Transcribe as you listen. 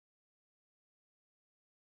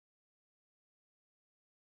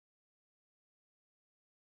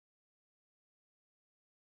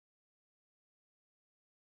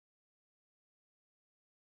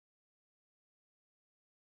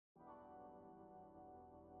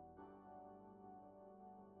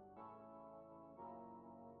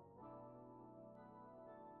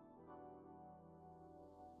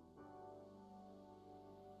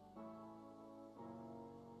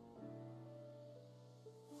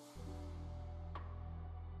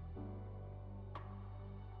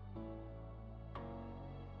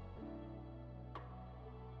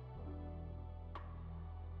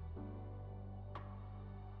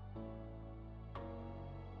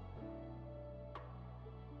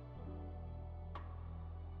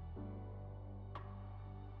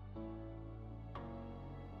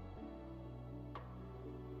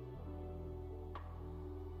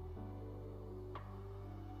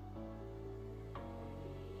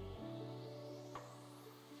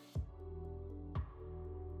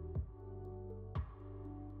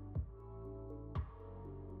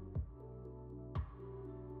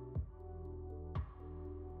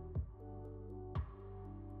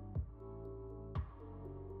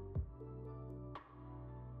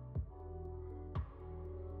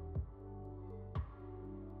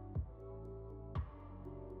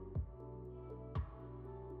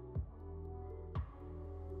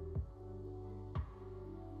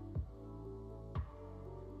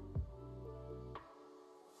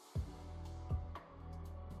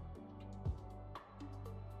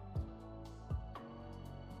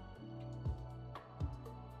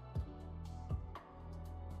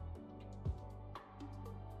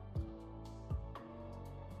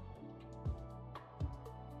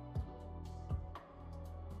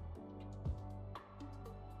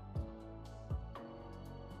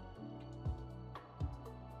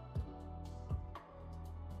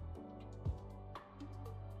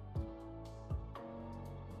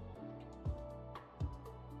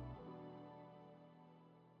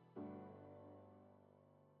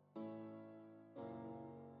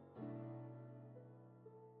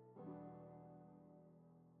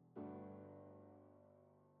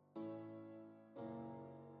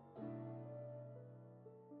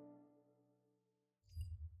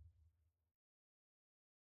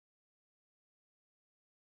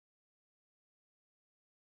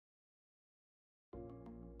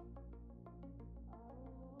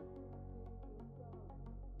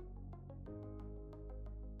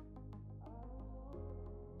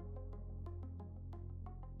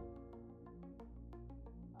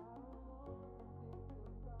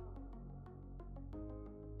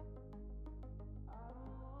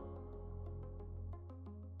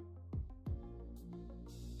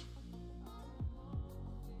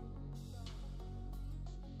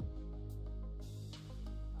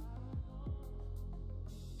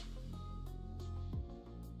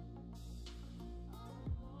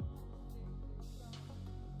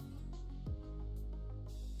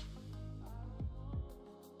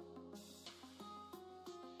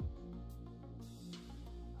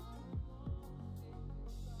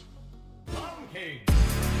King.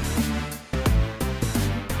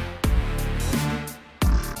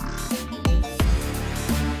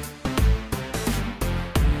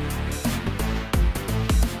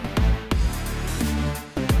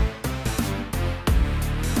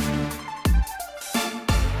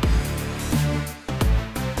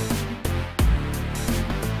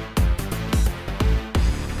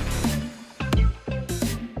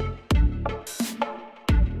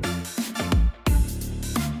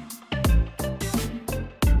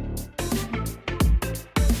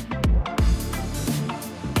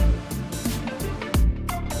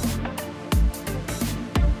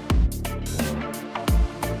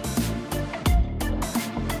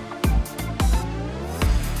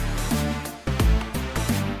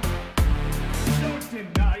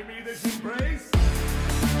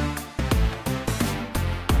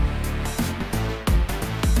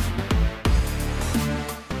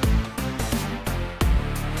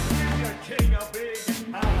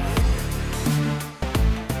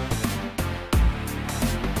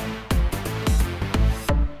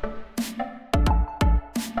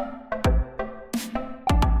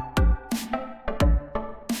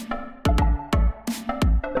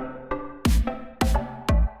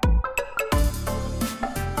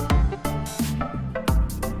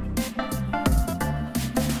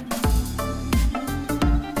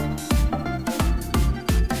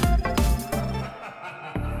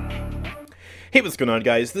 Hey, what's going on,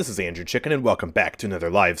 guys? This is AndrewChicken, and welcome back to another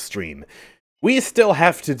live stream. We still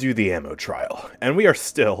have to do the ammo trial, and we are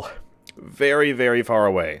still very, very far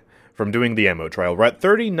away from doing the ammo trial. We're at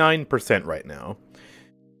 39% right now.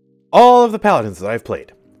 All of the Paladins that I've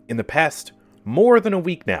played in the past more than a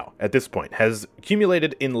week now, at this point, has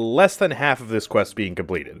accumulated in less than half of this quest being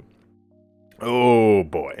completed. Oh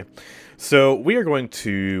boy. So we are going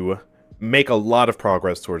to make a lot of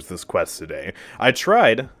progress towards this quest today. I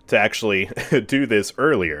tried to actually do this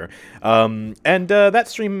earlier, and that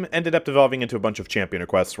stream ended up devolving into a bunch of championer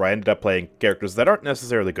quests where I ended up playing characters that aren't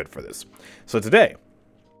necessarily good for this. So today,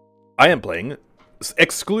 I am playing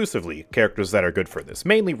exclusively characters that are good for this,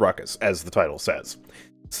 mainly Ruckus, as the title says.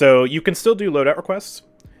 So you can still do loadout requests,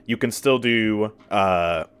 you can still do,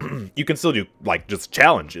 like, just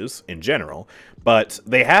challenges in general, but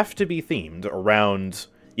they have to be themed around,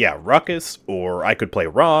 yeah, Ruckus, or I could play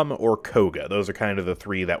Rom, or KOGA. Those are kind of the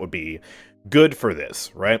three that would be good for this,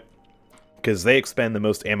 right? Because they expend the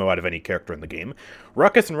most ammo out of any character in the game.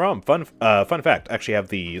 Ruckus and Rom, fun fact, actually have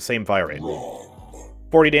the same fire rate.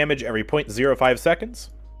 40 damage every 0.05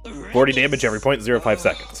 seconds. 40 damage every 0.05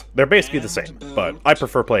 seconds. They're basically the same, but I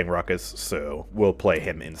prefer playing Ruckus, so we'll play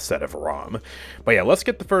him instead of Rom. But yeah, let's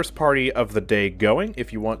get the first party of the day going.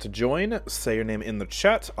 If you want to join, say your name in the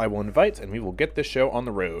chat. I will invite, and we will get this show on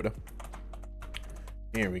the road.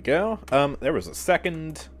 Here we go. There was a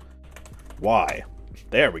second. Why?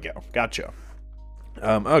 There we go. Gotcha.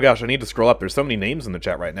 Oh gosh, I need to scroll up. There's so many names in the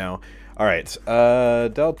chat right now. Alright,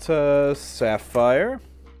 Delta Sapphire.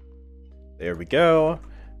 There we go.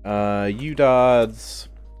 Udods,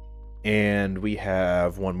 and we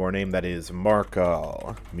have one more name that is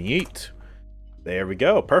Markal Meat. There we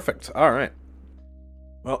go, perfect. Alright.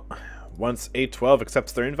 Well, once 812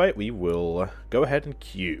 accepts their invite, we will go ahead and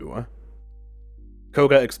queue.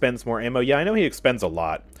 KOGA expends more ammo. Yeah, I know he expends a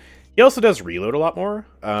lot. He also does reload a lot more.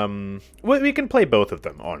 We can play both of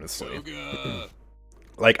them, honestly.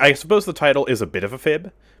 Like, I suppose the title is a bit of a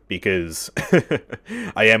fib, because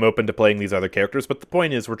I am open to playing these other characters, but the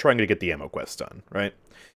point is we're trying to get the ammo quest done, right?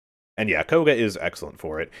 And yeah, KOGA is excellent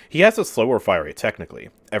for it. He has a slower fire rate, technically,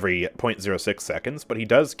 every 0.06 seconds, but he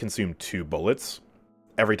does consume 2 bullets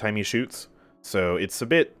every time he shoots, so it's a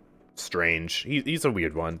bit strange. He's a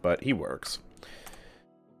weird one, but he works.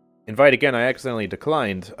 Invite again, I accidentally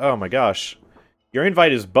declined. Oh my gosh. Your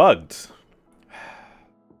invite is bugged.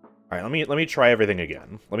 Alright, let me try everything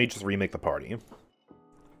again. Let me just remake the party.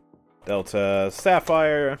 Delta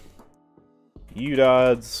Sapphire,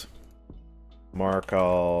 Udods,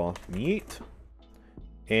 Markal Meat,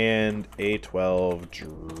 and A12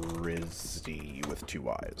 Drizzy with 2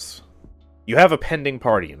 Y's. You have a pending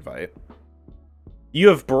party invite. You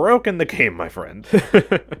have broken the game, my friend.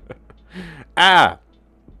 Ah!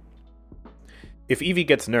 If Eevee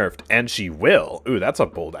gets nerfed, and she will, ooh, that's a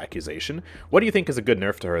bold accusation. What do you think is a good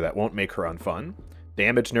nerf to her that won't make her unfun?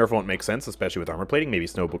 Damage nerf won't make sense, especially with armor plating. Maybe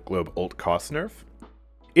Snow Globe ult cost nerf.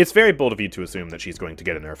 It's very bold of you to assume that she's going to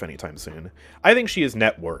get a nerf anytime soon. I think she is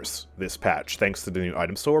net worse this patch, thanks to the new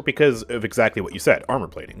item store, because of exactly what you said, armor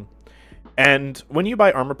plating. And when you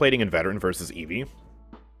buy armor plating in Veteran versus Eevee,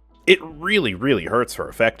 it really, really hurts her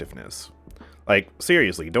effectiveness. Like,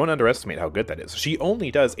 seriously, don't underestimate how good that is. She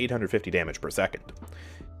only does 850 damage per second.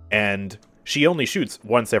 and she only shoots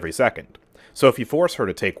once every second. So if you force her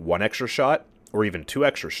to take 1 extra shot, or even 2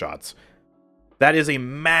 extra shots, that is a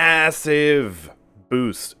massive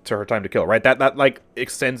boost to her time to kill, right? That like,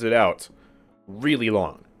 extends it out really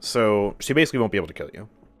long. So she basically won't be able to kill you.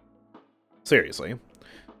 Seriously.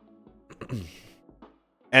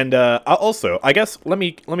 And also, I guess, let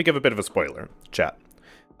me give a bit of a spoiler, chat.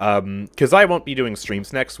 Because I won't be doing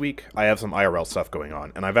streams next week. I have some IRL stuff going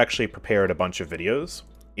on, and I've actually prepared a bunch of videos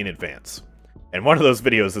in advance. And one of those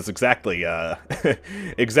videos is exactly,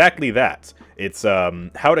 exactly that. It's,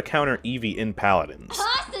 how to counter Eevee in Paladins.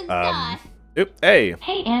 Hey!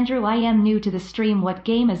 Hey Andrew, I am new to the stream. What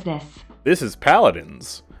game is this? This is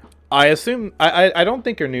Paladins. I assume, I don't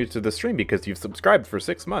think you're new to the stream because you've subscribed for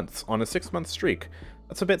 6 months on a 6-month streak.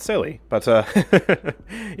 That's a bit silly, but,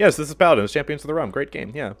 yes, this is Paladins, Champions of the Realm. Great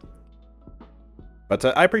game, yeah. But,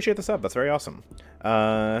 I appreciate the sub. That's very awesome.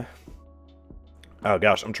 Oh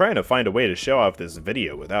gosh, I'm trying to find a way to show off this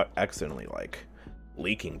video without accidentally, like,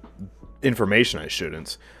 leaking information I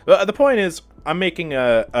shouldn't. The point is, I'm making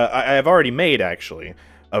I have already made, actually,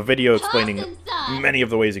 a video explaining many of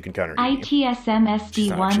the ways you can counter Eevee.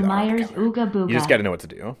 ITSMSD1 Myers Ooga Booga. You just gotta know what to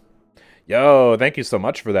do. Yo, thank you so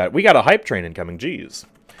much for that. We got a hype train incoming, jeez.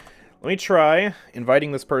 Let me try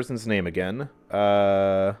inviting this person's name again.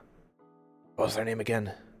 What was their name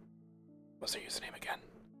again? What's their username again?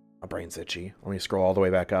 My brain's itchy. Let me scroll all the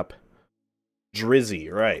way back up. Drizzy,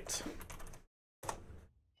 right.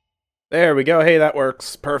 There we go. Hey, that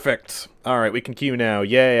works. Perfect. Alright, we can queue now.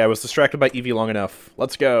 Yay, I was distracted by Eevee long enough.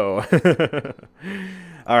 Let's go.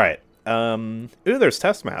 Alright. Ooh, there's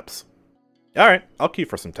test maps. Alright, I'll queue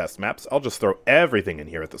for some test maps. I'll just throw everything in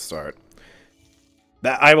here at the start.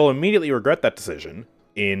 I will immediately regret that decision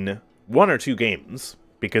in 1 or 2 games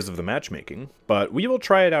because of the matchmaking, but we will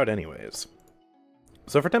try it out anyways.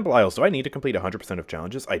 So for Temple Isles, do I need to complete 100% of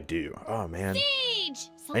challenges? I do. Oh, man.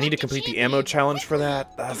 I need to complete the ammo challenge for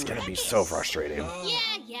that? That's gonna be so frustrating.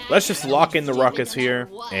 Let's just lock in the ruckus here,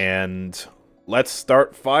 and let's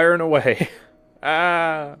start firing away.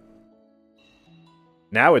 Ah.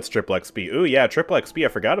 Now it's triple XP. Ooh, yeah, triple XP, I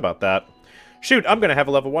forgot about that. Shoot, I'm gonna have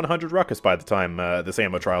a level 100 ruckus by the time this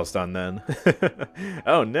ammo trial's done then.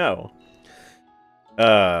 Oh, no.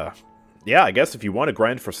 Yeah, I guess if you want to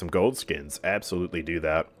grind for some gold skins, absolutely do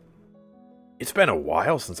that. It's been a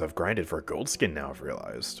while since I've grinded for a gold skin now, I've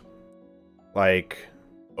realized. Like,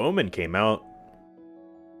 Omen came out...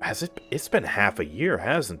 Has it... It's been half a year,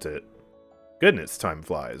 hasn't it? Goodness, time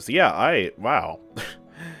flies. Yeah, wow.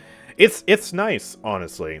 It's nice,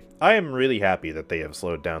 honestly. I am really happy that they have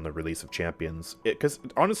slowed down the release of Champions. Because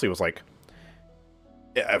it honestly was like...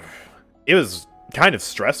 It was kind of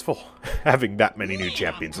stressful having that many new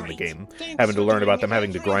champions in the game. Having to learn about them,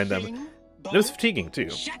 having to grind them. It was fatiguing, too.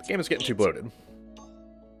 The game is getting too bloated.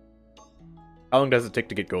 How long does it take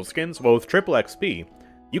to get gold skins? Well, with triple XP,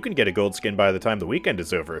 you can get a gold skin by the time the weekend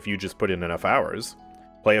is over if you just put in enough hours.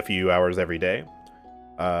 Play a few hours every day.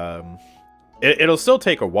 It'll still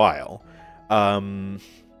take a while.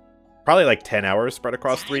 Probably like 10 hours spread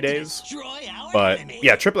across 3 days. But,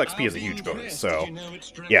 yeah, triple XP is a huge bonus, so...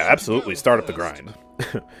 Yeah, absolutely, start up the grind.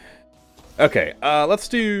 Okay, let's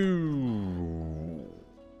do...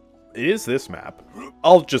 It is this map.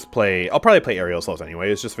 I'll probably play aerial assaults anyway,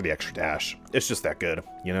 it's just for the extra dash. It's just that good,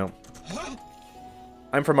 you know?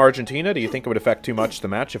 I'm from Argentina, do you think it would affect too much the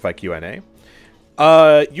match if I Q&A?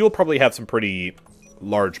 You'll probably have some pretty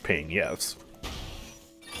large ping, yes.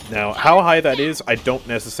 Now, how high that is, I don't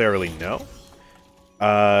necessarily know.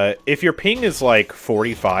 If your ping is like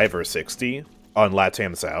 45 or 60 on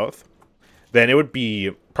LATAM South, then it would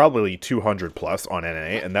be probably 200 plus on NA,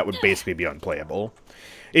 and that would basically be unplayable.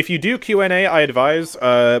 If you do Q&A, I advise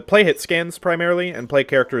play hit scans primarily, and play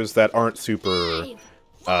characters that aren't super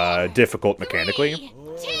difficult mechanically.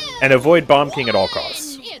 And avoid Bomb King at all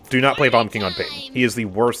costs. Do not play Bomb King on ping. He is the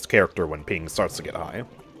worst character when ping starts to get high.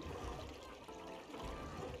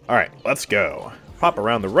 Alright, let's go. Pop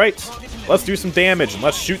around the right. Let's do some damage, and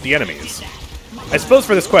let's shoot the enemies. I suppose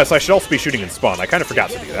for this quest, I should also be shooting in spawn. I kind of forgot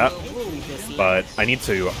to do that. But I need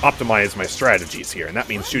to optimize my strategies here, and that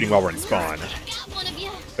means shooting while we're in spawn.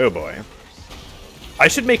 Oh boy. I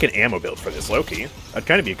should make an ammo build for this, low-key. That'd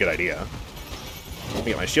kind of be a good idea. Let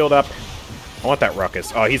me get my shield up. I want that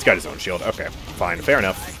ruckus. Oh, he's got his own shield. Okay, fine. Fair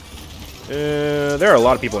enough. There are a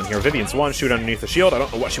lot of people in here. Vivian's one. Shoot underneath the shield. I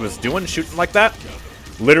don't know what she was doing shooting like that.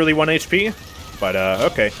 Literally 1 HP. But,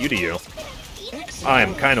 okay. You do you.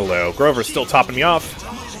 I'm kind of low. Grover's still topping me off.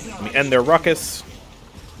 Let me end their ruckus.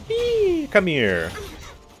 Eee, come here.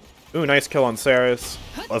 Ooh, nice kill on Saris.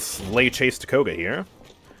 Let's lay chase to KOGA here.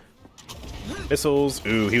 Missiles.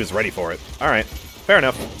 Ooh, he was ready for it. Alright. Fair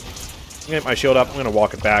enough. I'm gonna get my shield up. I'm gonna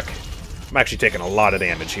walk it back. I'm actually taking a lot of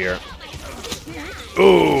damage here.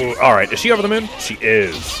 Ooh, alright. Is she over the moon? She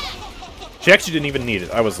is. She actually didn't even need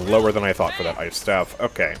it. I was lower than I thought for that ice staff.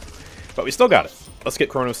 Okay. But we still got it. Let's get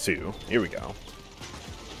Chronos 2. Here we go.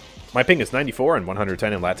 My ping is 94 and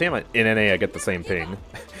 110 in LATAM. In NA, I get the same ping.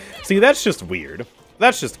 See, that's just weird.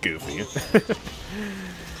 That's just goofy.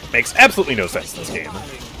 Makes absolutely no sense in this game.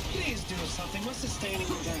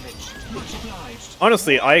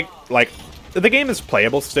 Honestly, the game is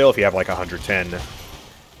playable still if you have like 110,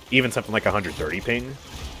 even something like 130 ping.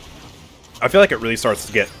 I feel like it really starts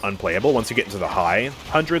to get unplayable once you get into the high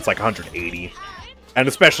hundreds, like 180. And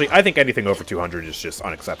especially, I think anything over 200 is just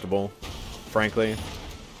unacceptable, frankly.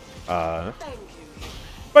 But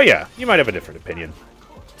yeah, you might have a different opinion.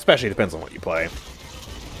 Especially depends on what you play.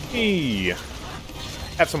 Eee.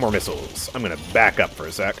 Have some more missiles. I'm gonna back up for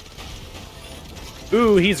a sec.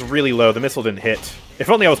 Ooh, he's really low. The missile didn't hit. If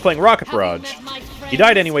only I was playing Rocket Barrage. He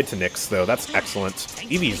died anyway to Nyx, though. That's excellent.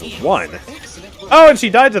 Eevee's 1. Oh, and she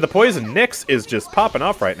died to the poison. Nyx is just popping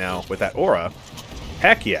off right now with that aura.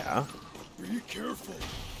 Heck yeah.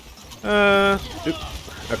 Okay,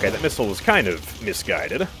 that missile was kind of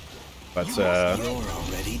misguided. But,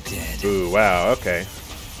 ooh, wow, okay.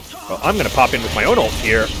 Well, I'm gonna pop in with my own ult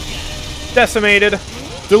here. Decimated.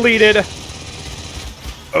 Deleted.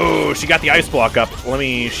 Oh, she got the ice block up. Let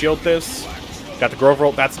me shield this. Got the Grover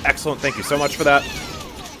ult. That's excellent. Thank you so much for that.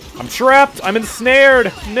 I'm trapped. I'm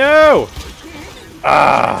ensnared. No.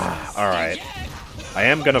 Ah, alright. I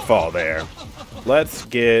am gonna fall there. Let's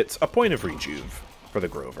get a point of rejuve for the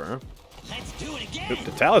Grover. Oop,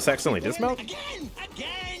 did Talus accidentally dismount?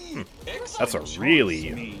 That's a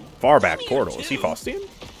really far back portal. Is he Faustian?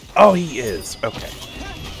 Oh, he is. Okay.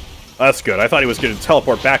 That's good. I thought he was going to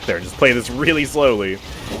teleport back there and just play this really slowly.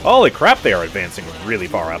 Holy crap, they are advancing really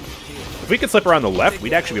far up. If we could slip around the left,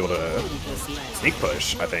 we'd actually be able to sneak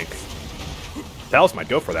push, I think. Talus might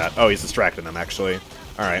go for that. Oh, he's distracting them, actually.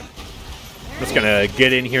 Alright. I'm just going to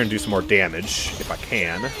get in here and do some more damage, if I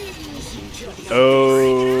can.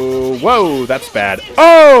 Oh, whoa, that's bad.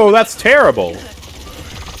 Oh, that's terrible.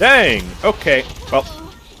 Dang. Okay. Well,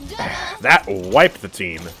 that wiped the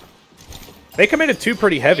team. They committed 2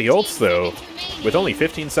 pretty heavy ults, though, with only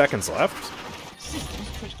 15 seconds left.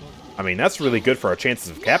 I mean, that's really good for our chances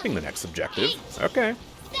of capping the next objective. Okay.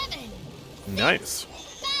 Nice.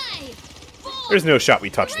 There's no shot we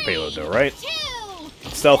touch the payload, though, right?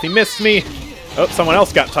 Stealthy missed me. Oh, someone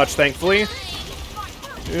else got touched, thankfully.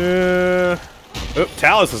 Oh,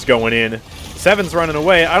 Talus is going in. Seven's running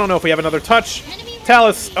away. I don't know if we have another touch.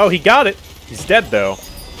 Talus. Oh, he got it. He's dead, though.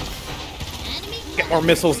 Get more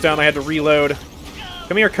missiles down. I had to reload.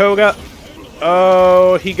 Come here, Koga.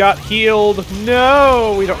 Oh, he got healed.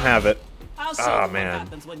 No, we don't have it. Oh, man.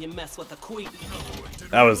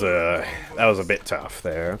 That was a bit tough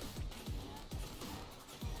there.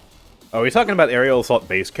 Oh, are we talking about Aerial Assault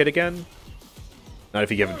base kit again? Not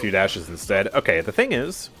if you give him 2 dashes instead. Okay, the thing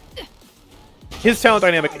is, his talent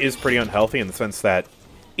dynamic is pretty unhealthy in the sense that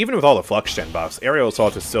even with all the Flux Gen buffs, Aerial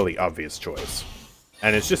Assault is still the obvious choice.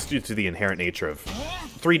 And it's just due to the inherent nature of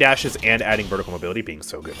 3 dashes and adding vertical mobility being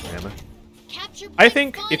so good for him. I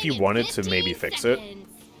think if you wanted to maybe fix it,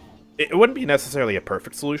 it wouldn't be necessarily a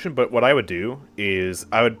perfect solution, but what I would do is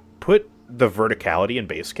I would put the verticality in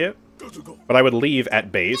base kit, but I would leave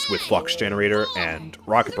at base with Flux Generator and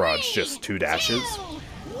Rocket Barrage just 2 dashes,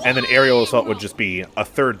 and then Aerial Assault would just be a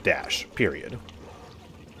 3rd dash, period.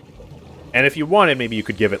 And if you wanted, maybe you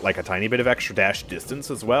could give it like a tiny bit of extra dash distance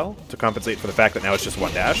as well, to compensate for the fact that now it's just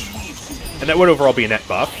 1 dash. And that would overall be a net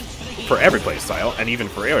buff for every playstyle, and even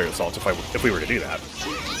for Aerial Assault if we were to do that.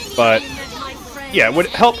 But yeah, it would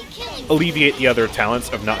help alleviate the other talents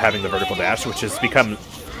of not having the vertical dash, which has become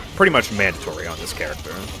pretty much mandatory on this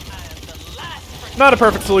character. Not a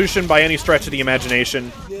perfect solution by any stretch of the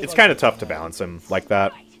imagination. It's kind of tough to balance him like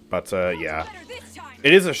that, but yeah.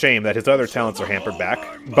 It is a shame that his other talents are hampered back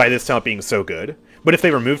by this talent being so good. But if they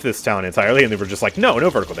removed this talent entirely and they were just like, no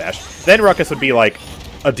vertical dash, then Ruckus would be like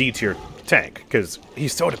a D-tier tank, because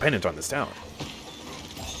he's so dependent on this talent.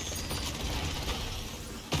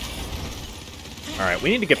 Alright, we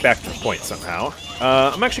need to get back to the point somehow.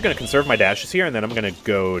 I'm actually going to conserve my dashes here, and then I'm going to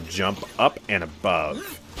go jump up and above.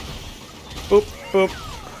 Boop, boop.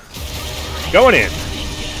 Going in.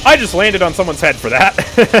 I just landed on someone's head for that.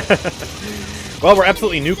 Well, we're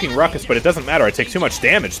absolutely nuking Ruckus, but it doesn't matter. I take too much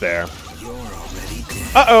damage there.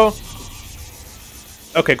 Uh-oh.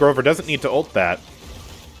 Okay, Grover doesn't need to ult that.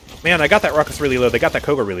 Man, I got that Ruckus really low. They got that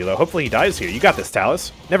Koga really low. Hopefully he dies here. You got this,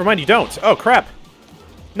 Talus. Never mind, you don't. Oh, crap.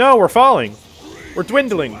 No, we're falling. We're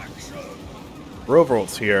dwindling. Grover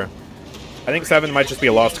ult's here. I think 7 might just be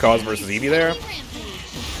a lost cause versus Eevee there.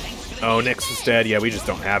 Oh, Nyx is dead. Yeah, we just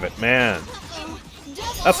don't have it. Man.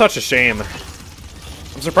 That's such a shame.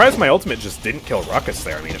 I'm surprised my ultimate just didn't kill Ruckus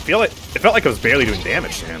there. I mean, it felt like it was barely doing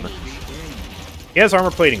damage to him. He has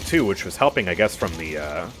armor plating too, which was helping, I guess, from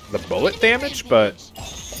the bullet damage, but...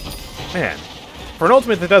 Man. For an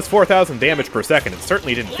ultimate that does 4,000 damage per second, it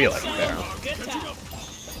certainly didn't feel like it there.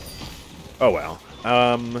 Oh well.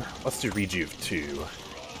 Let's do Rejuve 2.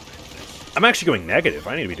 I'm actually going negative.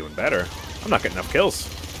 I need to be doing better. I'm not getting enough kills.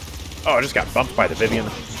 Oh, I just got bumped by the Vivian.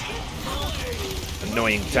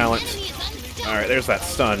 Annoying talent. Alright, there's that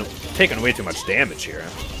stun. Taking way too much damage here.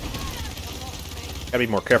 Gotta be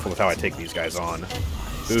more careful with how I take these guys on.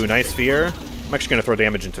 Ooh, nice fear. I'm actually gonna throw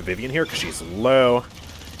damage into Vivian here because she's low.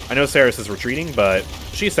 I know Saris is retreating, but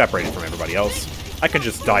she's separated from everybody else. I can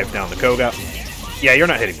just dive down the Koga. Yeah, you're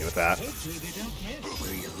not hitting me with that.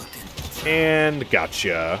 And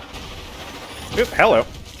gotcha. Oop, hello.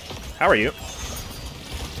 How are you?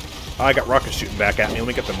 I got rockets shooting back at me. Let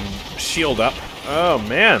me get the shield up. Oh,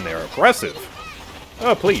 man, they're aggressive.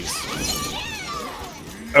 Oh, please.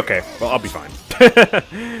 Okay, well, I'll be fine.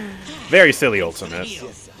 Very silly ultimate.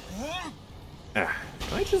 Can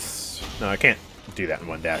I just... No, I can't do that in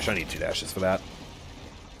one dash. I need 2 dashes for that.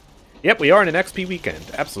 Yep, we are in an XP weekend.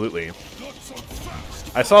 Absolutely.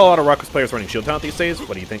 I saw a lot of Ruckus players running shield talent these days.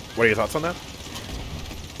 What do you think? What are your thoughts on that?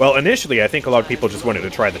 Well, initially, I think a lot of people just wanted to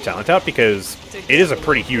try the talent out because it is a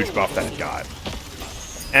pretty huge buff that it got.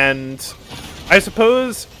 And I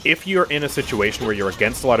suppose if you're in a situation where you're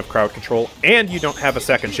against a lot of crowd control and you don't have a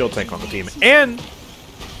second shield tank on the team and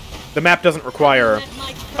the map doesn't require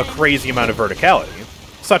a crazy amount of verticality,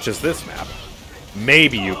 such as this map,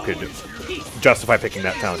 maybe you could justify picking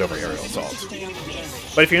that talent over Aerial Assault.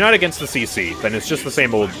 But if you're not against the CC, then it's just the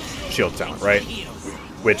same old shield talent, right?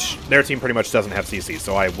 Which their team pretty much doesn't have CC,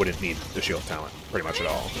 so I wouldn't need the shield talent pretty much at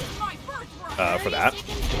all for that.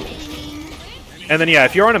 And then, yeah,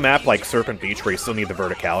 if you're on a map like Serpent Beach where you still need the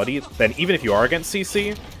verticality, then even if you are against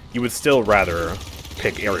CC, you would still rather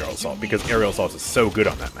pick Aerial Assault, because Aerial Assault is so good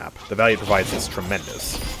on that map. The value it provides is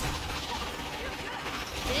tremendous.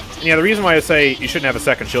 And yeah, the reason why I say you shouldn't have a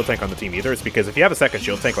second shield tank on the team either is because if you have a second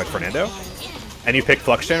shield tank like Fernando, and you pick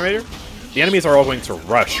Flux Generator, the enemies are all going to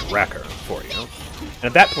rush Wrecker for you. And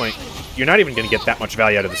at that point, you're not even going to get that much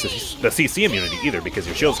value out of the CC immunity either, because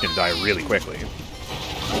your shield's going to die really quickly.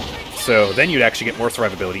 So then you'd actually get more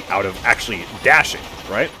survivability out of actually dashing,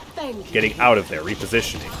 right? Getting out of there,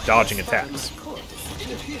 repositioning, dodging attacks.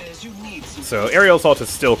 So Aerial Assault is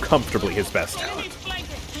still comfortably his best talent.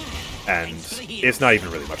 And it's not even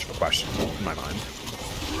really much of a question, in my mind.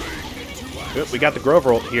 Oop, we got the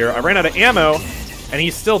Grover ult here. I ran out of ammo, and he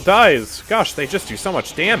still dies. Gosh, they just do so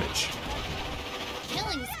much damage.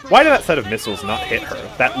 Why did that set of missiles not hit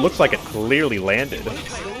her? That looked like it clearly landed, but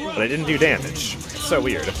it didn't do damage. It's so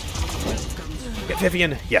weird. Get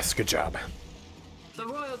Vivian. Yes, good job.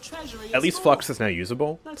 At least Flux is now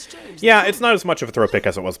usable. Yeah, it's not as much of a throw pick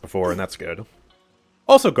as it was before, and that's good.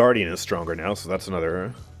 Also, Guardian is stronger now, so that's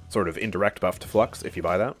another sort of indirect buff to Flux, if you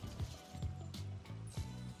buy that.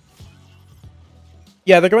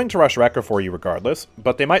 Yeah, they're going to rush Wrecker for you regardless,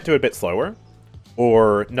 but they might do it a bit slower,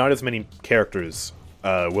 or not as many characters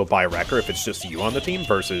will buy Wrecker if it's just you on the team,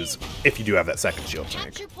 versus if you do have that second shield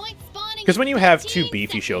tank. Because when you have 2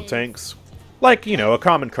 beefy shield tanks, like, you know, a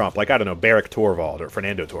common comp, like, I don't know, Barrick Torvald or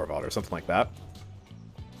Fernando Torvald or something like that,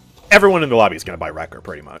 everyone in the lobby is going to buy Wrecker,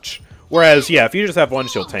 pretty much. Whereas, yeah, if you just have 1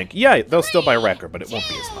 shield tank, yeah, they'll still buy Wrecker, but it won't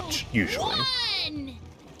be as much, usually.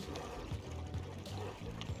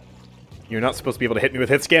 You're not supposed to be able to hit me with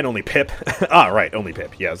hit scan, only Pip. Ah, right, only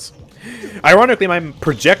Pip, yes. Ironically, my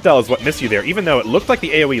projectile is what missed you there, even though it looked like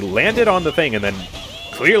the AoE landed on the thing and then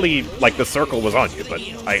clearly, like, the circle was on you, but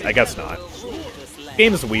I guess not.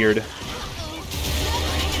 Game's weird.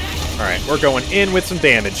 Alright, we're going in with some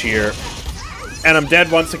damage here. And I'm dead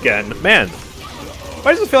once again. Man,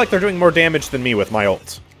 why does it feel like they're doing more damage than me with my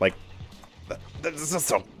ult? Like, this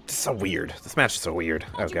is so weird. This match is so weird.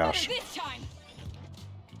 Oh, gosh.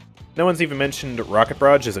 No one's even mentioned Rocket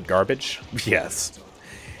Barrage. Is it garbage? Yes.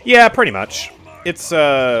 Yeah, pretty much. It's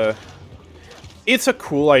a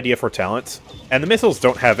cool idea for talent, and the missiles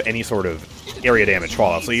don't have any sort of area damage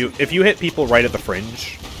fallout. So if you hit people right at the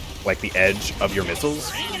fringe, like the edge of your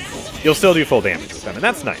missiles, you'll still do full damage with them, and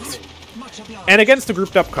that's nice. And against a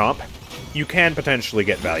grouped up comp, you can potentially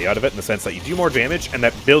get value out of it in the sense that you do more damage, and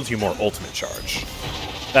that builds you more ultimate charge.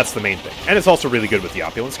 That's the main thing. And it's also really good with the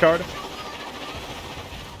Opulence card.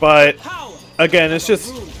 But, again, it's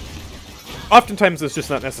just... Oftentimes, it's just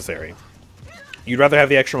not necessary. You'd rather have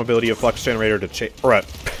the extra mobility of Flux Generator to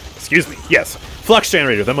excuse me, yes, Flux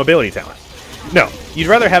Generator, the mobility talent, No, you'd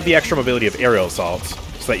rather have the extra mobility of aerial assault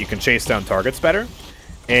so that you can chase down targets better.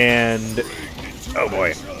 And... oh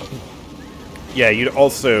boy. Yeah, you'd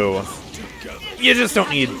also... you just don't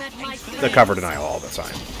need the cover denial all the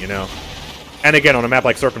time, you know? And again, on a map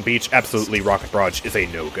like Serpent Beach, absolutely Rocket Barrage is a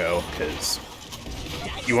no-go, because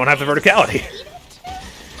you won't have the verticality.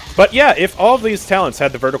 But yeah, if all of these talents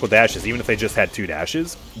had the vertical dashes, even if they just had 2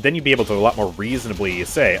 dashes, then you'd be able to a lot more reasonably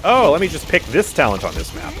say, oh, let me just pick this talent on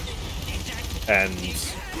this map. And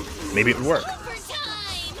maybe it would work.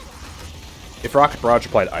 If Rocket Barrage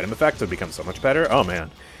applied item effects, it would become so much better. Oh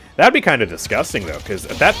man. That'd be kind of disgusting, though, because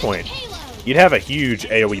at that point, you'd have a huge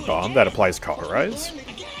AoE bomb that applies Cauterize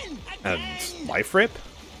and Life Rip.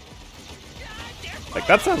 Like,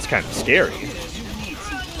 that sounds kind of scary.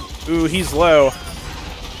 Ooh, he's low.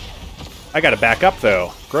 I gotta back up,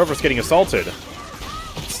 though. Grover's getting assaulted.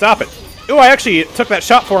 Stop it. Ooh, I actually took that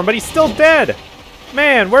shot for him, but he's still dead!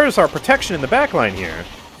 Man, where's our protection in the backline here?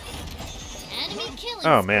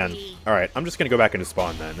 Oh, man. Alright, I'm just gonna go back into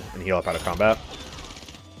spawn, then, and heal up out of combat.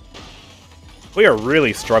 We are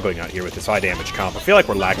really struggling out here with this high damage comp. I feel like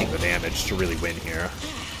we're lacking the damage to really win here.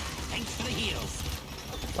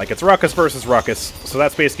 Like, it's Ruckus versus Ruckus, so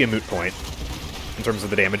that's basically a moot point in terms of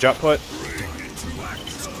the damage output.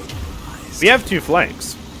 We have 2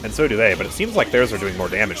 flanks, and so do they, but it seems like theirs are doing more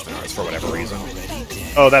damage than ours for whatever reason.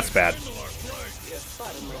 Oh, that's bad.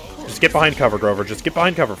 Just get behind cover, Grover. Just get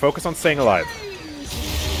behind cover. Focus on staying alive.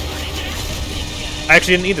 I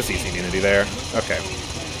actually didn't need the CC immunity there. Okay.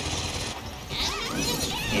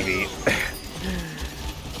 Eevee.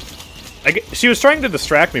 She was trying to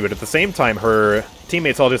distract me, but at the same time, her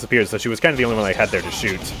teammates all disappeared, so she was kind of the only one I had there to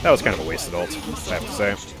shoot. That was kind of a wasted ult, I have to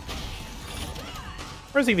say.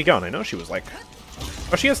 Where's Eevee gone? I know she was like...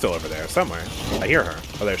 oh, she is still over there, somewhere. I hear her.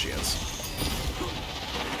 Oh, there she is.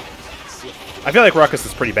 I feel like Ruckus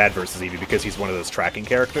is pretty bad versus Eevee because he's one of those tracking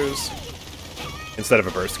characters instead of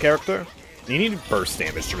a burst character. You need burst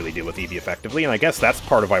damage to really deal with Eevee effectively, and I guess that's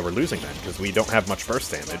part of why we're losing then, because we don't have much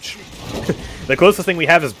burst damage. The closest thing we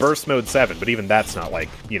have is Burst Mode 7, but even that's not like,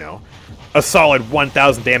 you know, a solid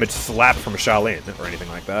 1,000 damage slap from Shaolin or anything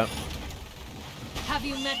like that. Have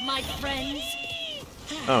you met my friends?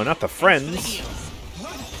 Oh, not the friends.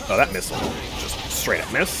 Oh, that missile just straight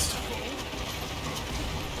up missed.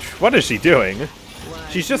 What is she doing?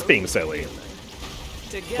 She's just being silly.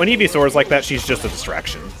 When Eevee soars like that, she's just a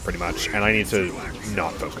distraction, pretty much, and I need to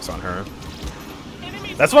not focus on her.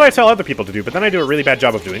 That's what I tell other people to do, but then I do a really bad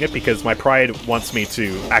job of doing it because my pride wants me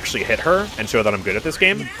to actually hit her and show that I'm good at this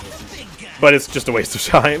game. But it's just a waste of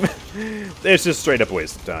time. It's just straight up a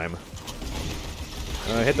waste of time.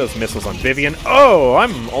 Hit those missiles on Vivian. Oh,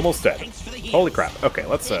 I'm almost dead. Holy crap. Okay,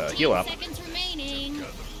 let's heal up.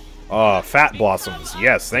 Oh, Fat Blossoms.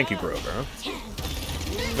 Yes, thank you, Grover.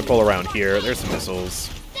 To pull around here. There's some missiles.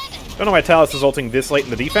 Don't know why Talus is ulting this late in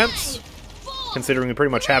the defense, considering we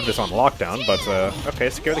pretty much have this on lockdown, but, okay,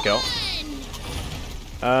 secure the kill.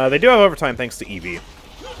 They do have overtime thanks to Eevee.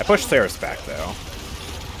 I pushed Saris back, though.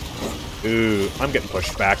 Ooh, I'm getting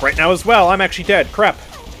pushed back right now as well. I'm actually dead. Crap.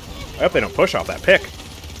 I hope they don't push off that pick.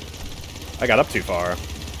 I got up too far.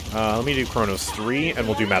 Let me do Chronos 3, and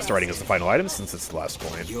we'll do Master Riding as the final item, since it's the last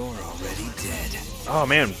point. You're already dead. Oh,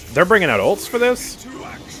 man. They're bringing out ults for this?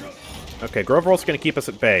 Okay, Grover ult's gonna keep us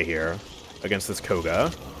at bay here against this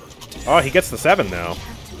Koga. Oh, he gets the 7, though.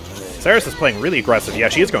 Saris is playing really aggressive. Yeah,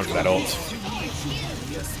 she is going for that ult.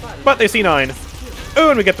 But they see 9. Oh,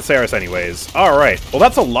 and we get the Saris anyways. Alright. Well,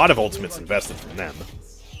 that's a lot of ultimates invested from them.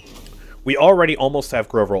 We already almost have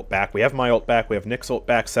Grover ult back. We have my ult back. We have Nick's ult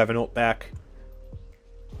back. 7 ult back.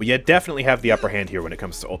 We definitely have the upper hand here when it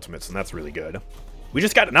comes to ultimates, and that's really good. We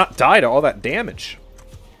just gotta not die to all that damage.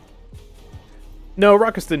 No,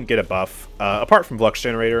 Ruckus didn't get a buff. Apart from Flux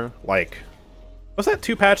Generator, like... was that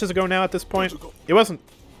 2 patches ago now at this point? It wasn't...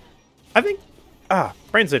 I think...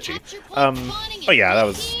 brain's itchy. Oh yeah, that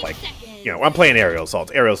was, like... you know, I'm playing Aerial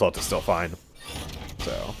Assault. Aerial Assault is still fine.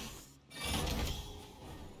 So...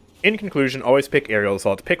 in conclusion, always pick Aerial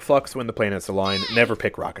Assault. Pick Flux when the planets align. Never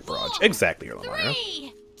pick Rocket Barrage. Exactly,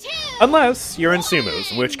 Erlenmeyer. Unless you're in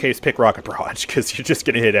Sumos, in which case pick Rocket Barrage, because you're just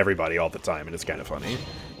going to hit everybody all the time, and it's kind of funny.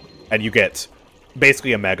 And you get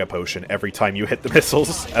basically a Mega Potion every time you hit the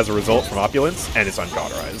missiles as a result from Opulence, and it's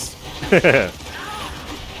uncauterized.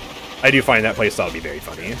 I do find that playstyle to be very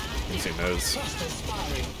funny in Sumos.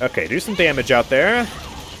 Okay, do some damage out there.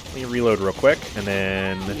 Let me reload real quick, and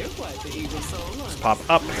then just pop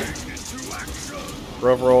up.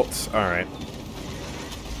 Grover ult. Alright.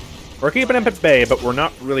 We're keeping them at bay, but we're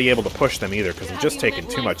not really able to push them either, because we've just taken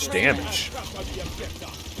too much damage.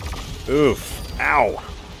 Oof. Ow.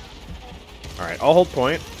 Alright, I'll hold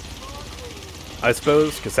point. I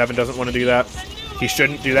suppose, because 7 doesn't want to do that. He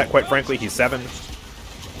shouldn't do that, quite frankly. He's 7.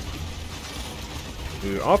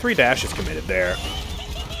 Ooh, all 3 dashes committed there.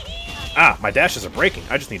 Ah, my dashes are breaking.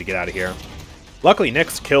 I just need to get out of here. Luckily,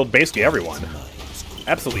 Nyx killed basically everyone.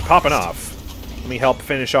 Absolutely popping off. Let me help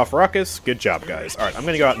finish off Ruckus. Good job, guys. Alright, I'm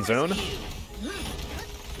going to go out in zone.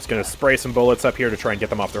 Just going to spray some bullets up here to try and get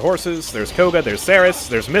them off their horses. There's Koga, there's Saris,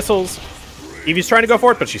 there's missiles. Evie's trying to go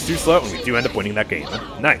for it, but she's too slow, and we do end up winning that game.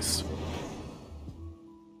 Nice.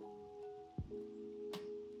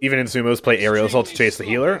 Even in sumos, play aerial assault to chase the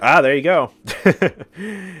healer. Ah, there you go.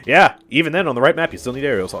 Yeah, even then, on the right map, you still need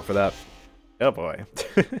aerial assault for that. Oh boy.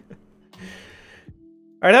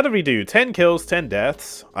 Alright, how did we do? 10 kills, 10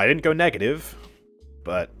 deaths. I didn't go negative,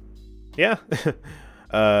 but yeah.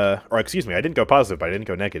 Or excuse me, I didn't go positive, but I didn't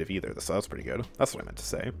go negative either, so that's pretty good. That's what I meant to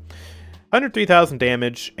say. 103,000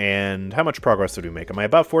 damage, and how much progress did we make? Am I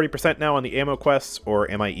above 40% now on the ammo quests, or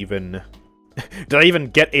am I even... Did I even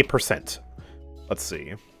get a percent? Let's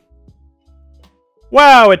see.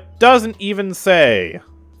 Wow, it doesn't even say.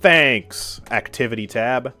 Thanks, activity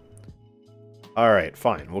tab. Alright,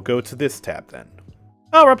 fine. We'll go to this tab then.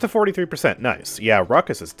 Oh, we're up to 43%. Nice. Yeah,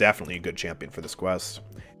 Ruckus is definitely a good champion for this quest.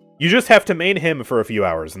 You just have to main him for a few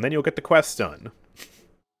hours, and then you'll get the quest done.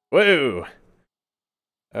 Whoa!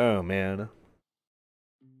 Oh, man.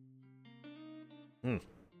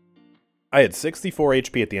 I had 64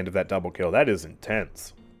 HP at the end of that double kill. That is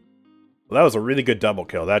intense. Well, that was a really good double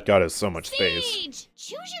kill. That got us so much space. Siege!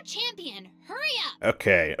 Choose your champion. Hurry up.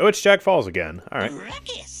 Okay. Oh, it's Jack Falls again. All right.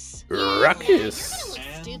 Ruckus. Ruckus.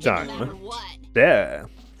 Time. There.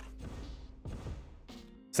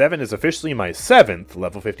 7 is officially my 7th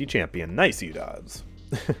level 50 champion. Nice, you dods.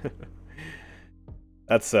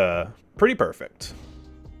 That's pretty perfect.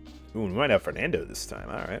 Ooh, we might have Fernando this time.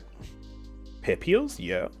 All right. Pip heals?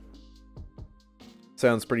 Yeah.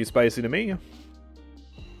 Sounds pretty spicy to me.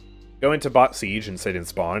 Go into bot siege and sit in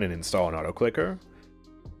spawn and install an auto clicker.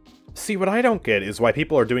 See, what I don't get is why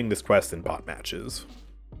people are doing this quest in bot matches.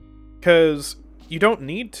 Because you don't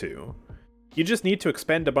need to. You just need to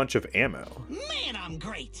expend a bunch of ammo. Man, I'm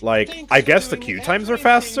great. Like, Thanks I for guess the doing queue times are everything.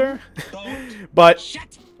 faster, but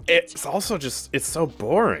it's also just, it's so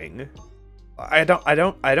boring. I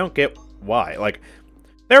don't get why. Like,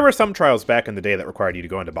 there were some trials back in the day that required you to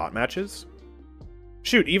go into bot matches.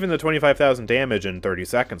 Shoot, even the 25,000 damage in 30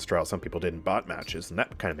 seconds trial, some people did in bot matches, and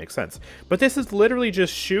that kind of makes sense. But this is literally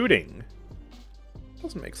just shooting.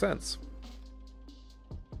 Doesn't make sense.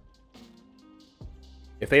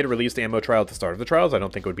 If they had released ammo trial at the start of the trials, I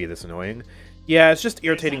don't think it would be this annoying. Yeah, it's just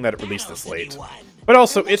irritating that it released this late. But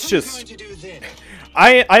also, it's just...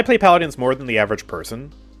 I play Paladins more than the average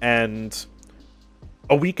person, and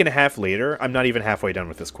a week and a half later, I'm not even halfway done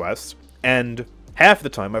with this quest, and half the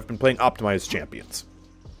time I've been playing optimized champions.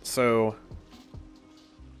 So,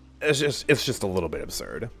 it's just a little bit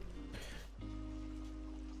absurd.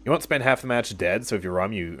 You won't spend half the match dead, so if you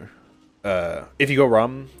rum, if you go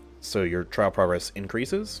rum, so your trial progress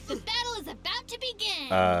increases. The battle is about to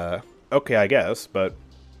begin. Okay, I guess, but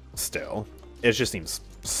still, it just seems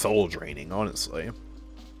soul draining, honestly. All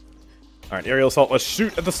right, aerial assault. Let's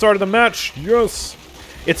shoot at the start of the match. Yes,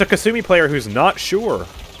 it's a Kasumi player who's not sure.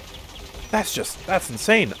 That's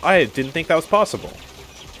insane. I didn't think that was possible.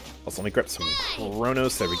 Let's only grab some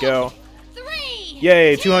Chronos. There we go. 3,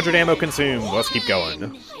 Yay, 200 ammo consumed. Let's keep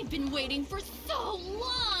going. I've been waiting for so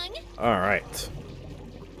long. All right.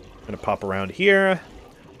 I'm gonna pop around here.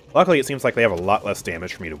 Luckily, it seems like they have a lot less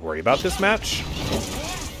damage for me to worry about this match.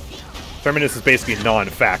 Terminus is basically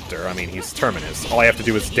non-factor. I mean, he's Terminus. All I have to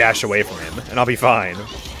do is dash away from him, and I'll be fine.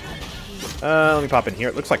 Let me pop in here.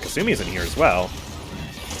 It looks like Kasumi's in here as well.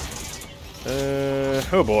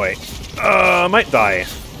 Oh boy. I might die.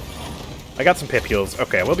 I got some Pip heals.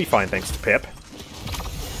 Okay, we'll be fine thanks to Pip.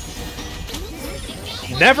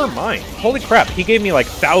 Never mind. Holy crap, he gave me like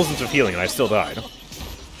thousands of healing and I still died.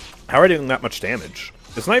 How are I doing that much damage?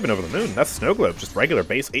 It's not even over the moon. That's Snow Globe. Just regular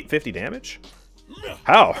base 850 damage?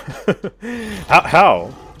 How?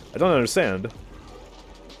 How? I don't understand.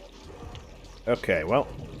 Okay, well.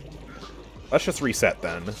 Let's just reset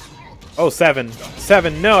then. Oh, 7.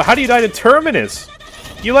 7, no. How do you die to Terminus?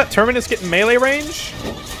 You let Terminus get in melee range?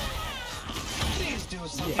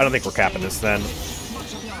 I don't think we're capping this then.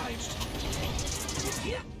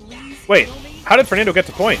 Wait, how did Fernando get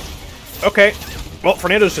to point? Okay. Well,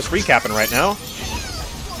 Fernando's just recapping right now.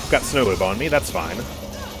 Got Snow Globe on me, that's fine.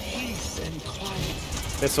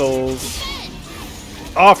 Missiles.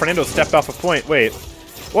 Oh, Fernando stepped off a point. Wait.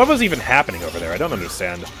 What was even happening over there? I don't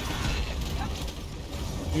understand.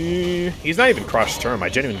 He's not even crushed term. I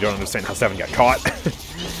genuinely don't understand how 7 got caught.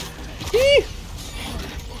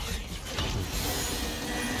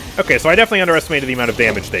 Okay, so I definitely underestimated the amount of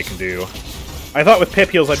damage they can do. I thought with Pip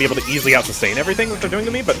heals I'd be able to easily out-sustain everything that they're doing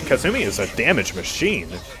to me, but Kazumi is a damage machine.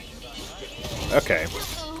 Okay.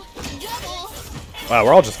 Wow,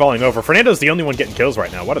 we're all just falling over. Fernando's the only one getting kills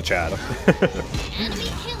right now. What a Chad.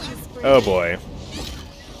 Oh boy.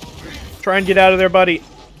 Try and get out of there, buddy.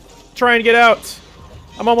 Try and get out.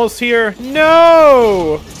 I'm almost here.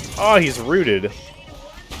 No! Oh, he's rooted.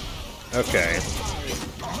 Okay.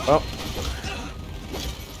 Well.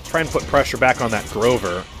 Try and put pressure back on that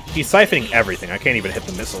Grover. He's siphoning everything. I can't even hit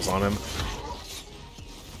the missiles on him.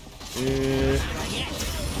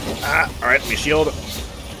 Alright, let me shield.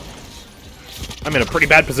 I'm in a pretty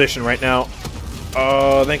bad position right now.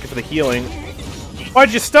 Oh, thank you for the healing.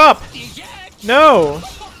 Why'd you stop? No!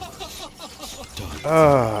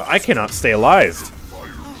 I cannot stay alive.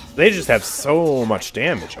 They just have so much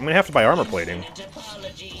damage. I'm gonna have to buy armor plating.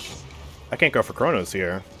 I can't go for Chronos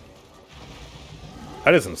here.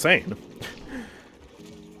 That is insane.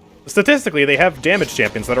 Statistically, they have damage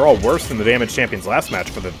champions that are all worse than the damage champions last match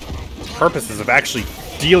for the purposes of actually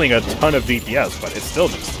dealing a ton of DPS, but it's still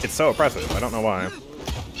just, it's so oppressive. I don't know why.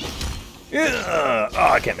 Oh,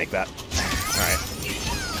 I can't make that. Alright.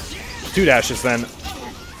 2 dashes then.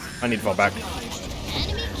 I need to fall back.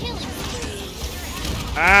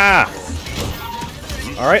 Ah!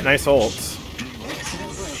 Alright, nice ult.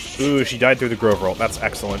 Ooh, she died through the Grover ult. That's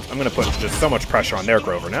excellent. I'm gonna put just so much pressure on their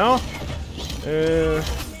Grover now. I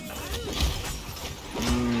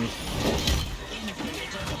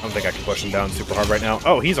don't think I can push him down super hard right now.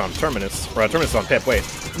 Oh, he's on Terminus. Or Terminus is on Pip. Wait.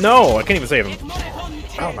 No, I can't even save him.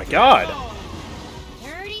 Oh my god.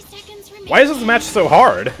 30 seconds remaining. Why is this match so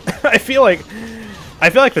hard? I feel like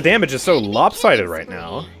the damage is so lopsided right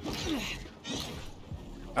now.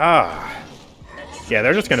 Ah. Yeah,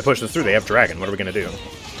 they're just gonna push this through. They have Dragon. What are we gonna do?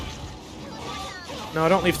 No,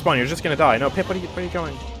 don't leave spawn. You're just gonna die. No, Pip, where are you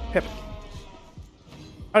going? Pip.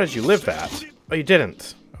 How did you live that? Oh, you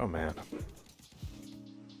didn't. Oh, man.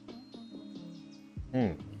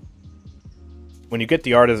 When you get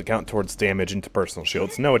DR, does it count towards damage into personal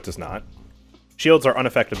shields? No, it does not. Shields are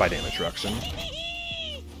unaffected by damage reduction.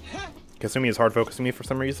 Kasumi is hard focusing me for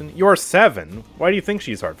some reason. You're 7. Why do you think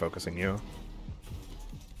she's hard focusing you?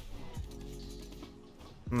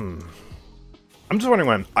 I'm just wondering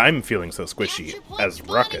why I'm feeling so squishy as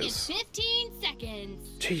Ruckus. 15 seconds.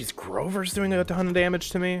 Jeez, Grover's doing a ton of damage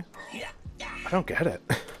to me? I don't get it.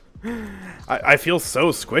 I feel so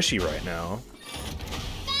squishy right now.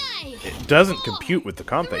 5, It doesn't compute with the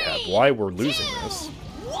comp they have. Why we're losing this.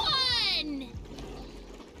 1.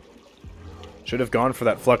 Should have gone for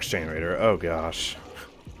that flux generator. Oh gosh.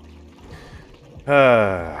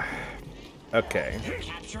 Okay.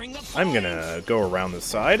 I'm gonna go around this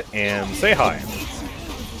side and say hi.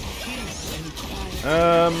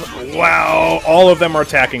 Wow, all of them are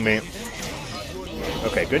attacking me.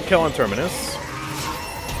 Okay, good kill on Terminus.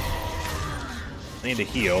 I need to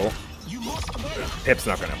heal. Pip's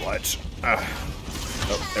not gonna oblige. Oh,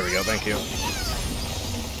 there we go, thank you.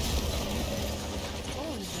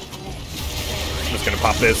 I'm just gonna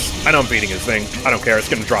pop this. I know I'm beating his thing. I don't care, it's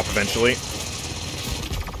gonna drop eventually.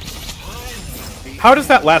 How does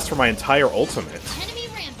that last for my entire ultimate?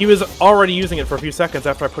 He was already using it for a few seconds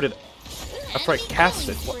after I put it... After I cast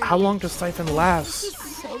it. How long does Siphon last?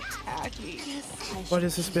 What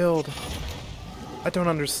is this build? I don't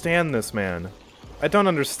understand this, man. I don't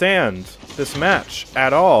understand this match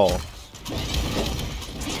at all.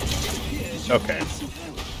 Okay.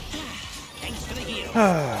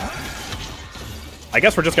 I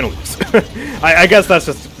guess we're just gonna lose. I guess that's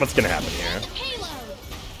just what's gonna happen here.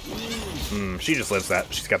 She just lives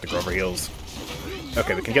that. She's got the Grover heals.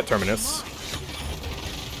 Okay, we can get Terminus.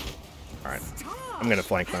 Alright. I'm gonna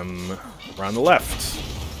flank them around the left.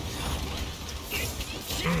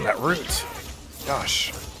 That root.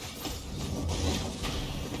 Gosh.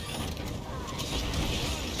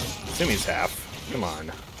 Sumi's half. Come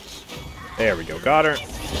on. There we go. Got her.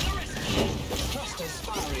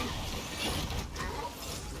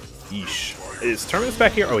 Yeesh. Is Terminus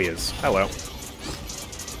back here? Oh, he is. Hello.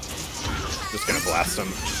 Just gonna blast him.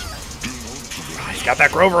 He's got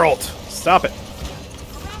that Grover ult. Stop it.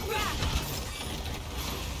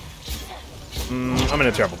 I'm in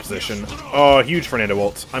a terrible position. Oh, huge Fernando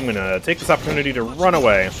ult. I'm gonna take this opportunity to run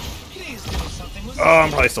away. Oh, I'm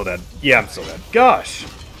probably still dead. Yeah, I'm still dead. Gosh.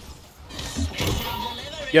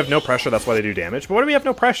 You have no pressure, that's why they do damage. But what do we have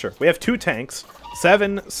no pressure? We have 2 tanks,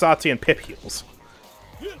 7 Sati and Pip heals.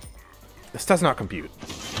 This does not compute.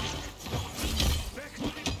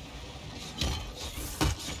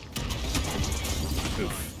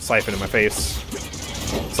 Oof. Siphon in my face.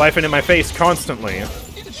 Siphon in my face constantly.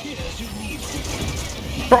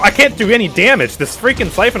 Bro, I can't do any damage. This freaking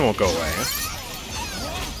siphon won't go away.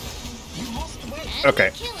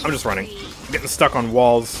 Okay, I'm just running. I'm getting stuck on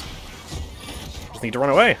walls. Just need to run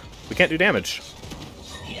away. We can't do damage.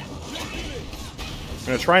 I'm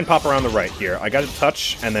gonna try and pop around the right here. I got to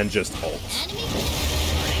touch and then just ult.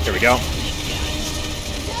 Here we go.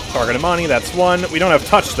 Target Imani, that's one. We don't have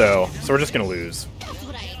touch though, so we're just gonna lose. That's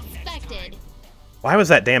what I expected. Why was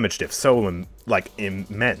that damage diff so, like,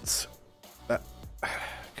 immense?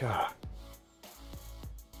 God.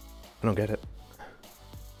 I don't get it.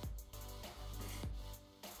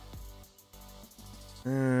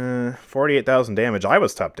 48,000 damage. I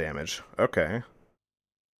was top damage. Okay.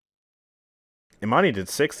 Imani did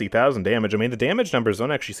 60,000 damage. I mean, the damage numbers don't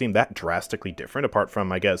actually seem that drastically different, apart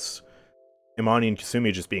from, I guess, Imani and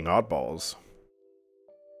Kasumi just being oddballs.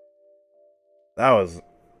 That was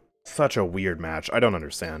such a weird match. I don't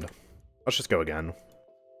understand. Let's just go again.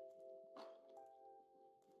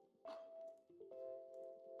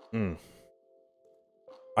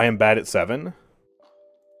 I am bad at 7?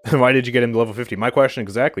 Why did you get him to level 50? My question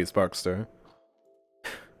exactly, Sparkster.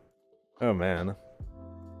 Oh, man.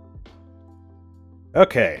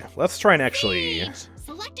 Okay, let's try and actually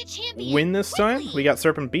win this time. We got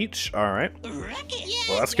Serpent Beach. Alright.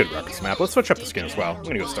 Well, that's a good Ruckus map. Let's switch up the skin as well. I'm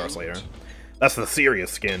gonna go Star Slayer. That's the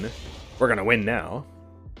serious skin. We're gonna win now.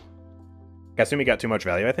 Kasumi got too much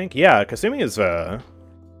value, I think. Yeah, Kasumi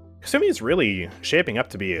is really shaping up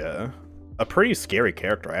to be a pretty scary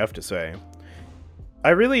character, I have to say. I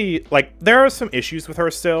really, like, there are some issues with her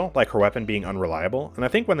still, like her weapon being unreliable, and I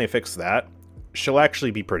think when they fix that, she'll actually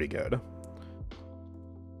be pretty good.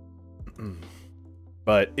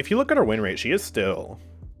 But if you look at her win rate, she is still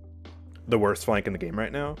the worst flank in the game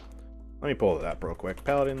right now. Let me pull it up real quick.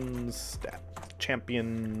 Paladins, stat,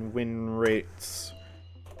 champion, win rates,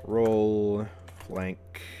 roll, flank,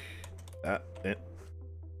 that, it.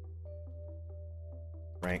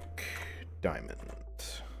 Rank, diamond.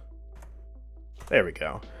 There we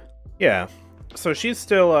go. Yeah, so she's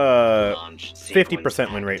still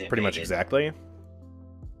 50% win rate, pretty much exactly.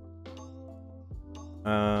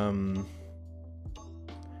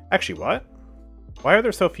 Actually, what? Why are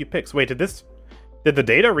there so few picks? Wait, did the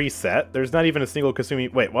data reset? There's not even a single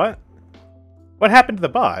Kasumi. Wait, what? What happened to the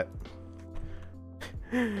bot?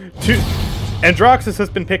 Androxus has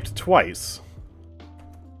been picked twice.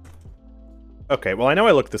 Okay, well, I know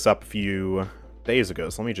I looked this up a few days ago,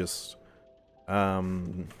 so let me just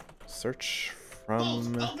search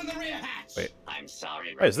from. Wait, I'm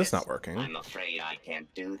sorry. Why is this not working? I'm afraid I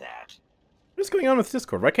can't do that. What is going on with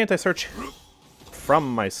Discord? Why can't I search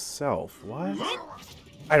from myself? What?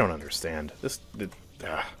 I don't understand.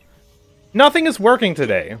 Nothing is working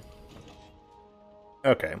today.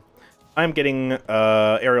 Okay. I'm getting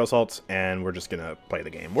aerial assaults, and we're just gonna play the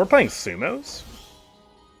game. We're playing sumos?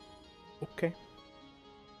 Okay.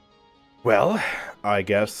 Well, I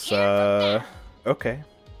guess, okay.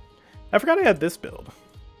 I forgot I had this build.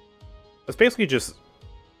 It's basically just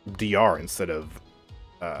DR instead of,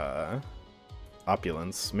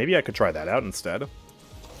 Opulence. Maybe I could try that out instead.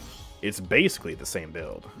 It's basically the same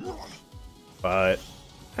build. But,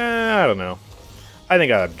 I don't know. I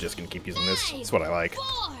think I'm just gonna keep using this. It's what I like.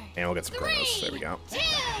 And we'll get some chronos. There we go.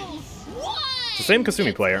 It's the same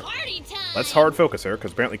Kasumi player. Let's hard focus her,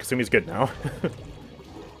 because apparently Kasumi's good now.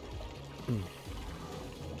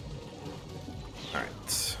 Alright.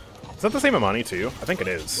 Is that the same Imani, too? I think it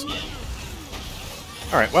is.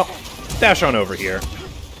 Alright, well, dash on over here.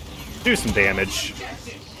 Do some damage.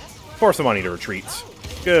 Force Imani to retreat.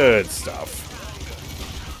 Good stuff.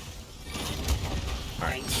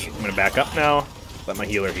 Alright, I'm gonna back up now. Let my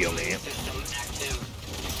healer heal me.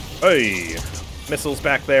 Hey! Missiles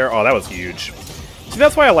back there. Oh, that was huge. See,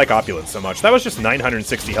 that's why I like Opulence so much. That was just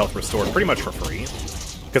 960 health restored pretty much for free.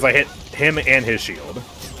 Because I hit him and his shield.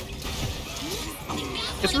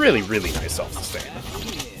 It's really, really nice self-sustain.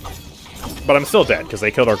 But I'm still dead, because they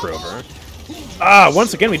killed our Grover. Ah,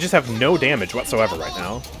 once again, we just have no damage whatsoever right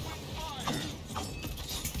now.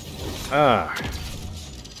 Ah.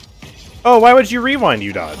 Oh, why would you rewind,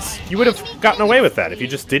 you dods? You would have gotten away with that if you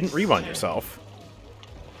just didn't rewind yourself.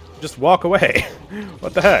 Just walk away.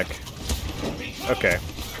 What the heck? Okay.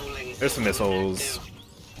 There's some missiles.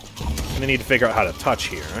 I'm gonna need to figure out how to touch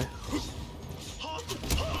here.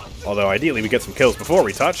 Although, ideally, we get some kills before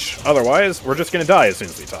we touch. Otherwise, we're just gonna die as soon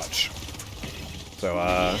as we touch. So,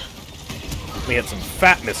 let me hit some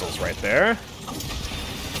fat missiles right there.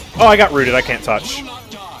 Oh, I got rooted. I can't touch.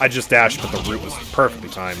 I just dashed, but the root was perfectly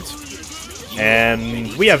timed.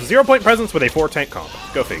 And we have 0-point presence with a 4-tank comp.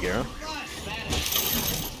 Go figure.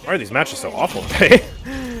 Why are these matches so awful today?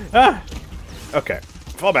 Ah! Okay.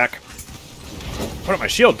 Fall back. Put up my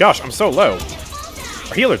shield. Gosh, I'm so low.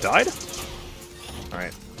 Our healer died?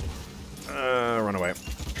 Alright. Run away.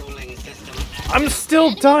 I'm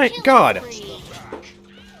still dying. God.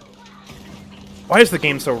 Why is the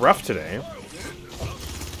game so rough today?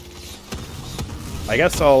 I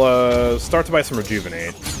guess I'll start to buy some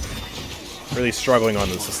Rejuvenate. Really struggling on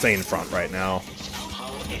the sustain front right now.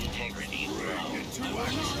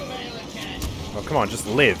 Oh, come on, just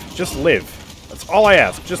live. Just live. That's all I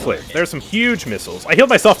ask. Just live. There's some huge missiles. I healed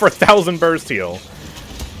myself for 1,000 burst heal.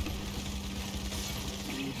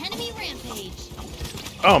 Enemy rampage.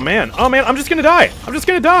 Oh, man. Oh, man, I'm just gonna die. I'm just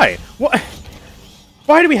gonna die. What?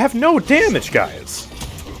 Why do we have no damage, guys?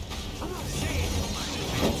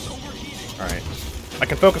 Alright. I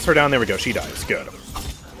can focus her down. There we go. She dies. Good.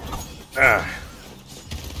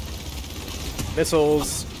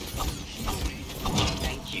 Missiles.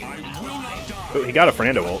 Ooh, he got a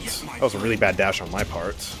Fernando ult. That was a really bad dash on my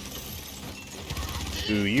part.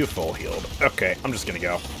 Ooh, you full healed. Okay, I'm just gonna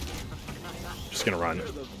go. Just gonna run.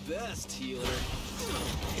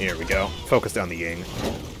 Here we go. Focus down the Ying.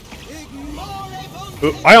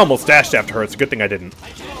 Ooh, I almost dashed after her. It's a good thing I didn't.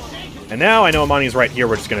 And now I know Amani's right here.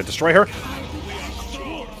 We're just gonna destroy her.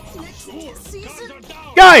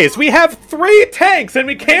 Guys, we have 3 tanks and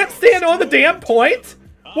we can't stand on the damn point?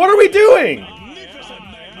 What are we doing?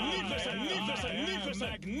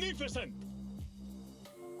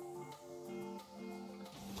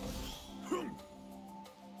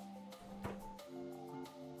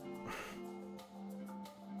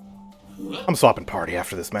 I'm swapping party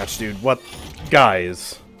after this match, dude. What?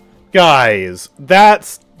 Guys. Guys.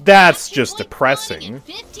 That's just depressing.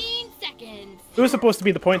 15 seconds. It was supposed to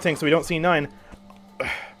be the point tank so we don't see 9.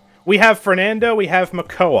 We have Fernando, we have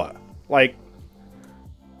Makoa. Like,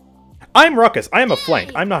 I'm Ruckus. I am a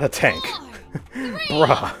flank. I'm not a tank.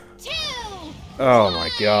 Bruh. 2, Oh my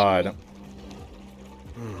god.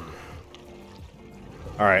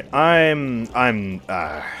 Alright, I'm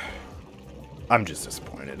just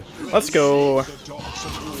disappointed. Let's go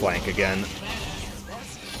flank again.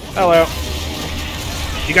 Hello.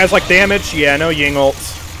 You guys like damage? Yeah, no Ying ult.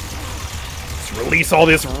 Let's release all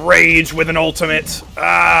this rage with an ultimate.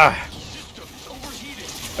 Ah.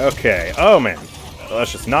 Okay. Oh man. Well,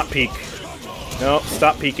 let's just not peek. No,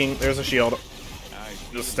 stop peeking. There's a shield.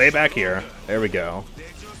 Just stay back here. There we go.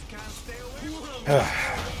 Oh,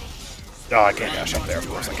 I can't dash up there. Of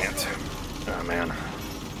course I can't. Oh man.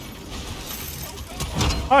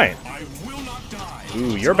 Hi.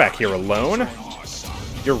 Ooh, you're back here alone?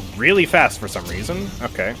 You're really fast for some reason.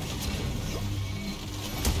 Okay.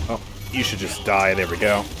 Oh, you should just die. There we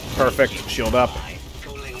go. Perfect. Shield up.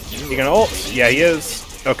 You gonna ult? Yeah, he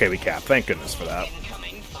is. Okay, we cap. Thank goodness for that.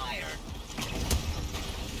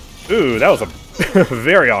 Ooh, that was a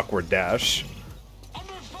very awkward dash.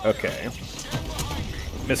 Okay.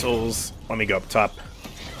 Missiles. Let me go up top.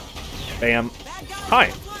 Bam.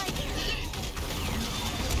 Hi.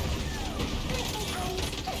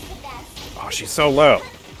 Oh, she's so low.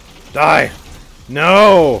 Die.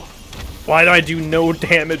 No. Why do I do no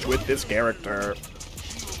damage with this character?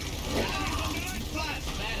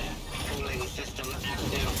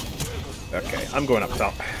 Okay, I'm going up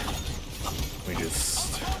top. Let me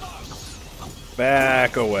just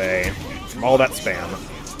back away from all that spam.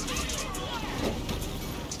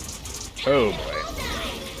 Oh boy.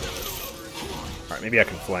 Alright, maybe I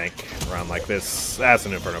can flank around like this. That's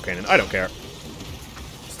an Inferno Cannon. I don't care.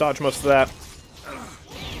 Just dodge most of that.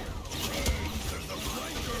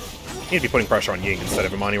 Need to be putting pressure on Ying instead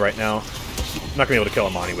of Imani right now. I'm not going to be able to kill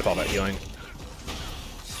Imani with all that healing.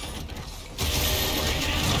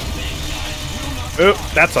 Oop,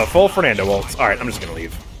 that's a full Fernando ult. Alright, I'm just going to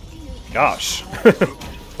leave. Gosh.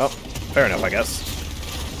 Well, fair enough, I guess.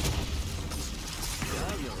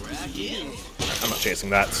 I'm not chasing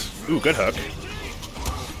that. Ooh, good hook.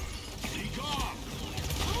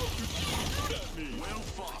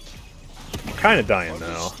 I'm kind of dying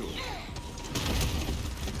now.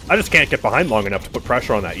 I just can't get behind long enough to put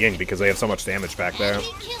pressure on that Ying because they have so much damage back there.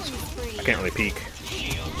 I can't really peek.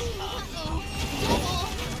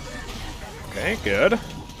 Okay, good.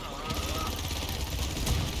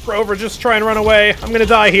 Rover, just try and run away. I'm gonna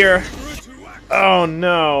die here. Oh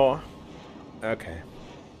no. Okay.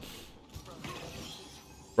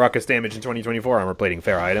 Ruckus damage in 2024, armor plating,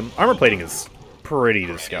 fair item. Armor plating is pretty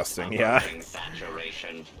disgusting, yeah.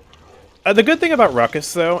 The good thing about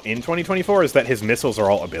Ruckus, though, in 2024 is that his missiles are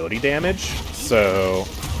all ability damage, so...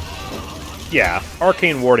 yeah,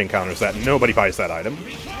 Arcane Warding counters that, nobody buys that item.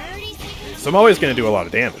 So I'm always going to do a lot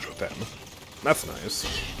of damage with them. That's nice.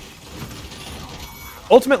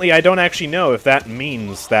 Ultimately, I don't actually know if that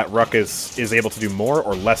means that Ruckus is able to do more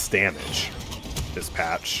or less damage. this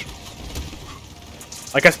patch.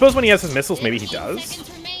 Like, I suppose when he has his missiles, maybe he 15 does.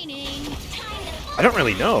 seconds remaining. I don't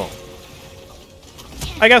really know.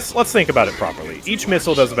 I guess, let's think about it properly. Each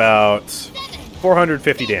missile does about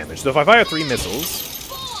 450 damage. So if I fire 3 missiles,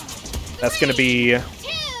 that's going to be,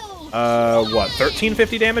 what,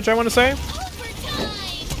 1350 damage, I want to say?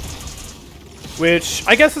 Which,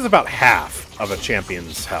 I guess, is about half of a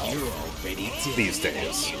champion's health these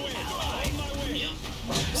days.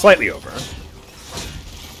 Slightly over.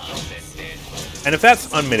 And if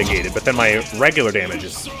that's unmitigated, but then my regular damage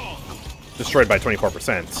is destroyed by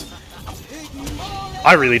 24%,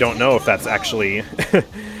 I really don't know if that's actually...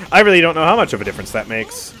 I really don't know how much of a difference that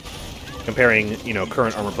makes. Comparing, you know,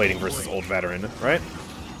 current armor plating versus old veteran, right?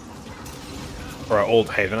 Or old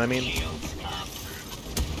Haven, I mean.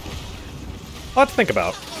 A lot to think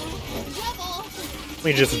about.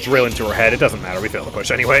 We just drill into her head. It doesn't matter. We fail the push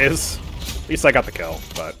anyways. At least I got the kill,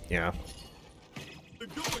 but yeah.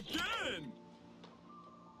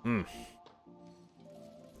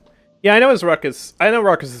 Yeah, I know his Ruckus. I know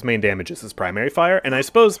Ruckus's main damage is his primary fire, and I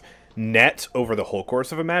suppose net over the whole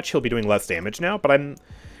course of a match he'll be doing less damage now. But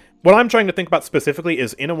what I'm trying to think about specifically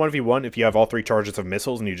is in a 1v1, if you have all 3 charges of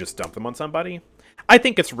missiles and you just dump them on somebody, I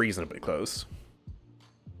think it's reasonably close.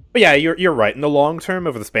 But yeah, you're right. In the long term,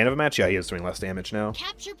 over the span of a match, yeah, he is doing less damage now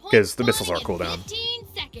because the missiles are cooldown. 15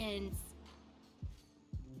 seconds.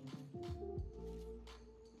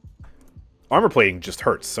 Armor plating just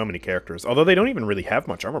hurts so many characters, although they don't even really have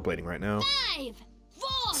much armor plating right now. 5,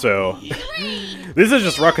 4, So, 3, this is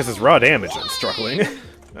just Ruckus's raw damage I'm struggling.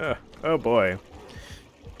 Oh boy.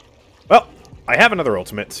 Well, I have another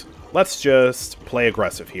ultimate. Let's just play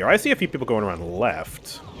aggressive here. I see a few people going around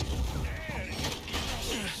left.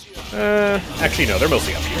 Actually no, they're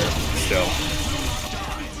mostly up here, still.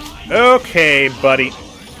 Okay, buddy.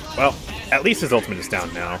 Well, at least his ultimate is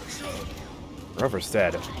down now. Grover's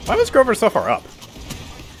dead. Why was Grover so far up?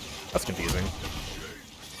 That's confusing.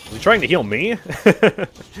 Is he trying to heal me?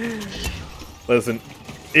 Listen,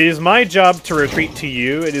 it is my job to retreat to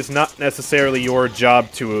you. It is not necessarily your job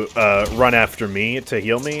to run after me to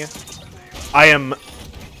heal me. I am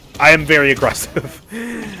very aggressive.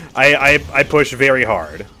 I push very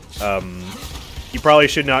hard. You probably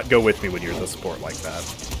should not go with me when you're the support like that.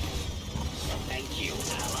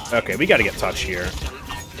 Okay, we gotta get touch here.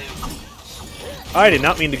 I did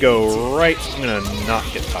not mean to go right. I'm gonna not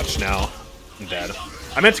get touched now. I'm dead.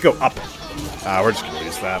 I meant to go up. We're just gonna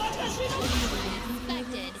lose that.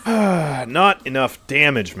 Not enough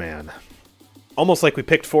damage, man. Almost like we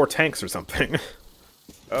picked 4 tanks or something.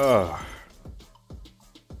 Ugh.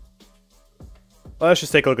 Well, let's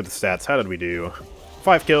just take a look at the stats. How did we do?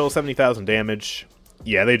 5 kills, 70,000 damage.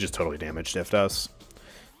 Yeah, they just totally damage diffed us.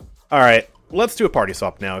 Alright, let's do a party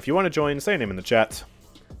swap now. If you want to join, say your name in the chat.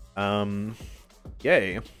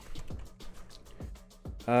 Yay.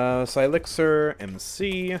 Silixir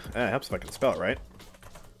MC. Helps if I can spell it right.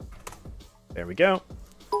 There we go.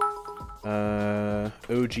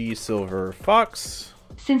 OG Silver Fox.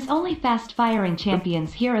 Since only fast-firing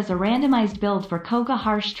champions, here is a randomized build for KOGA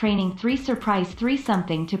Harsh Training 3 Surprise 3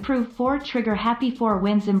 something to prove 4 Trigger Happy 4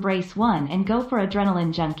 Wins Embrace 1 and go for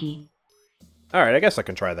Adrenaline Junkie. Alright, I guess I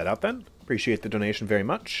can try that out then. Appreciate the donation very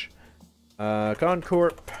much.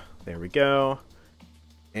 Concorp. There we go.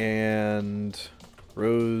 And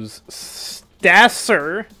Rose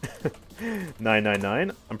Stasser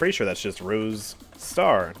 999. I'm pretty sure that's just Rose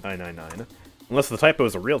Star 999. Unless the typo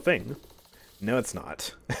is a real thing. No, it's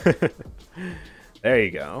not. There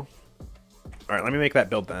you go. Alright, let me make that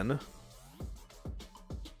build then.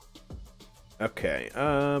 Okay,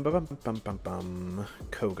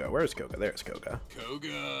 Koga. Where's Koga? There's Koga.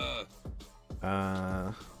 Koga!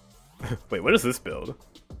 Wait, what is this build?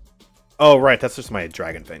 Oh, right, that's just my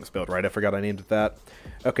Dragon Fangs build, right? I forgot I named it that.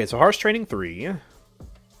 Okay, so Harsh Training 3.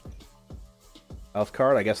 Health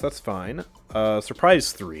card, I guess that's fine.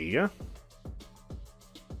 Surprise 3.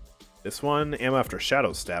 This one, ammo after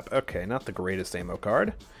Shadow Step. Okay, not the greatest ammo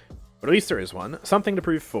card. But at least there is one. Something to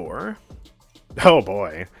prove 4. Oh,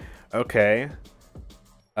 boy. Okay.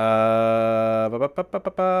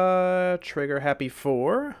 Trigger Happy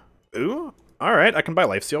 4. Ooh, alright, I can buy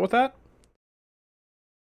Lifesteal with that.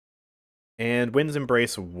 And Wind's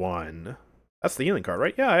Embrace 1. That's the healing card,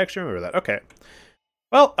 right? Yeah, I actually remember that. Okay.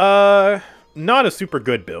 Well, not a super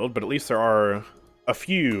good build, but at least there are a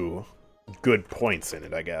few good points in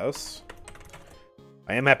it, I guess.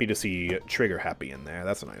 I am happy to see Trigger Happy in there.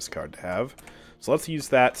 That's a nice card to have. So let's use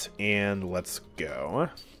that, and let's go.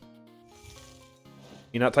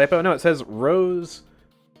 You not typo? No, it says Rose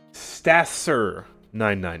Stasser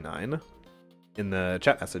 999 in the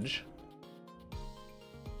chat message.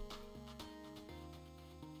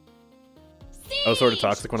 I was sort of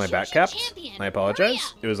toxic when I backcapped. Champion. I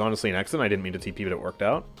apologize. Hurry It was honestly an accident. I didn't mean to TP, but it worked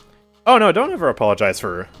out. Oh no, don't ever apologize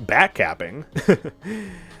for backcapping.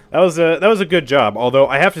 That was a good job, although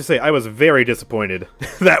I have to say I was very disappointed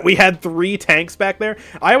that we had 3 tanks back there.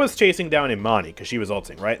 I was chasing down Imani because she was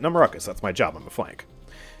ulting, right? And I'm Ruckus, that's my job, I'm a flank.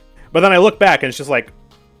 But then I look back and it's just like,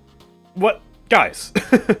 what? Guys,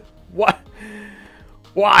 what?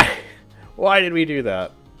 Why? Why did we do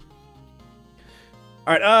that?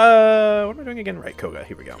 Alright, what am I doing again? Right, Koga,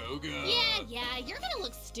 here we go. Yeah, you're gonna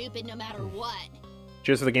look stupid no matter what.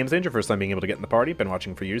 Cheers for the game's danger, first time being able to get in the party. Been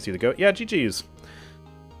watching for years, see the goat. Yeah, GG's.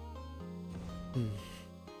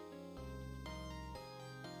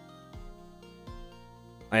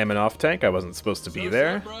 I am an off-tank. I wasn't supposed to be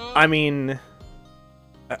there. I mean...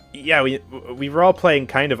 yeah, we were all playing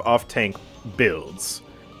kind of off-tank builds.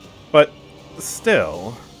 But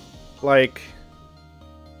still... Like...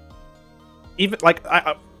 Even, like,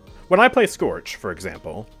 when I play Scorch, for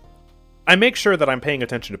example, I make sure that I'm paying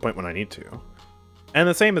attention to point when I need to. And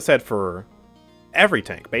the same is said for every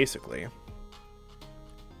tank, basically.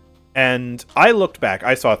 And I looked back,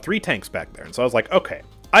 I saw 3 tanks back there, and so I was like, okay,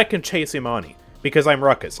 I can chase Imani, because I'm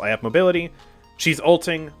Ruckus. I have mobility, she's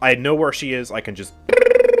ulting, I know where she is, I can just...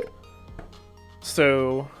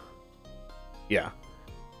 So... yeah.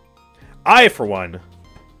 I, for one,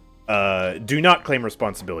 do not claim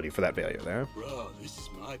responsibility for that failure there. Bro, this is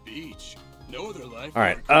my beach. No other life.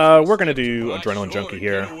 Alright, we're gonna do Adrenaline Junkie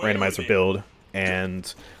here, randomizer build,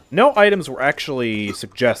 and no items were actually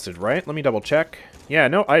suggested, right? Let me double check. Yeah,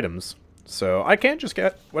 no items. So I can just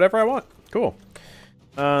get whatever I want. Cool.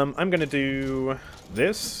 I'm gonna do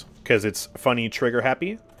this, because it's funny, trigger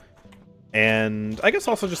happy. And I guess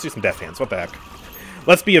also just do some Death Hands, what the heck.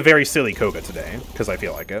 Let's be a very silly Koga today, because I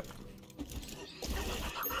feel like it.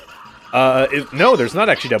 No, there's not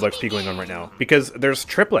actually double XP going on right now, because there's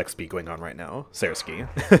triple XP going on right now, Sersky.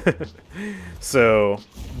 So,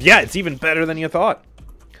 yeah, it's even better than you thought.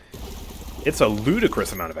 It's a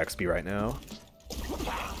ludicrous amount of XP right now.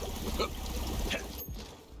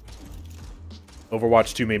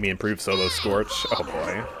 Overwatch 2 made me improve solo Scorch. Oh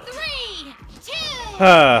boy. 3, 2,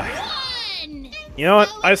 1. You know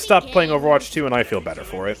what? I stopped playing Overwatch 2 and I feel better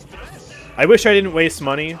for it. I wish I didn't waste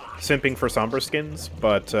money simping for Sombra skins,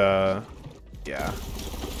 but, yeah.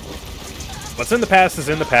 What's in the past is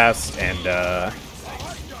in the past, and,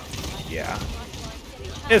 yeah.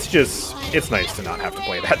 It's nice to not have to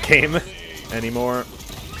play that game anymore.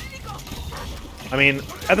 I mean,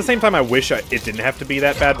 at the same time, I wish it didn't have to be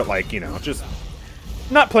that bad, but, like, you know, just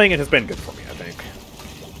not playing it has been good for me, I think.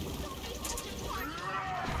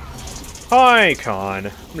 Hi, Con.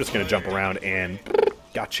 I'm just gonna jump around and...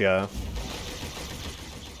 gotcha.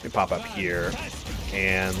 Let me pop up here.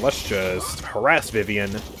 And let's just harass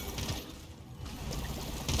Vivian.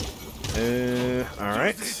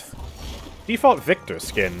 Alright. Default Victor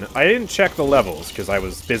skin. I didn't check the levels because I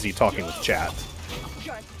was busy talking with chat.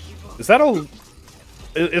 Is that a...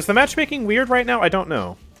 Is the matchmaking weird right now? I don't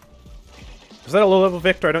know. Is that a low-level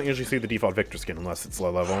Victor? I don't usually see the default Victor skin unless it's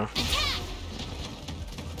low-level.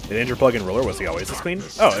 Did Andrew plug in Ruler? Was he always this queen?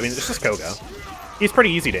 Oh, I mean, it's just Koga. He's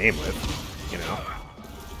pretty easy to aim with, you know.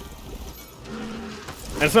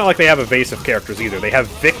 And it's not like they have a vase of characters either. They have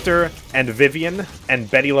Victor and Vivian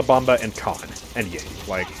and Betty La Bamba and Khan and Ying.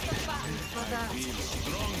 Like,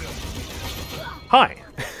 hi.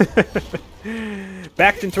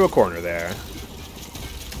 Backed into a corner there.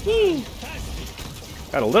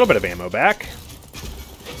 Got a little bit of ammo back.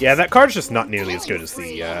 Yeah, that card's just not nearly as good as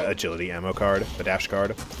the agility ammo card, the dash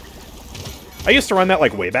card. I used to run that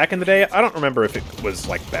like way back in the day. I don't remember if it was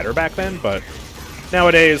like better back then, but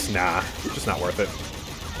nowadays, nah, just not worth it.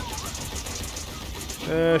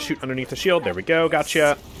 Shoot underneath the shield. There we go.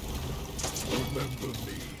 Gotcha.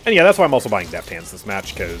 And yeah, that's why I'm also buying Deft Hands this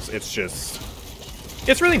match, because it's just...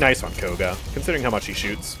 it's really nice on Koga, considering how much he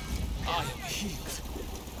shoots.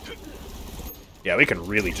 Yeah, we can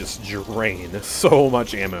really just drain so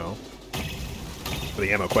much ammo for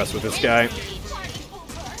the ammo quest with this guy.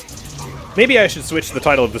 Maybe I should switch the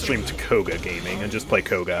title of the stream to KOGA Gaming and just play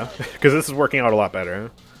Koga, because this is working out a lot better.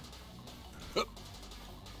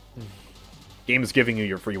 Game is giving you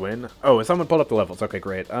your free win. Oh, and someone pulled up the levels. Okay,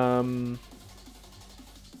 great. Vivian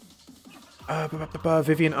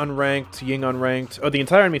unranked, Ying unranked. Oh, the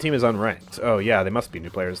entire enemy team is unranked. Oh, yeah, they must be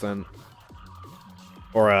new players then.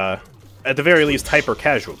 Or, at the very least,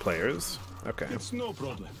 hyper-casual players. Okay. It's no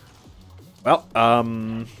problem. Well,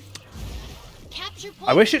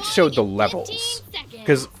 I wish it showed the levels.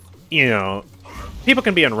 Because, you know, people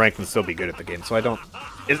can be unranked and still be good at the game, so I don't...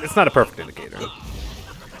 It's not a perfect indicator.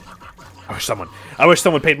 I wish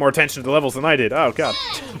someone paid more attention to the levels than I did. Oh, God.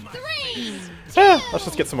 3, 2, Let's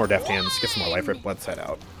just get some more deft hands, get some more life rip. Let's head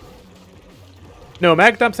out. No,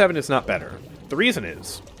 Mag Dump 7 is not better. The reason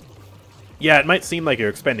is, yeah, it might seem like you're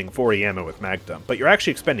expending 40 ammo with Mag Dump, but you're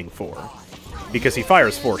actually expending 4. Because he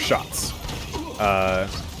fires 4 shots.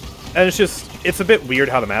 And it's a bit weird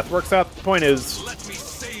how the math works out. The point is,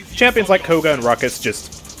 champions like Koga and Ruckus,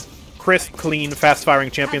 just crisp, clean, fast-firing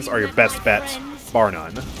champions are your best bet, bar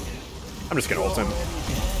none. I'm just gonna ult him.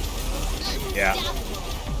 Yeah.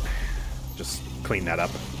 Just clean that up.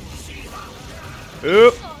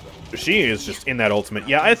 Oop! She is just in that ultimate.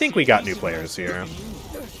 Yeah, I think we got new players here.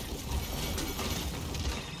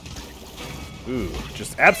 Ooh,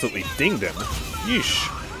 just absolutely dinged him. Yeesh.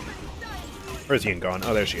 Where's Yin gone?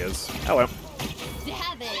 Oh, there she is. Hello.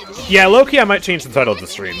 Yeah, low-key, I might change the title of the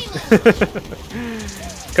stream.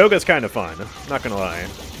 Koga's kind of fun, not gonna lie.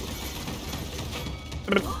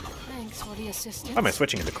 Thanks for the assistance. Why am I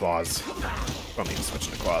switching into claws? I don't need to switch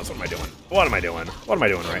into claws. What am I doing? What am I doing? What am I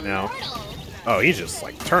doing right now? Oh, he just,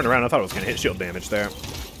 like, turned around. I thought it was gonna hit shield damage there.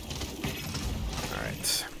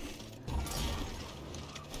 Alright.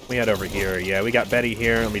 We head over here. Yeah, we got Betty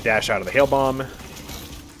here. Let me dash out of the hail bomb.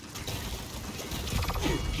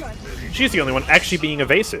 She's the only one actually being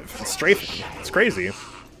evasive and strafing. It's crazy.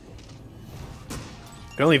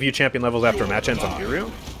 Can only view champion levels after a match ends on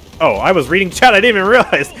Guru. Oh, I was reading chat. I didn't even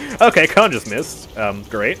realize. Okay, Khan just missed.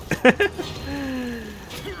 Great.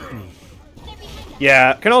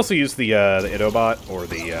 Yeah, can also use the Idobot or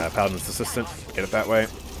the Paladins Assistant. Get it that way.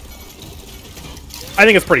 I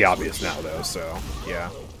think it's pretty obvious now, though, so yeah.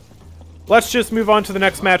 Let's just move on to the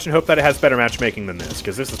next match and hope that it has better matchmaking than this,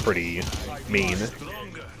 because this is pretty mean.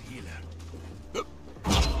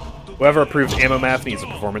 Whoever approved ammo math needs a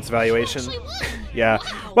performance evaluation. Yeah.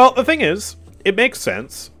 Well, the thing is, it makes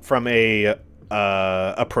sense from a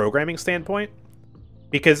programming standpoint,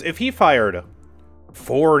 because if he fired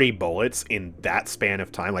 40 bullets in that span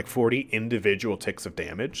of time, like 40 individual ticks of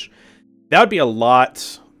damage, that would be a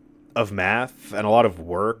lot of math and a lot of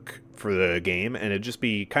work for the game, and it'd just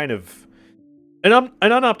be kind of an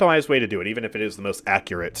unoptimized way to do it, even if it is the most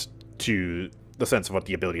accurate to the sense of what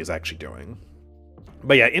the ability is actually doing.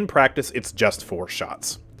 But yeah, in practice, it's just 4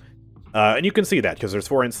 shots. And you can see that, because there's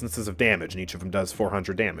 4 instances of damage, and each of them does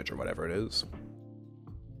 400 damage, or whatever it is.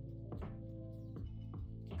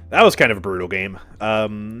 That was kind of a brutal game. But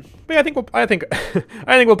yeah, I think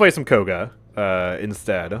we'll play some Koga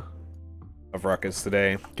instead of Ruckus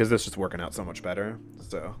today, because this is working out so much better.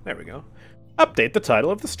 So, there we go. Update the title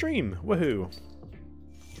of the stream. Woohoo.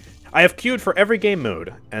 I have queued for every game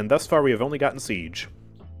mode, and thus far we have only gotten Siege.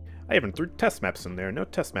 I even threw test maps in there. No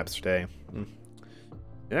test maps today.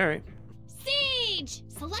 Alright. Siege!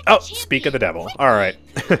 Select Oh, champion. speak of the devil. Alright.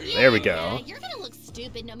 There we go. You're gonna look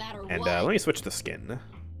stupid no matter And what. let me switch the skin.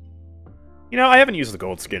 You know, I haven't used the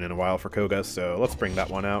gold skin in a while for Koga, so let's bring that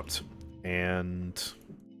one out. And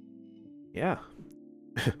yeah.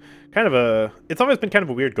 It's always been kind of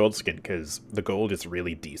a weird gold skin, because the gold is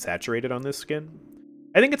really desaturated on this skin.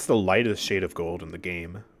 I think it's the lightest shade of gold in the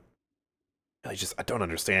game. I don't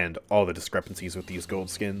understand all the discrepancies with these gold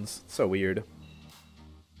skins. It's so weird.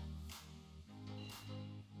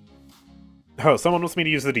 Oh, someone wants me to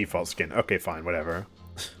use the default skin. Okay, fine, whatever.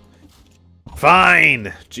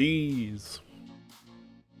 Fine! Jeez.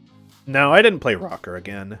 No, I didn't play Rocker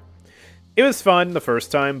again. It was fun the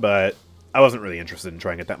first time, but I wasn't really interested in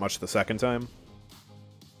trying it that much the second time.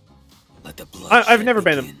 I've never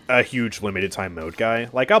been a huge limited time mode guy.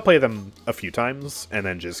 Like, I'll play them a few times, and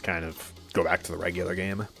then just kind of go back to the regular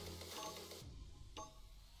game.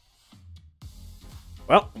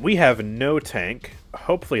 Well, we have no tank.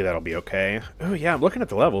 Hopefully that'll be okay. Oh yeah, I'm looking at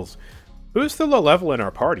the levels. Who's the low level in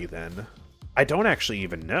our party, then? I don't actually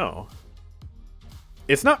even know.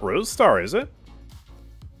 It's not Rose Star, is it?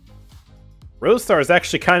 Rose Star is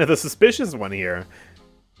actually kind of the suspicious one here.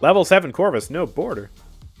 Level 7 Corvus, no border.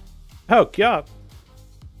 Oh, God.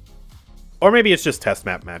 Or maybe it's just test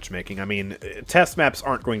map matchmaking. I mean, test maps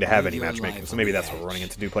aren't going to have any matchmaking, so maybe that's what we're running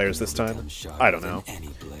into new players this time. I don't know.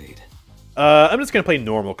 I'm just going to play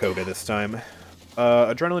normal Koga this time.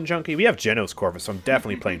 Adrenaline Junkie. We have Genos Corvus, so I'm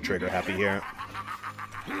definitely playing Trigger Happy here.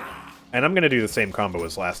 And I'm going to do the same combo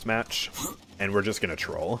as last match, and we're just going to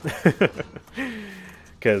troll.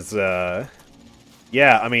 Because,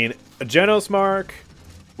 yeah, I mean, a Genos Mark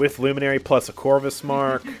with Luminary plus a Corvus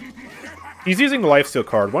Mark. He's using the Lifesteal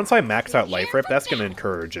card. Once I max out Life Rip, that's going to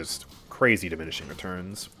incur just crazy diminishing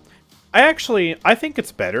returns. I think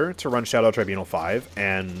it's better to run Shadow Tribunal 5,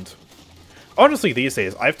 and honestly, these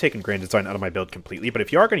days, I've taken Grand Design out of my build completely, but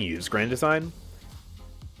if you are going to use Grand Design,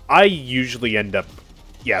 I usually end up,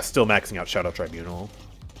 yeah, still maxing out Shadow Tribunal.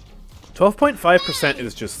 12.5%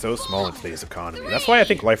 is just so small in today's economy. That's why I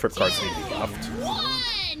think life rip cards need to be buffed.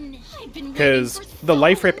 Because the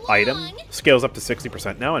life rip item scales up to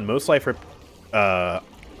 60% now, and most life rip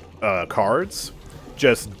cards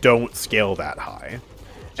just don't scale that high.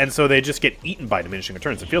 And so they just get eaten by diminishing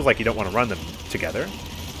returns. It feels like you don't want to run them together.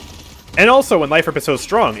 And also, when life rip is so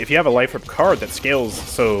strong, if you have a life rip card that scales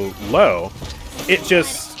so low, it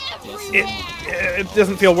just... It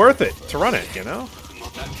doesn't feel worth it to run it, you know?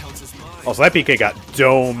 Also, that BK got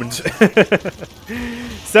domed.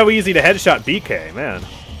 So easy to headshot BK, man.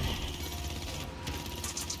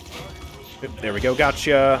 There we go,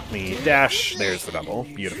 gotcha. Me dash. There's the double.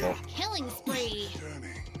 Beautiful.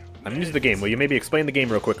 I'm new to the game. Will you maybe explain the game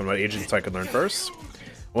real quick on what agents I could learn first?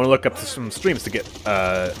 I want to look up some streams to get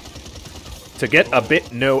a bit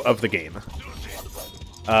of the game.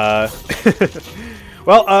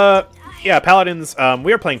 Well, yeah, Paladins,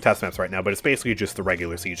 we are playing test maps right now, but it's basically just the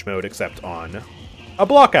regular Siege mode, except on a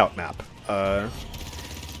blockout map.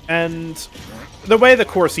 And the way the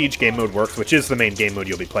core Siege game mode works, which is the main game mode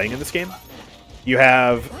you'll be playing in this game, you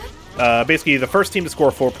have, basically, the first team to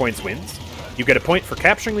score 4 points wins. You get a point for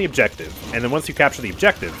capturing the objective, and then once you capture the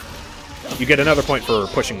objective, you get another point for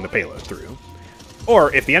pushing the payload through.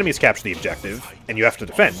 Or, if the enemies capture the objective, and you have to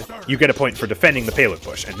defend, you get a point for defending the payload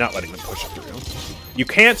push and not letting them push it through. You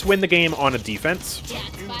can't win the game on a defense,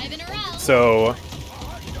 so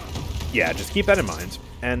yeah, just keep that in mind.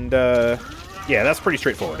 And yeah, that's pretty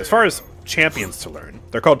straightforward. As far as champions to learn,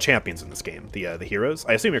 they're called champions in this game, the heroes.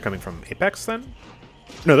 I assume you're coming from Apex, then?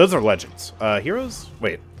 No, those are legends. Heroes?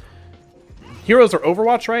 Wait. Heroes are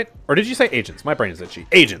Overwatch, right? Or did you say agents? My brain is itchy.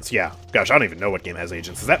 Agents, yeah. Gosh, I don't even know what game has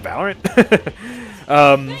agents. Is that Valorant?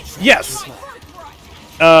 Yes.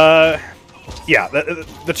 Yeah,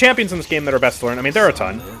 the champions in this game that are best to learn, I mean, there are a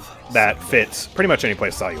ton that fit pretty much any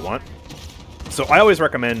playstyle you want. So I always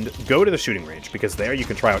recommend go to the shooting range, because there you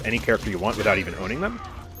can try out any character you want without even owning them.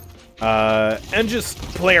 And just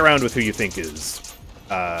play around with who you think is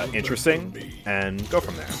interesting, and go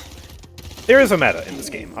from there. There is a meta in this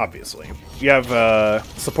game, obviously. You have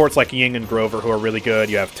supports like Ying and Grover who are really good.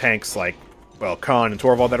 You have tanks like, well, Khan and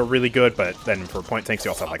Torvald that are really good, but then for point tanks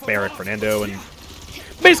you also have like Barrack, Fernando, and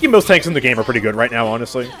basically most tanks in the game are pretty good right now,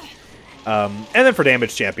 honestly. And then for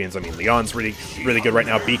damage champions, I mean, Leon's really good right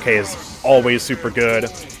now. BK is always super good.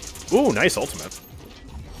 Ooh, nice ultimate.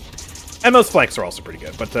 And most flanks are also pretty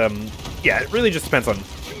good, but yeah, it really just depends on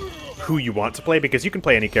who you want to play, because you can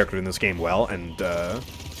play any character in this game well, and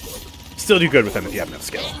still do good with them if you have enough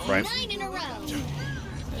skill, right?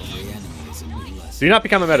 Do not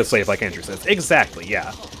become a meta slave, like Andrew says. Exactly,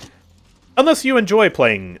 yeah. Unless you enjoy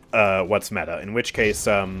playing what's meta, in which case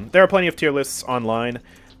there are plenty of tier lists online.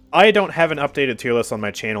 I don't have an updated tier list on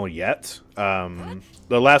my channel yet. The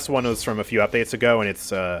last one was from a few updates ago, and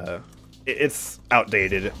it's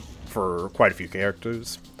outdated for quite a few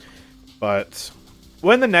characters. But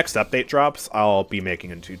when the next update drops, I'll be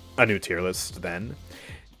making a new tier list then.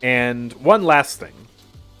 And one last thing.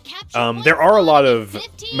 There are a lot of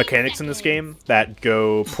mechanics in this game that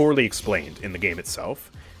go poorly explained in the game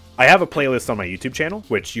itself. I have a playlist on my YouTube channel,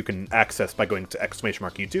 which you can access by going to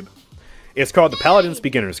 !YouTube. It's called the Paladins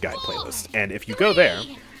Beginner's Guide playlist, and if you go there,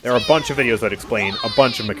 there are a bunch of videos that explain a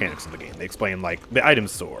bunch of mechanics in the game. They explain, like, the item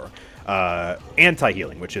store,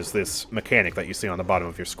 anti-healing, which is this mechanic that you see on the bottom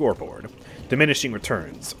of your scoreboard, diminishing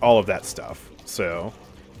returns, all of that stuff. So,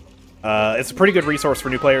 it's a pretty good resource for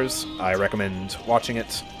new players. I recommend watching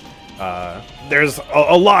it. There's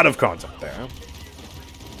a lot of content there.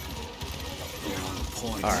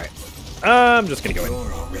 Alright. I'm just gonna go in.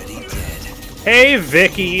 Hey,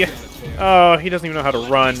 Vicky! Oh, he doesn't even know how to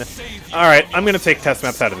run. Alright, I'm gonna take test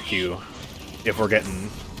maps out of the queue if we're getting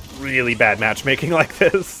really bad matchmaking like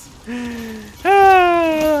this.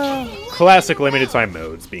 Classic limited time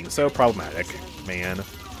modes being so problematic, man.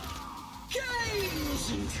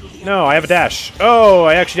 No, I have a dash. Oh,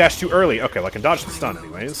 I actually dashed too early. Okay, well, I can dodge the stun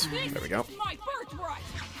anyways. There we go.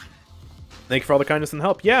 Thank you for all the kindness and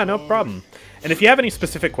help. Yeah, no problem. And if you have any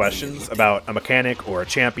specific questions about a mechanic or a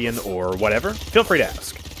champion or whatever, feel free to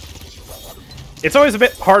ask. It's always a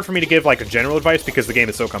bit hard for me to give, like, a general advice because the game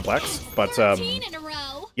is so complex, but,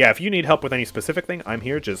 yeah, if you need help with any specific thing, I'm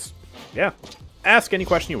here. Just, yeah, ask any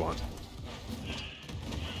question you want.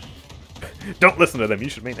 Don't listen to them. You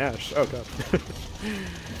should main Ashe. Oh, God.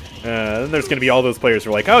 Then there's going to be all those players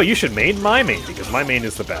who are like, oh, you should main my main because my main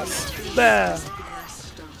is the best.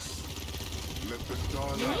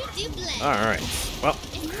 Alright. Well,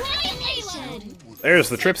 there's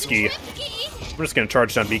the trip ski. I'm just going to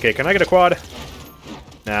charge down BK. Can I get a quad?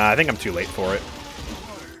 Nah, I think I'm too late for it.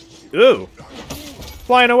 Ooh!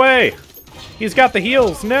 Flying away! He's got the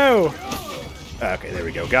heals. No. Okay, there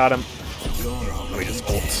we go. Got him. Let me just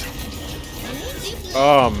ult.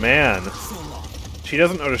 Oh, man. She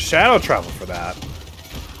doesn't know to shadow travel for that.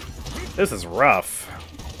 This is rough.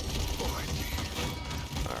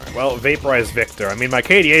 Alright, well, Vaporize Victor. I mean, my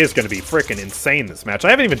KDA is going to be freaking insane this match.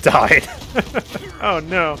 I haven't even died. Oh,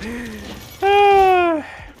 no.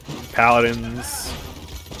 Paladins.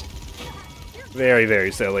 Very,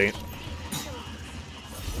 very silly.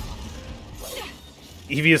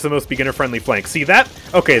 Eevee is the most beginner-friendly flank. See, that...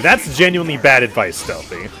 Okay, that's genuinely bad advice,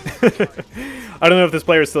 Stealthy. I don't know if this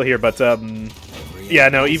player is still here, but, yeah,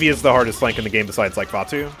 no, Eevee is the hardest flank in the game besides, like,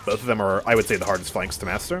 Vatu. Both of them are, I would say, the hardest flanks to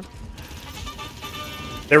master.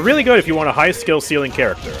 They're really good if you want a high-skill ceiling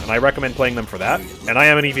character, and I recommend playing them for that. And I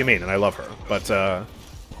am an Eevee main, and I love her. But,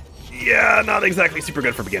 yeah, not exactly super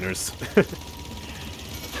good for beginners.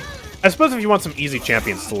 I suppose if you want some easy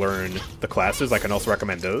champions to learn the classes, I can also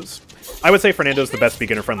recommend those. I would say Fernando's the best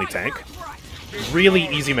beginner-friendly tank. Really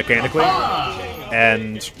easy mechanically,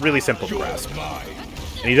 and really simple to grasp.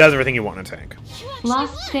 And he does everything you want in a tank.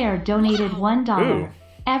 Lost Stare donated $1. Ooh.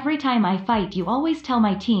 Every time I fight you always tell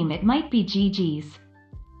my team it might be GG's.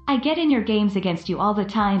 I get in your games against you all the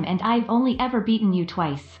time and I've only ever beaten you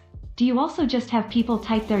twice. Do you also just have people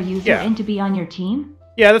type their user in to be on your team?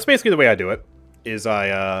 Yeah, that's basically the way I do it. Is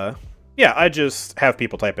I just have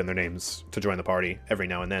people type in their names to join the party every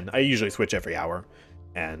now and then. I usually switch every hour.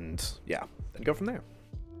 And, yeah, then go from there.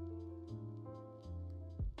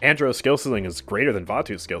 Andro's skill ceiling is greater than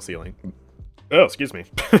Vatu's skill ceiling. Oh, excuse me.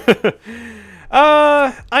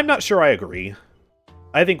 I'm not sure I agree.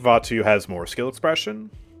 I think Vatu has more skill expression.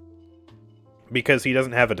 Because he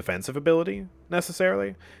doesn't have a defensive ability,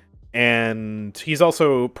 necessarily. And he's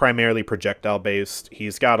also primarily projectile-based.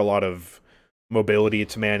 He's got a lot of mobility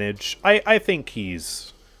to manage. I think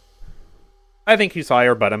he's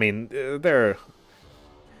higher, but I mean,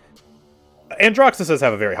 Androxus does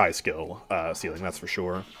have a very high skill ceiling, that's for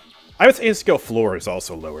sure. I would say his skill floor is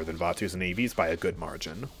also lower than Vatu's and Eevee's by a good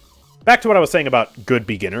margin. Back to what I was saying about good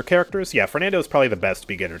beginner characters. Yeah, Fernando is probably the best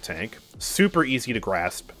beginner tank. Super easy to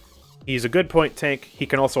grasp. He's a good point tank. He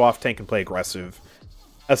can also off-tank and play aggressive.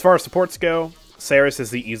 As far as supports go, Saris is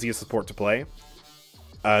the easiest support to play.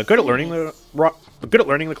 Good at learning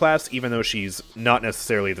the class, even though she's not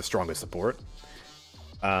necessarily the strongest support.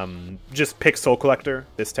 Just pick Soul Collector,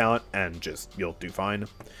 this talent, and you'll do fine.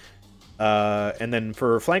 And then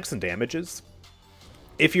for flanks and damages,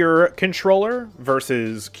 if you're controller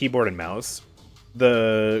versus keyboard and mouse,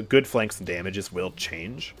 the good flanks and damages will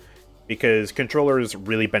change. Because controllers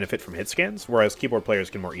really benefit from hit scans, whereas keyboard players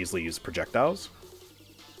can more easily use projectiles.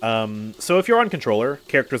 So if you're on controller,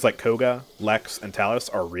 characters like KOGA, Lex, and Talus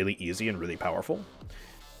are really easy and really powerful.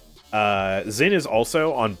 Xin is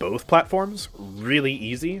also, on both platforms, really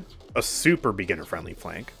easy. A super beginner-friendly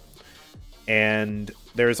flank. And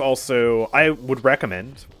there's also, I would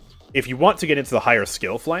recommend, if you want to get into the higher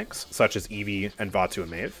skill flanks, such as Eevee and Vatu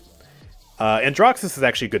and Maeve, Androxus is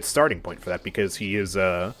actually a good starting point for that, because he is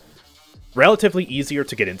relatively easier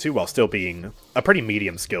to get into while still being a pretty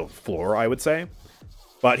medium skill floor, I would say.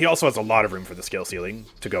 But he also has a lot of room for the skill ceiling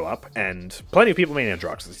to go up, and plenty of people main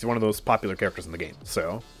Androxus. He's one of the most popular characters in the game,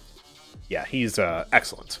 so yeah, he's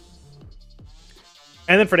excellent.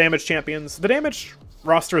 And then for damage champions, the damage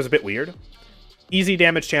roster is a bit weird. Easy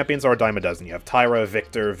damage champions are a dime a dozen. You have Tyra,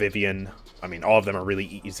 Victor, Vivian. I mean, all of them are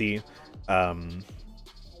really easy.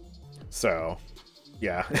 So,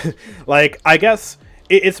 yeah. Like, I guess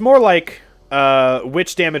it's more like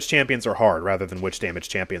which damage champions are hard rather than which damage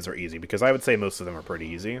champions are easy, because I would say most of them are pretty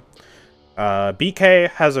easy. BK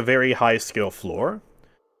has a very high skill floor,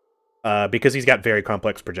 because he's got very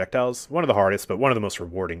complex projectiles. One of the hardest, but one of the most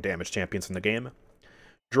rewarding damage champions in the game.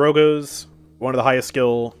 Drogo's one of the highest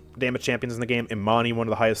skill damage champions in the game. Imani, one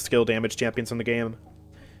of the highest skill damage champions in the game.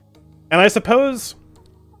 And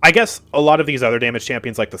I guess a lot of these other damage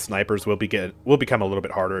champions, like the snipers, will become a little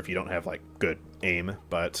bit harder if you don't have, like, good aim,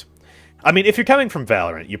 but I mean, if you're coming from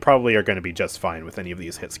Valorant, you probably are going to be just fine with any of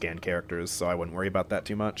these hit scan characters, so I wouldn't worry about that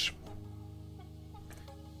too much.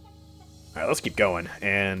 Alright, let's keep going,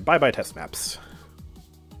 and bye-bye test maps.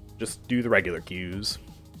 Just do the regular queues.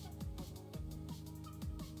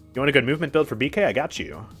 You want a good movement build for BK? I got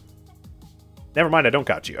you. Never mind, I don't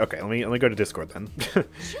got you. Okay, let me go to Discord then.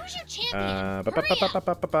 Choose your champion.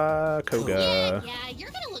 Koga. Yeah,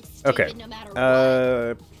 you're gonna look stupid Okay. no matter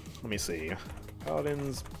what. Let me see.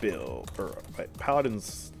 Paladins build, or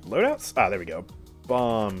Paladins loadouts? Ah, there we go.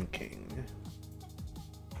 Bomb King.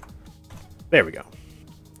 There we go.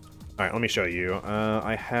 Alright, let me show you.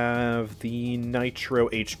 I have the Nitro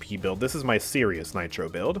HP build. This is my serious Nitro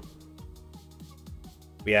build.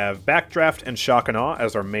 We have Backdraft and Shock and Awe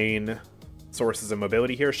as our main sources of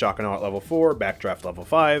mobility here. Shock and Awe at level 4, Backdraft level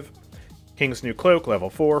 5, King's New Cloak level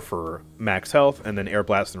 4 for max health, and then Air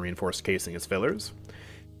Blast and Reinforced Casing as fillers.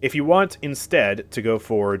 If you want instead to go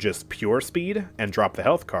for just pure speed and drop the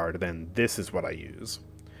health card, then this is what I use.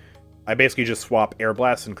 I basically just swap Air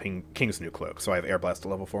Blast and King's New Cloak, so I have Air Blast at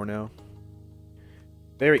level 4 now.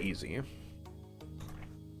 Very easy.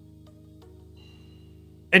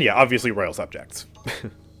 And yeah, obviously Royal Subjects.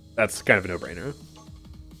 That's kind of a no-brainer.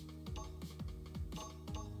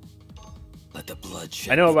 Let the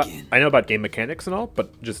bloodshed I know begin. about game mechanics and all,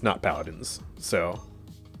 but just not Paladins. So,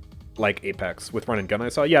 like Apex with run and gun I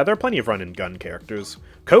saw. Yeah, there are plenty of run and gun characters.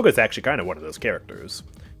 Koga's actually kind of one of those characters.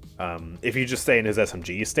 If you just stay in his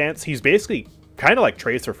SMG stance, he's basically kind of like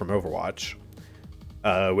Tracer from Overwatch,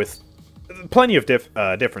 with plenty of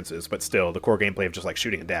differences, but still, the core gameplay of just like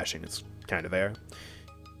shooting and dashing is kind of there.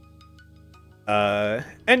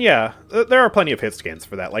 And yeah, there are plenty of hit scans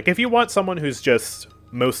for that. Like, if you want someone who's just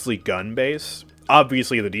mostly gun-based,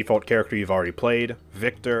 obviously the default character you've already played,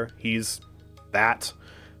 Victor, he's that.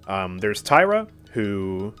 There's Tyra,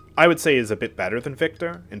 who I would say is a bit better than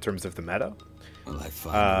Victor in terms of the meta. Will I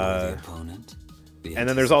find the opponent? And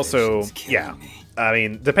then there's also, Anticipation's yeah, killing me. I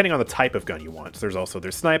mean, depending on the type of gun you want,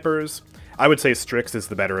 there's snipers. I would say Strix is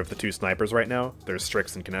the better of the two snipers right now. There's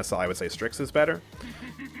Strix and Kinessa. I would say Strix is better.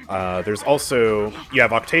 There's also, you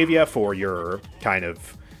have Octavia for your kind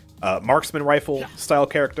of marksman rifle style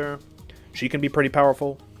character. She can be pretty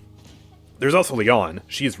powerful. There's also Leon.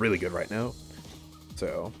 She's really good right now.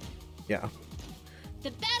 So, yeah. The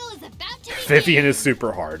battle is about to begin. Vivian is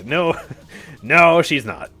super hard. No, no, she's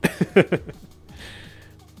not.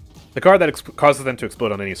 The card that causes them to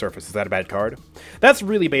explode on any surface, is that a bad card? That's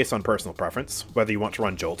really based on personal preference, whether you want to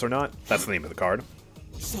run Jolt or not. That's the name of the card.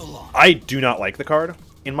 So long. I do not like the card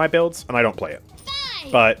in my builds, and I don't play it.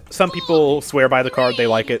 But some people swear by the card, they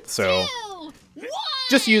like it, so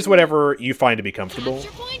just use whatever you find to be comfortable.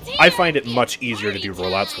 I find it much easier to do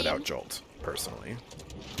rollouts without Jolt, personally.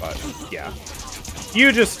 But, yeah.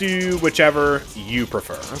 You just do whichever you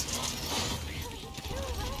prefer.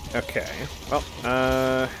 Okay.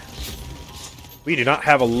 Well, we do not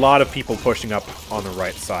have a lot of people pushing up on the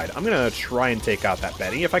right side. I'm gonna try and take out that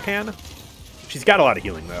Betty if I can. She's got a lot of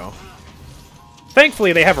healing, though.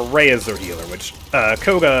 Thankfully, they have a Ray as their healer, which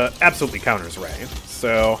Koga absolutely counters Ray.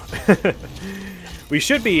 So, we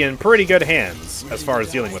should be in pretty good hands as far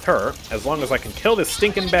as dealing with her, as long as I can kill this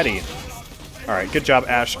stinking Betty. Alright, good job,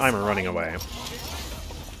 Ash. I'm running away.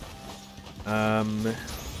 Let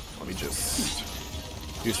me just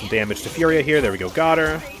do some damage to Furia here. There we go, got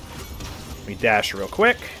her. Let me dash real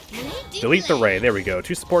quick. Delete the Ray. There we go.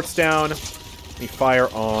 2 supports down. Let me fire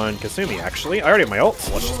on Kasumi, actually. I already have my ult,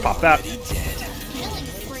 so let's just pop that.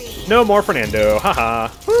 No more Fernando. Haha.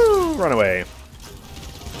 Woo! Run away.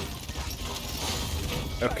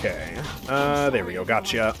 Okay. There we go.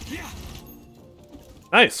 Gotcha.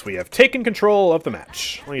 Nice. We have taken control of the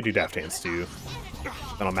match. Let me do Daft Hands, too.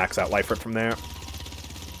 Then I'll max out Life Rip from there.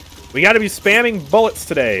 We gotta be spamming bullets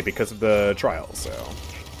today because of the trial, so...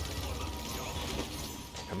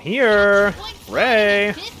 Come here!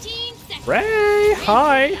 Ray! Ray!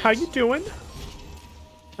 Hi! How you doing?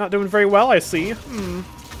 Not doing very well, I see.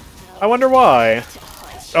 I wonder why.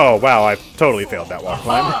 Oh, wow, I totally failed that wall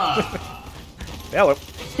climb. Hello.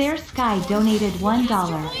 Sarah Sky donated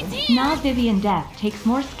 $1. Nah, Vivian Death takes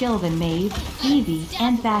more skill than Maeve, Eevee,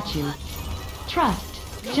 and Bachu. Trust.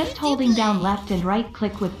 Just holding down left and right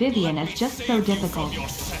click with Vivian is just so difficult.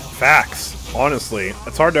 Facts. Honestly,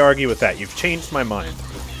 it's hard to argue with that. You've changed my mind.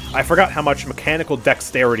 I forgot how much mechanical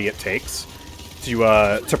dexterity it takes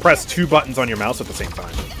to press 2 buttons on your mouse at the same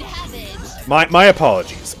time. My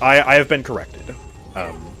apologies. I have been corrected.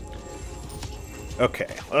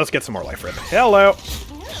 Okay, let's get some more Life Rip. Hello.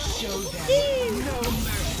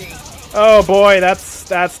 Oh boy,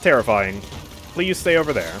 that's terrifying. Please stay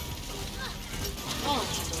over there.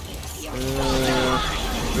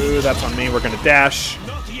 Ooh, that's on me. We're gonna dash.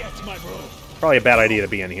 Probably a bad idea to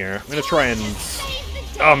be in here. I'm gonna try and...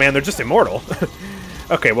 Oh man, they're just immortal.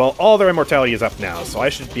 Okay, well, all their immortality is up now, so I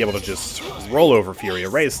should be able to just roll over Furia.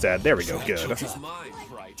 Ray's dead. There we go, good.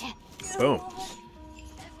 Boom.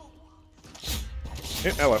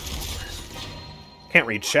 Hello. Can't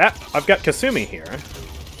read chat. I've got Kasumi here.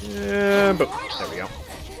 Boom. There we go.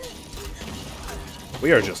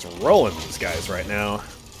 We are just rolling these guys right now.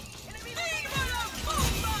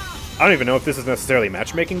 I don't even know if this is necessarily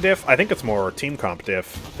matchmaking diff. I think it's more team comp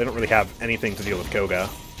diff. They don't really have anything to deal with Koga.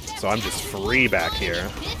 So I'm just free back here.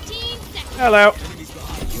 Hello.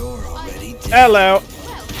 Hello.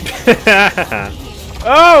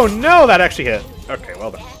 Oh no, that actually hit. Okay,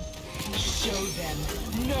 well done. Show them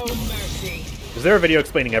no mercy. Is there a video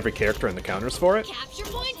explaining every character and the counters for it? Capture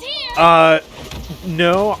points here.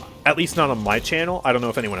 No, at least not on my channel. I don't know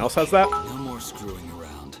if anyone else has that. No more screwing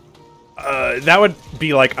around. That would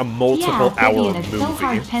be like a multiple-hour Vivian is so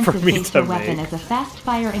hard movie for pensive me based to her weapon make. as a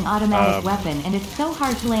fast-firing automatic weapon, and it's so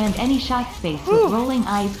hard to land any shot space with rolling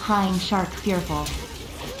eyes, crying shark, fearful.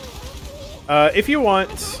 If you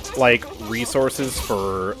want, like, resources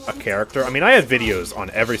for a character, I mean, I have videos on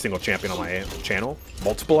every single champion on my channel,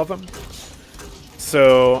 multiple of them.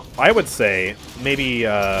 So, I would say, maybe,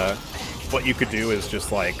 what you could do is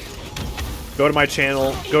just, like, go to my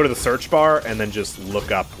channel, go to the search bar, and then just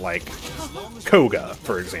look up, like, KOGA,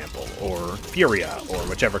 for example, or Furia, or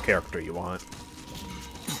whichever character you want.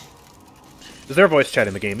 Is there a voice chat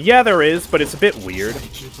in the game? Yeah, there is, but it's a bit weird.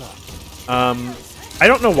 I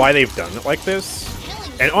don't know why they've done it like this,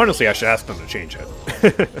 and honestly, I should ask them to change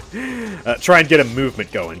it. Try and get a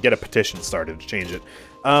movement going, get a petition started to change it.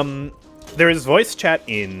 There is voice chat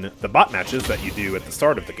in the bot matches that you do at the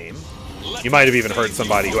start of the game. You might have even heard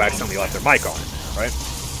somebody who accidentally left their mic on, right?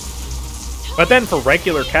 But then for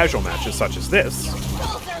regular casual matches such as this,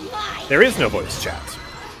 there is no voice chat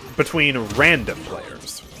between random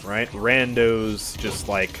players, right? Randos, just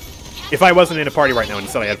like... If I wasn't in a party right now and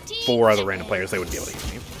instead I had 4 other random players, they wouldn't be able to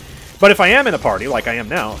hear me. But if I am in a party, like I am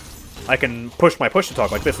now, I can push my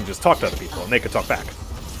push-to-talk like this and just talk to other people, and they could talk back.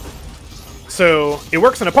 So, it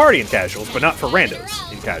works in a party in casuals, but not for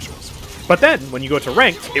randos in casuals. But then, when you go to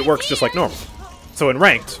ranked, it works just like normal. So in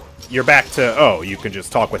ranked, you're back to, oh, you can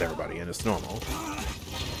just talk with everybody, and it's normal.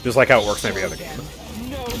 Just like how it works in every other game.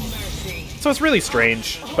 So it's really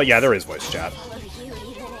strange, but yeah, there is voice chat.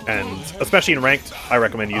 And especially in ranked, I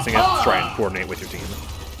recommend using it to try and coordinate with your team.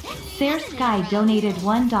 Fair Sky donated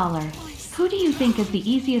 $1. Who do you think is the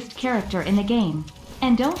easiest character in the game?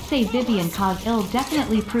 And don't say Vivian, cause it'll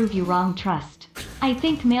definitely prove you wrong, trust. I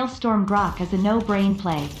think Maelstrom Grok is a no-brain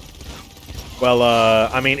play. Well,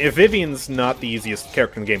 I mean, if Vivian's not the easiest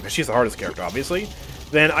character in the game, because she's the hardest character, obviously,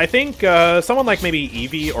 then I think someone like maybe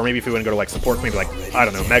Eevee, or maybe if we want to go to like support, maybe like, I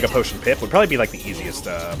don't know, Mega Potion Pip would probably be like the easiest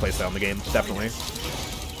playstyle in the game, definitely.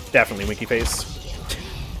 Definitely Winky Face.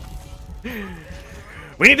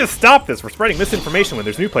 We need to stop this! We're spreading misinformation when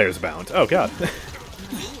there's new players abound. Oh, God.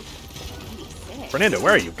 Fernando,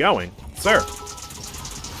 where are you going? Sir.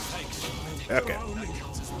 Okay.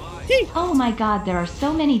 Oh my god, there are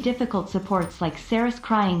so many difficult supports like Saris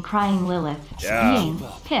crying Lilith, Yeah. Ying,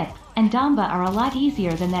 Pip, and Damba are a lot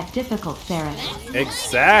easier than that difficult Saris.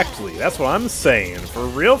 Exactly. That's what I'm saying. For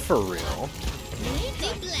real, for real.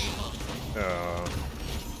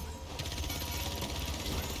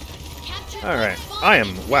 Alright. I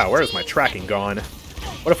am... Wow, where is my tracking gone?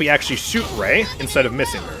 What if we actually shoot Ray instead of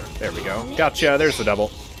missing her? There we go. Gotcha. There's the double.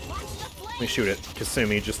 Let me shoot it.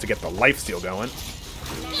 Kasumi, just to get the lifesteal going.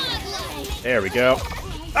 There we go.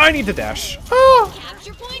 I need to dash. Oh,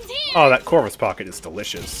 that Corvus Pocket is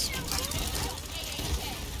delicious.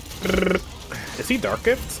 Is he Dark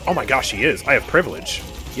Gift? Oh my gosh, he is. I have privilege.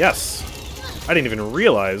 Yes. I didn't even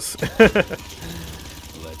realize.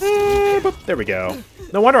 There we go.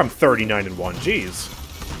 No wonder I'm 39-1. Jeez.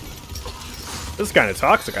 This is kind of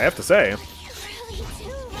toxic, I have to say.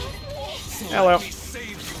 Hello.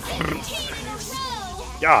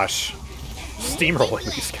 Gosh.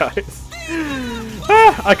 Steamrolling these guys.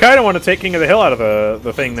 I kind of want to take King of the Hill out of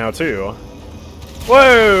the thing now, too.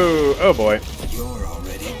 Whoa! Oh, boy. You're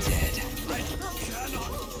already dead.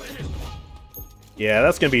 Yeah,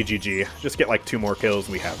 that's going to be GG. Just get like 2 more kills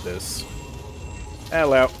and we have this.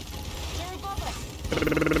 Hello.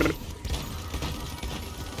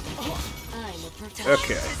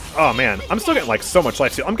 Okay. Oh, man. I'm still getting like so much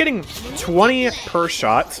lifesteal. I'm getting 20 per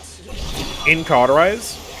shot in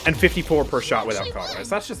Cauterize and 54 per shot without Cauterize.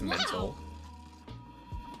 That's just mental.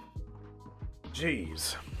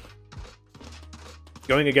 Jeez.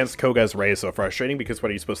 Going against Koga's Ray is so frustrating because what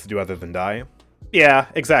are you supposed to do other than die? Yeah,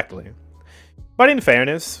 exactly. But in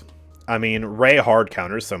fairness, I mean, Ray hard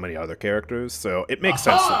counters so many other characters, so it makes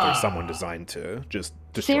sense that there's someone designed to just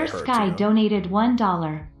destroy Fair her, Sky too. donated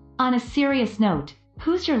 $1. On a serious note,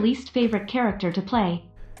 who's your least favorite character to play?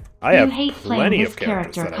 I have you hate plenty playing of this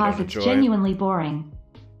characters character that I cause don't it's enjoy. genuinely boring.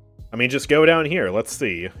 I mean, just go down here. Let's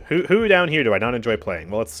see. Who down here do I not enjoy playing?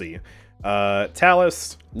 Well, let's see.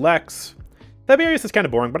 Talus, Lex. Tiberius is kind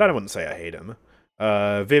of boring, but I wouldn't say I hate him.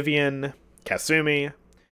 Vivian, Kasumi.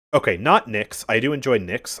 Okay, not Nyx. I do enjoy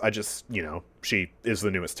Nyx. I just, you know, she is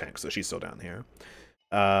the newest tank, so she's still down here.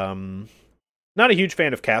 Not a huge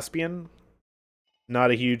fan of Caspian.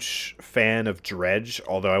 Not a huge fan of Dredge,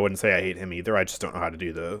 although I wouldn't say I hate him either. I just don't know how to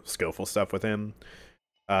do the skillful stuff with him.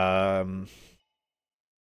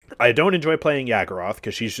 I don't enjoy playing Yagoroth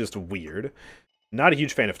because she's just weird. Not a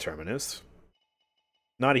huge fan of Terminus.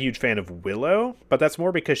 Not a huge fan of Willow, but that's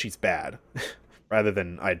more because she's bad, rather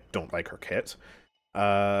than I don't like her kit.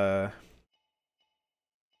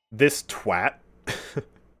 This twat.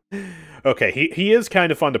 Okay, he is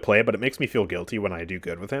kind of fun to play, but it makes me feel guilty when I do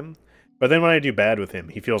good with him. But then when I do bad with him,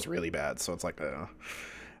 he feels really bad, so it's like,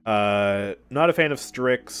 not a fan of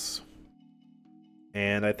Strix.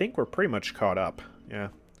 And I think we're pretty much caught up. Yeah.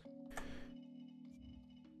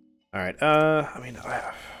 Alright, I mean,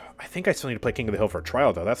 I think I still need to play King of the Hill for a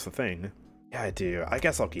trial, though. That's the thing. Yeah, I do. I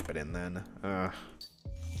guess I'll keep it in, then.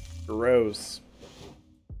 Gross.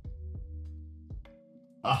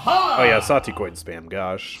 Aha! Oh yeah, Sati coin spam,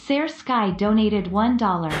 gosh. Sarah Sky donated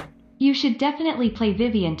 $1. You should definitely play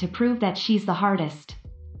Vivian to prove that she's the hardest.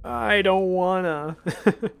 I don't wanna.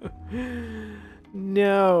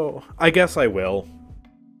 No. I guess I will.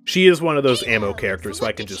 She is one of those ammo characters so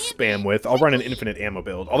I can just spam with. I'll run an infinite ammo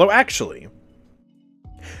build. Although, actually...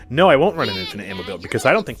 No, I won't run an infinite ammo build because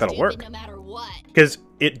I don't think that'll work. Because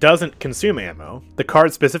it doesn't consume ammo. The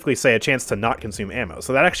cards specifically say a chance to not consume ammo,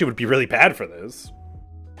 so that actually would be really bad for this.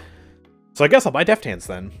 So I guess I'll buy Deft Hands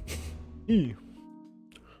then.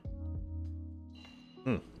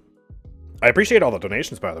 I appreciate all the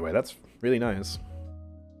donations, by the way. That's really nice.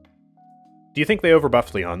 Do you think they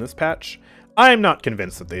overbuffed Leon this patch? I'm not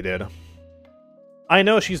convinced that they did. I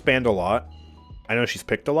know she's banned a lot. I know she's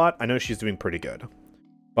picked a lot. I know she's doing pretty good.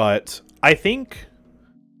 But I think...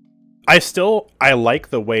 I like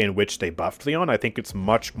the way in which they buffed Leon. I think it's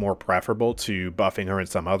much more preferable to buffing her in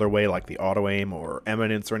some other way, like the auto-aim or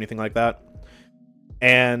Eminence or anything like that.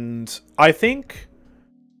 And I think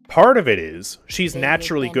part of it is she's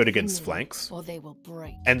naturally good against flanks.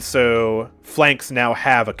 And so flanks now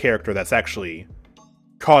have a character that's actually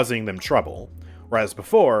causing them trouble. Whereas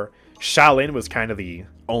before, Shaolin was kind of the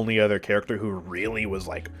only other character who really was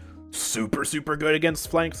like super, super good against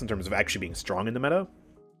flanks in terms of actually being strong in the meta.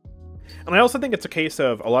 And I also think it's a case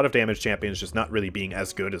of a lot of damage champions just not really being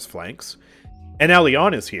as good as flanks. And now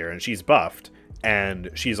Leon is here, and she's buffed, and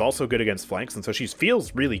she's also good against flanks, and so she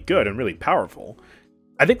feels really good and really powerful.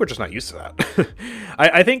 I think we're just not used to that.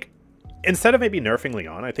 I think instead of maybe nerfing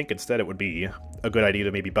Leon, I think instead it would be a good idea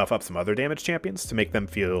to maybe buff up some other damage champions to make them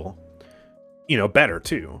feel, you know, better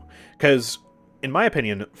too. Because in my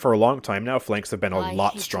opinion, for a long time now, flanks have been a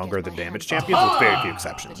lot stronger than damage champions, with very few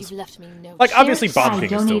exceptions. Like, obviously, Bomb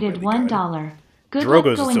King is still really good. $1. Good Drogo's luck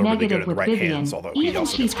is going still really negative good in the with right Vivian, hands, although he even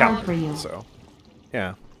also she's gets hard for countered, you. so...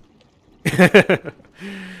 Yeah.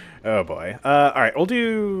 Oh boy. Alright, we'll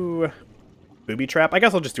do... Booby Trap? I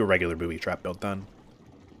guess I'll just do a regular Booby Trap build then.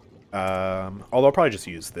 Although I'll probably just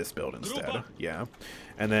use this build instead. Yeah.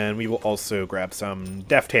 And then we will also grab some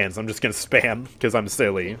Deft Hands. I'm just gonna spam, because I'm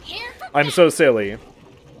silly. I'm so silly.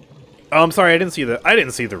 Oh, I'm sorry, I didn't see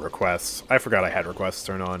the requests. I forgot I had requests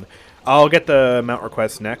turned on. I'll get the mount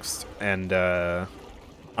request next, and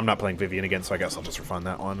I'm not playing Vivian again, so I guess I'll just refund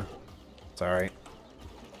that one. It's alright.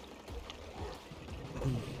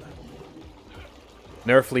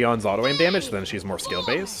 Nerf Leon's auto-aim damage, then she's more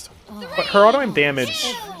skill-based. But her auto-aim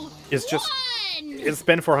damage is just... It's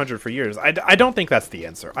been 400 for years. I don't think that's the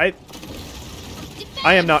answer. I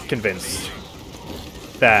am not convinced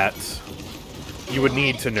that you would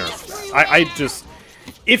need to nerf that. I just...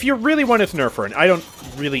 If you really wanted to nerf her, and I don't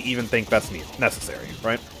really even think that's necessary,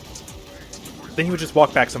 right? Then you would just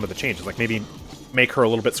walk back some of the changes. Like, maybe make her a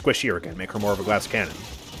little bit squishier again. Make her more of a glass cannon.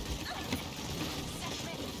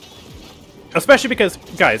 Especially because,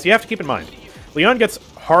 guys, you have to keep in mind, Leon gets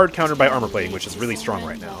hard countered by armor plating, which is really strong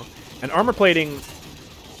right now. And armor plating,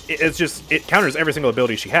 it counters every single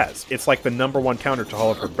ability she has. It's like the #1 counter to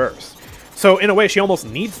all of her bursts. So, in a way, she almost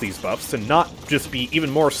needs these buffs to not just be even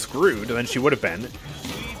more screwed than she would have been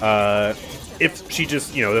if she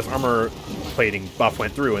just, you know, this armor plating buff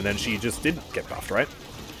went through and then she just didn't get buffed, right?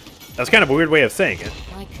 That's kind of a weird way of saying it.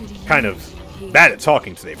 Kind of bad at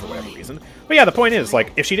talking today for whatever reason. But yeah, the point is,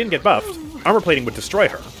 like, if she didn't get buffed, armor plating would destroy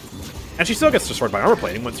her. And she still gets destroyed by armor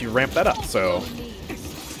plating once you ramp that up, so...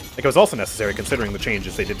 Like, it was also necessary considering the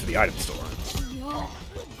changes they did to the item store.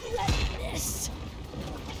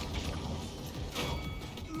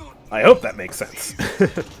 I hope that makes sense.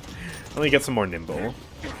 Let me get some more nimble.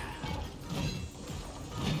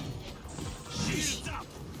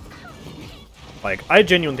 Like, I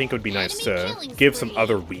genuinely think it would be nice to give some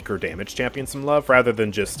other weaker damage champions some love, rather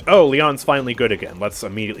than just, oh, Leon's finally good again, let's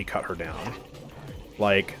immediately cut her down.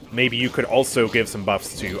 Like, maybe you could also give some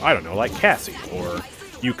buffs to, I don't know, like Cassie, or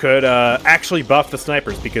you could actually buff the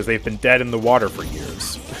snipers because they've been dead in the water for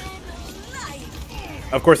years.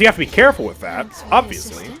 Of course, you have to be careful with that,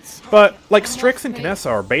 obviously. But, like, Strix and Kinessa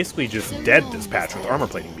are basically just dead this patch with armor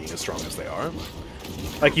plating being as strong as they are.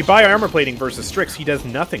 Like, you buy armor plating versus Strix, he does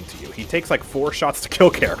nothing to you. He takes, like, 4 shots to kill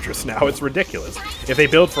characters now. It's ridiculous. If they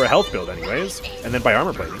build for a health build anyways, and then buy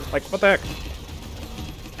armor plating. Like, what the heck?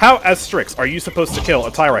 How, as Strix, are you supposed to kill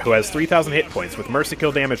a Tyra who has 3,000 hit points with mercy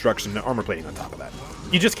kill damage reduction and armor plating on top of that?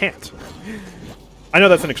 You just can't. I know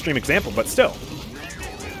that's an extreme example, but still.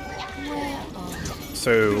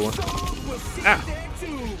 So,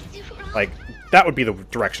 like, that would be the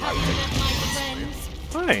direction I would take.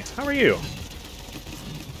 Hi, how are you?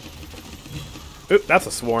 Oop, that's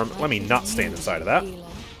a swarm. Let me not stand inside of that.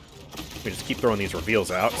 We just keep throwing these reveals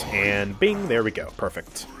out, and bing, there we go.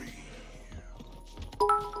 Perfect.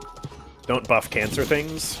 Don't buff cancer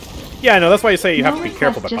things. Yeah, I know, that's why you say you have to be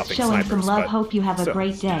careful about buffing snipers. Some love. Hope you have a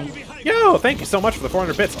great day. Yo, thank you so much for the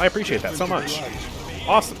 400 bits. I appreciate that so much.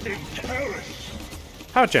 Awesome.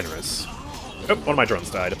 How generous. Oh, one of my drones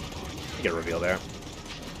died. Get a reveal there.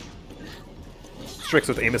 Strix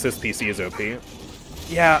with aim assist PC is OP.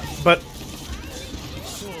 Yeah, but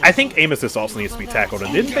I think aim assist also needs to be tackled.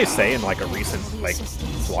 And didn't they say in like a recent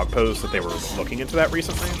blog post that they were looking into that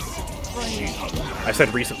recently? I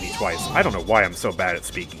said recently twice. I don't know why I'm so bad at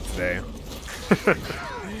speaking today.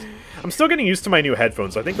 I'm still getting used to my new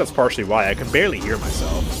headphones. I think that's partially why. I can barely hear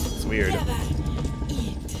myself. It's weird.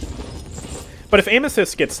 But if aim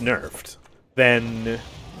assist gets nerfed, then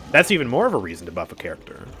that's even more of a reason to buff a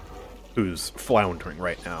character who's floundering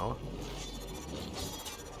right now.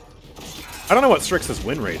 I don't know what Strix's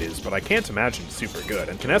win rate is, but I can't imagine it's super good.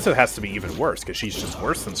 And Kinessa has to be even worse, because she's just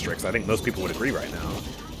worse than Strix. I think most people would agree right now.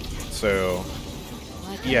 So,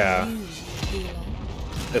 yeah.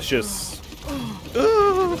 It's just...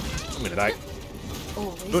 I'm gonna die.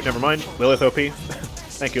 Oh, never mind. Lilith OP.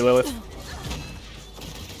 Thank you, Lilith.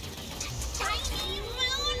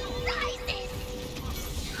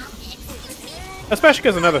 Especially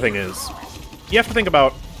because another thing is, you have to think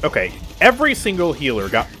about, okay, every single healer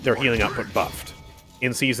got their healing output buffed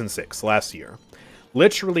in Season 6 last year.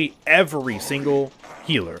 Literally every single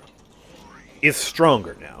healer is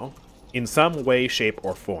stronger now, in some way, shape,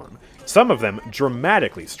 or form. Some of them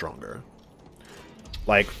dramatically stronger.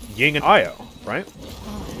 Like Ying and Io, right?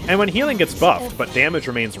 And when healing gets buffed, but damage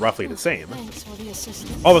remains roughly the same,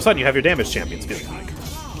 all of a sudden you have your damage champions feeling like.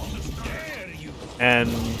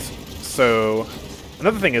 And so,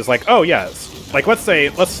 another thing is like, oh yes, like let's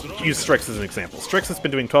use Strix as an example. Strix has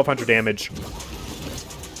been doing 1,200 damage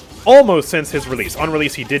almost since his release. On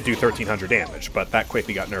release he did do 1,300 damage, but that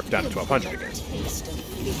quickly got nerfed down to 1,200 again.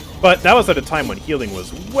 But that was at a time when healing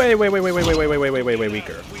was way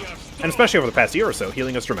weaker. And especially over the past year or so,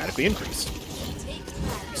 healing has dramatically increased.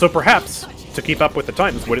 So perhaps, to keep up with the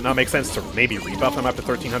times, would it not make sense to maybe rebuff him up to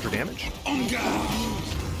 1,300 damage?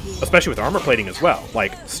 Especially with armor plating as well.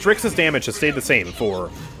 Like, Strix's damage has stayed the same for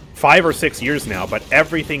 5 or 6 years now, but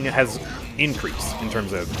everything has increased in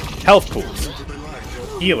terms of health pools,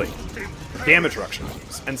 healing, damage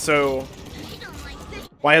reductions. And so,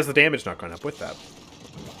 why has the damage not gone up with that?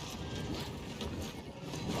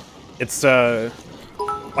 It's,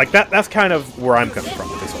 like, that's kind of where I'm coming from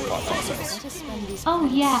with this whole thought process. Oh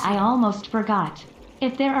yeah, I almost forgot.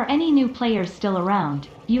 If there are any new players still around,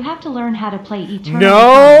 you have to learn how to play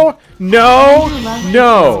Eternal.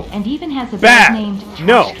 No! And even has a Bad! named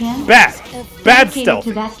No! Can. Bad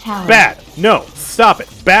stealthy! Bad! No! Stop it!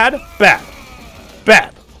 Bad!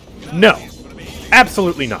 No!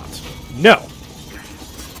 Absolutely not. No!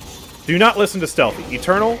 Do not listen to stealthy.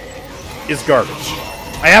 Eternal is garbage.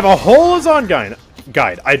 I have a whole Azan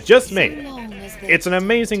guide I just made. It's an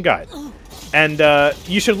amazing guide. And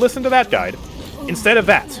you should listen to that guide instead of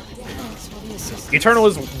that. Eternal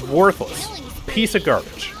is worthless. Piece of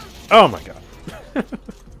garbage. Oh my god.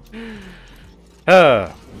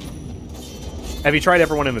 Have you tried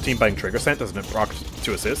everyone in the team buying Trigger Scent? Doesn't it proc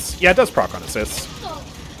to assists? Yeah, it does proc on assists.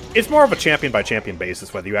 It's more of a champion by champion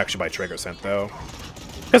basis whether you actually buy Trigger Scent though.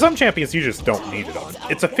 Because some champions you just don't need it on.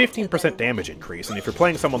 It's a 15% damage increase, and if you're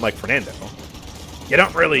playing someone like Fernando, you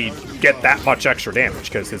don't really get that much extra damage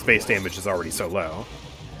because his base damage is already so low.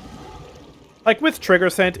 Like with Trigger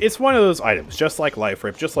Scent, it's one of those items, just like Life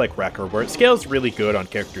Rip, just like Wrecker, where it scales really good on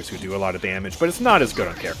characters who do a lot of damage, but it's not as good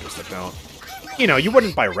on characters that don't. You know, you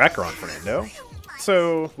wouldn't buy Wrecker on Fernando.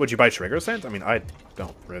 So, would you buy Trigger Scent? I mean, I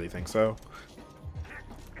don't really think so.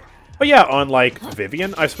 But yeah, on, like,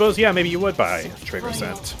 Vivian, I suppose, yeah, maybe you would buy Trigger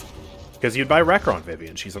Scent. Because you'd buy Wrecker on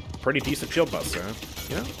Vivian. She's a pretty decent shield buster,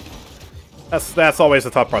 you know? That's always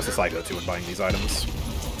the thought process I go to when buying these items.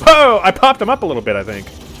 Whoa! I popped him up a little bit, I think.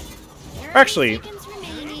 Or actually,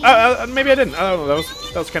 maybe I didn't. I don't know,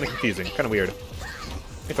 that was kind of confusing, kind of weird.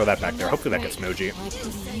 me throw that back there. Hopefully that gets Moji.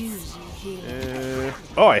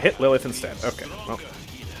 Oh, I hit Lilith instead. Okay, well,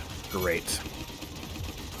 great.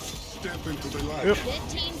 Yep.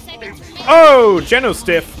 15 seconds remaining. Oh, Geno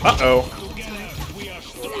Stiff. Uh-oh.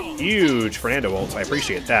 Huge Fernando ult. I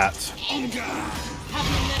appreciate that.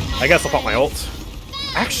 I guess I'll pop my ult.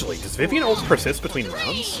 Actually, does Vivian ult persist between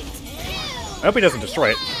rounds? I hope he doesn't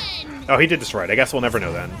destroy it. Oh, he did destroy it. I guess we'll never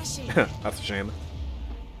know then. That's a shame.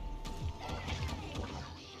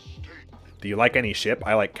 Do you like any ship?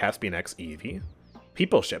 I like Caspian X Eevee.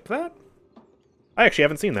 People ship that? I actually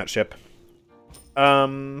haven't seen that ship.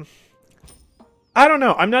 I don't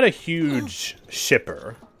know. I'm not a huge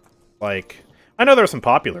shipper. Like, I know there are some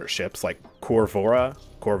popular ships like Corvora,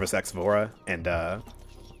 Corvus X Vora, and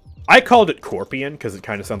I called it Corpian because it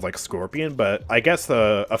kind of sounds like Scorpion, but I guess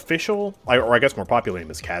the official, or I guess more popular name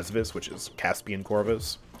is Casvis, which is Caspian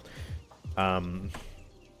Corvus.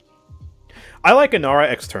 I like Inara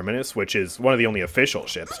X Terminus, which is one of the only official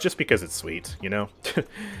ships, just because it's sweet, you know?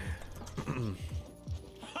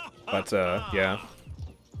 But, yeah.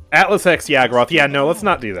 Atlas X Yagroth. Yeah, no, let's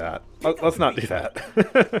not do that. Let's not do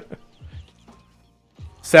that.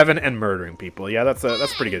 7 and murdering people. Yeah, that's a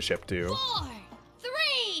pretty good ship, too. 4,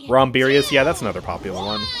 3, Rombirius. Yeah, that's another popular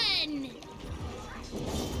one. 1.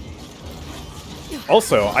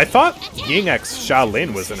 Also, I thought Ying X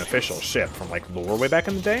Shaolin was an official ship from, like, lore way back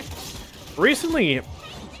in the day. Recently,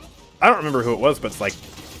 I don't remember who it was, but it's like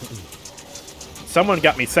someone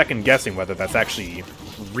got me second guessing whether that's actually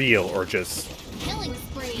real or just Killing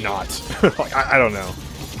spree. not. Like, I don't know,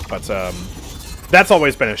 but that's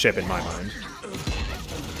always been a ship in my mind.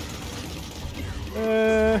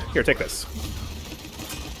 Here, take this.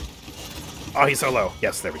 Oh, he's so low.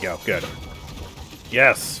 Yes, there we go. Good.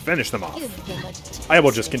 Yes, finish them off. I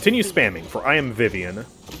will just continue spamming, for I am Vivian.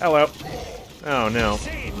 Hello. Oh no,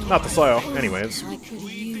 not the slow. Anyways.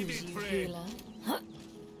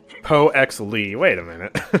 Poe X Lee. Wait a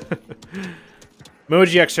minute.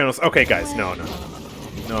 Moji X channels. Okay, guys, no.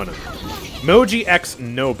 Moji X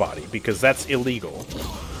nobody, because that's illegal.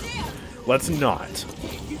 Let's not.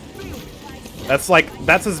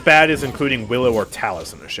 That's as bad as including Willow or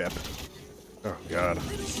Talus in a ship. Oh god.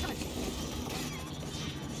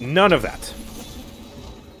 None of that.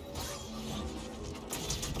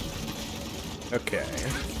 Okay.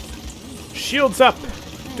 Shields up!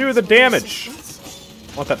 Do the damage!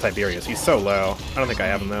 I want that Tiberius. He's so low. I don't think I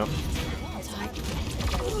have him, though.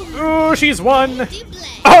 Ooh, she's won!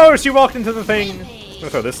 Oh, she walked into the thing! I'm gonna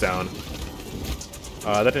throw this down.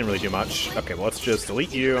 That didn't really do much. Okay, well, let's just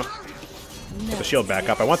delete you. Put the shield back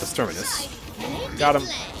up. I want this Terminus. Got him.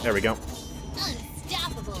 There we go.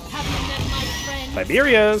 Unstoppable.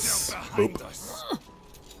 Tiberius! Boop.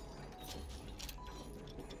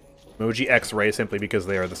 Moji X Ray simply because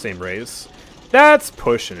they are the same race. That's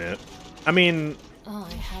pushing it. I mean,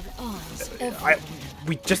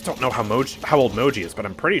 we just don't know how old Moji is, but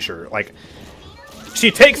I'm pretty sure, like, she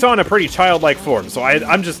takes on a pretty childlike form, so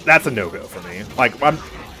I'm just, that's a no-go for me. Like,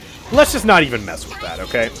 let's just not even mess with that,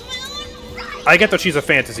 okay? I get that she's a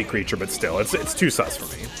fantasy creature, but still, it's too sus for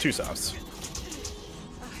me. Too sus.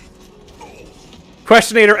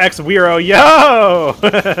 Questionator X Weiro, yo!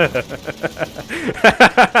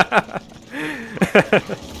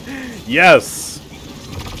 Yes!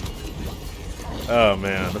 Oh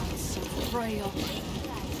man.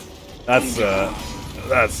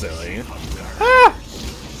 That's silly. Ah!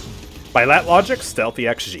 By that logic, Stealthy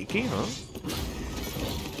X Jiki, huh?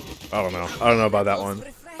 I don't know. I don't know about that one.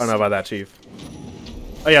 I don't know about that, Chief.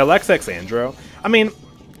 Oh yeah, Lex X Andro. I mean,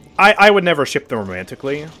 I would never ship them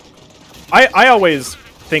romantically. I always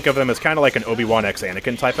think of them as kind of like an Obi-Wan X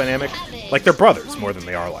Anakin type dynamic. Like, they're brothers more than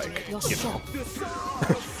they are, like, you know,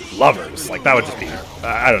 lovers. Like, that would just be,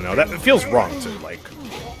 I don't know, that it feels wrong to, like,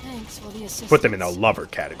 put them in a lover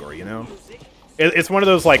category, you know? It's one of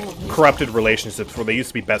those, like, corrupted relationships where they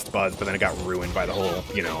used to be best buds, but then it got ruined by the whole,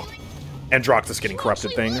 you know, Androxus getting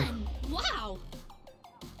corrupted thing. Wow.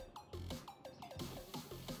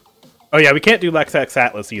 Oh yeah, we can't do Lex X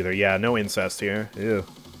Atlas either. Yeah, no incest here. Ew.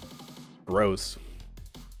 Gross.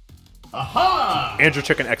 Aha!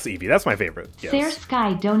 AndrewChicken X Eevee. That's my favorite. Yes. Fair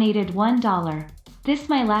Sky donated $1. This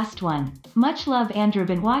my last one. Much love, Andrew.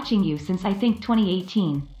 Been watching you since I think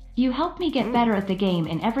 2018. You helped me get better at the game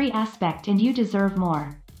in every aspect and you deserve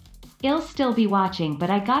more. I'll still be watching, but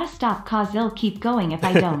I gotta stop cause I'll keep going if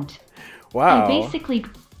I don't. Wow. I basically...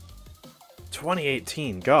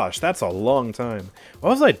 2018. Gosh, that's a long time.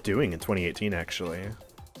 What was I doing in 2018, actually?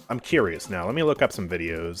 I'm curious now. Let me look up some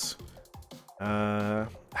videos.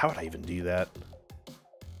 How would I even do that?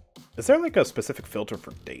 Is there like a specific filter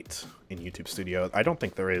for date in YouTube Studio? I don't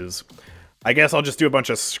think there is. I guess I'll just do a bunch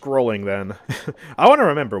of scrolling then. I want to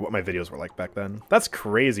remember what my videos were like back then. That's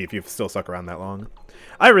crazy if you've still stuck around that long.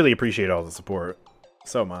 I really appreciate all the support.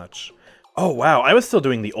 So much. Oh, wow. I was still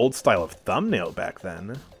doing the old style of thumbnail back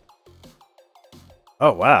then.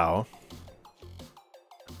 Oh, wow.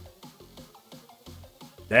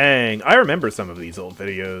 Dang. I remember some of these old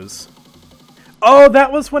videos. Oh,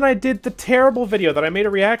 that was when I did the terrible video that I made a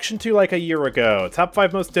reaction to like a year ago. Top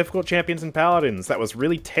 5 most difficult champions in Paladins. That was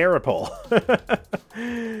really terrible.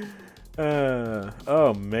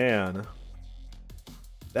 Oh, man.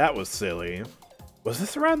 That was silly. Was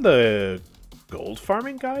this around the gold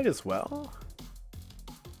farming guide as well?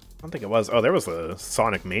 I don't think it was. Oh, there was a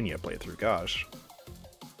Sonic Mania playthrough. Gosh.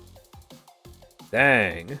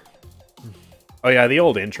 Dang. Oh yeah, the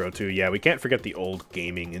old intro too. Yeah, we can't forget the old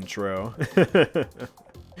gaming intro.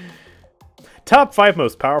 Top 5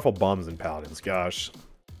 most powerful bombs in Paladins. Gosh.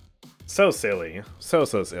 So silly. So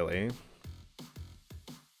silly.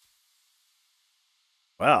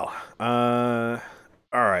 Well,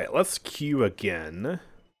 alright, let's queue again.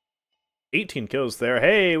 18 kills there.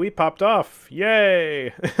 Hey, we popped off.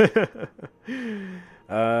 Yay! Here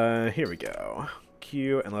we go.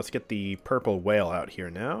 Queue, and let's get the purple whale out here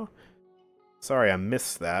now. Sorry, I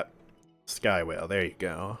missed that. Sky Whale, there you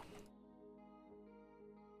go. I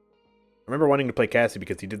remember wanting to play Cassie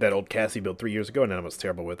because he did that old Cassie build 3 years ago and then I was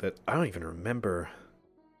terrible with it. I don't even remember.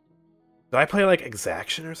 Did I play, like,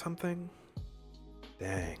 Exaction or something?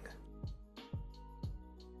 Dang.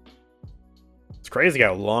 It's crazy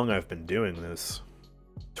how long I've been doing this.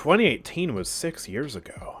 2018 was 6 years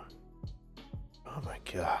ago. Oh my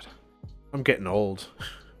god. I'm getting old.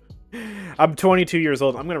 I'm 22 years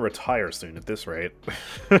old. I'm going to retire soon at this rate.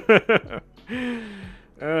 It's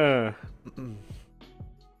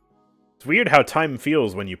weird how time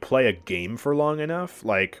feels when you play a game for long enough.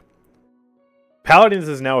 Like, Paladins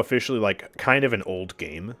is now officially, like, kind of an old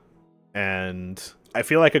game. And I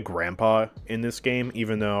feel like a grandpa in this game,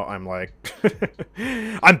 even though I'm, like...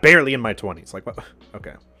 I'm barely in my 20s. Like, what?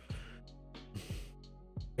 Okay.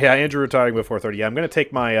 Yeah, Andrew retiring before 30. Yeah, I'm going to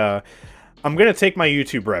take my... I'm gonna take my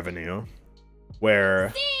YouTube revenue,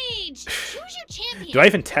 where... Siege! Choose your champion. Do I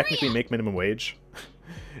even technically make minimum wage?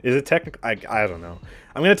 Is it technically? I don't know.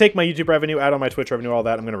 I'm gonna take my YouTube revenue, add on my Twitch revenue, all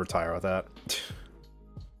that. I'm gonna retire with that.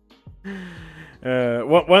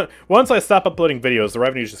 Once I stop uploading videos, the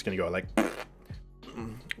revenue is just gonna go like...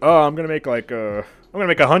 Oh, I'm gonna make like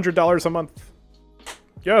 $100 a month.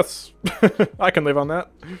 Yes, I can live on that.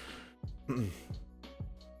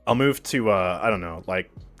 I'll move to I don't know, like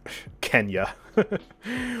Kenya.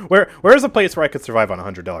 Where's a place where I could survive on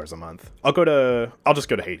 $100 a month? I'll just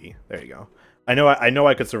go to Haiti. There you go. I know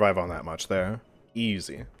I could survive on that much there.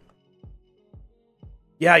 Easy.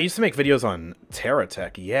 Yeah, I used to make videos on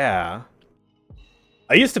TerraTech. Yeah.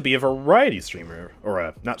 I used to be a variety streamer, or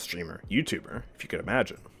a not streamer, YouTuber, if you could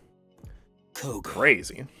imagine. KOGA.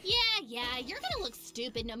 Crazy. Yeah, you're gonna look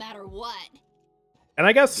stupid no matter what. And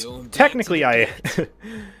I guess technically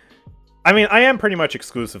I mean, I am pretty much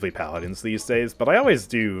exclusively Paladins these days, but I always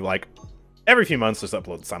do, like, every few months just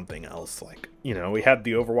upload something else. Like, you know, we had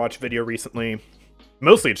the Overwatch video recently.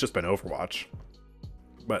 Mostly it's just been Overwatch.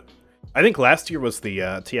 But I think last year was the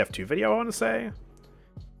TF2 video, I want to say.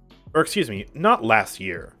 Or, excuse me, not last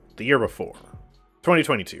year. The year before.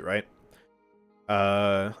 2022, right?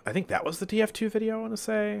 I think that was the TF2 video, I want to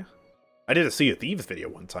say. I did a Sea of Thieves video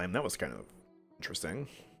one time. That was kind of interesting.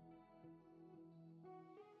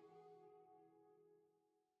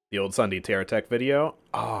 The old Sunday TerraTech video?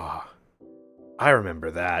 Ah, I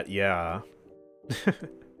remember that, yeah.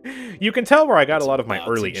 You can tell where I got a lot of my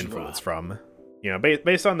early influence from. You know,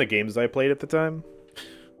 based on the games I played at the time.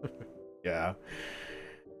 Yeah.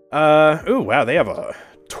 Ooh, wow, they have a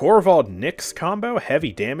Torvald Nyx combo,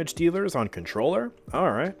 heavy damage dealers on controller.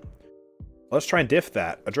 Alright. Let's try and diff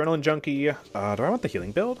that. Adrenaline Junkie. Do I want the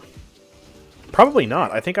healing build? Probably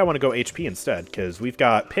not. I think I want to go HP instead, because we've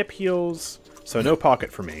got Pip heals... So no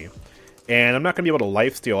pocket for me. And I'm not going to be able to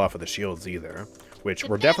lifesteal off of the shields either. Which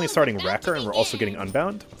we're definitely starting Wrecker, and we're also getting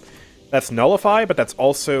Unbound. That's Nullify, but that's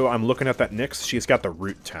also... I'm looking at that Nyx. She's got the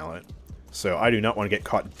Root talent. So I do not want to get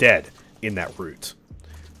caught dead in that Root.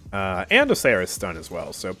 And Osiris stun as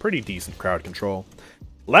well, so pretty decent crowd control.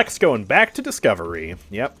 Lex going back to Discovery.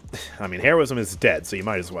 Yep. I mean, Heroism is dead, so you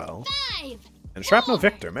might as well. 5, And Shrapnel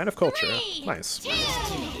Victor, Man of Culture. 3, Nice. 2,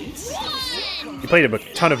 1. You played a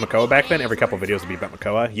ton of Makoa back then? Every couple videos would be about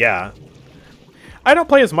Makoa? Yeah. I don't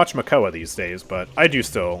play as much Makoa these days, but I do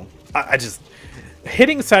still... I just...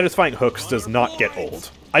 Hitting satisfying hooks does not get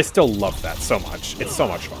old. I still love that so much. It's so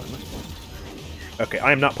much fun. Okay,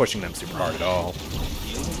 I am not pushing them super hard at all.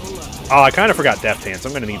 Oh, I kind of forgot Death Dance.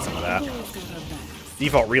 I'm going to need some of that.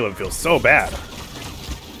 Default reload feels so bad.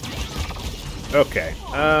 Okay.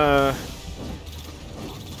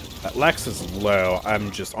 Lex is low.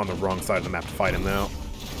 I'm just on the wrong side of the map to fight him now.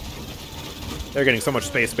 They're getting so much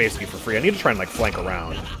space basically for free. I need to try and, like, flank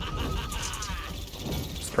around.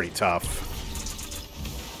 It's pretty tough.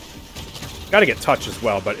 Gotta get touch as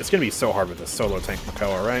well, but it's gonna be so hard with this solo tank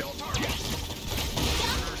Makoa, right?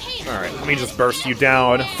 Alright, let me just burst you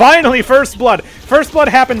down. Finally, First Blood! First Blood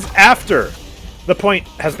happens after the point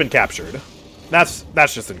has been captured. That's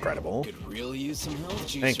just incredible.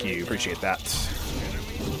 Thank you, appreciate that.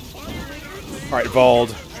 Alright,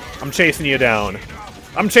 Vald. I'm chasing you down.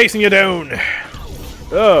 I'm chasing you down!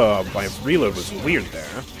 Oh, my reload was weird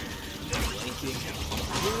there.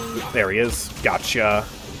 There he is. Gotcha.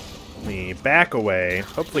 Let me back away.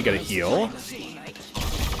 Hopefully get a heal.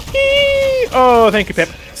 Eee! Oh, thank you, Pip,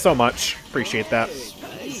 so much. Appreciate that.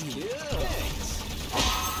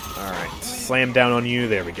 Alright, slam down on you.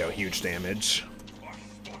 There we go. Huge damage.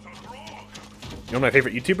 You're one of my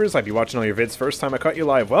favorite YouTubers. I'd be watching all your vids first time I caught you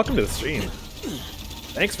live. Welcome to the stream.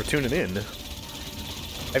 Thanks for tuning in.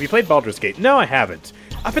 Have you played Baldur's Gate? No, I haven't.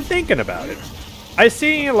 I've been thinking about it. I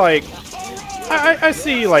see, like... I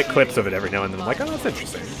see, like, clips of it every now and then. I'm like, oh, that's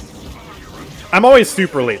interesting. I'm always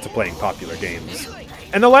super late to playing popular games.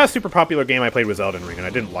 And the last super popular game I played was Elden Ring, and I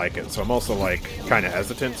didn't like it, so I'm also, like, kind of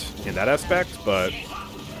hesitant in that aspect, but...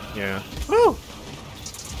 yeah. Oh!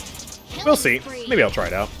 We'll see. Maybe I'll try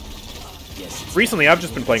it out. Recently, I've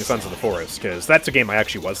just been playing Sons of the Forest, because that's a game I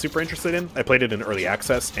actually was super interested in. I played it in early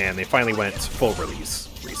access, and they finally went full release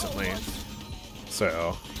recently.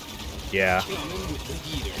 So, yeah.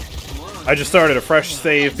 I just started a fresh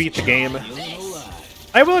save, beat the game.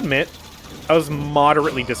 I will admit, I was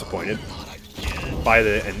moderately disappointed by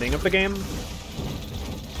the ending of the game.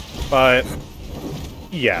 But,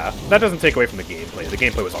 yeah, that doesn't take away from the gameplay. The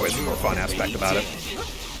gameplay was always the more fun aspect about it.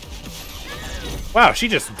 Wow, she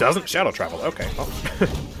just doesn't shadow travel. Okay, well.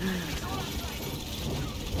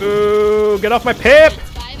 Ooh, get off my Pip!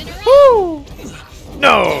 Woo!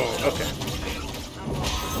 No! Okay.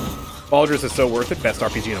 Baldur's is so worth it. Best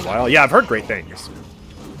RPG in a while. Yeah, I've heard great things.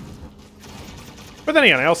 But then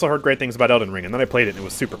again, I also heard great things about Elden Ring, and then I played it and it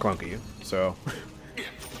was super clunky, so...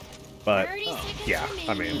 But, yeah,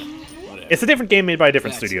 I mean... It's a different game made by a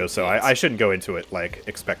different studio, so I shouldn't go into it, like,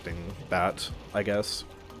 expecting that, I guess.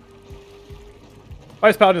 Why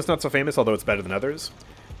is Paladins not so famous, although it's better than others?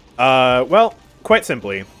 Well, quite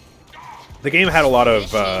simply, the game had a lot of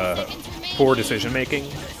poor decision-making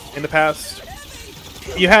in the past.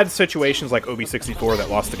 You had situations like OB64 that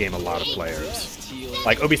lost the game a lot of players.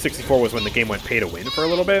 Like, OB64 was when the game went pay-to-win for a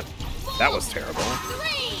little bit. That was terrible.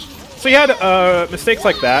 So you had mistakes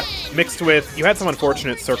like that, mixed with... You had some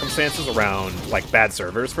unfortunate circumstances around, like, bad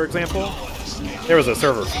servers, for example. There was a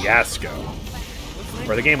server fiasco,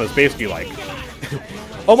 where the game was basically, like...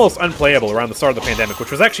 almost unplayable around the start of the pandemic, which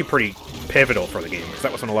was actually pretty pivotal for the game, because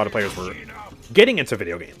that was when a lot of players were getting into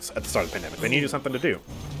video games at the start of the pandemic. They needed something to do.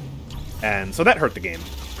 And so that hurt the game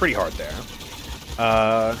pretty hard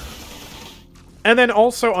there. And then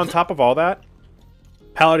also, on top of all that,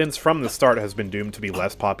 Paladins from the start has been doomed to be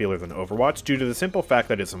less popular than Overwatch due to the simple fact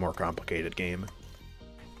that it's a more complicated game.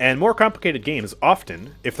 And more complicated games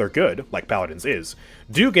often, if they're good, like Paladins is,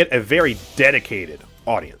 do get a very dedicated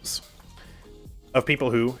audience of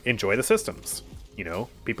people who enjoy the systems. You know,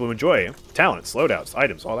 people who enjoy talents, loadouts,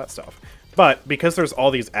 items, all that stuff. But because there's all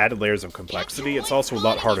these added layers of complexity, it's also a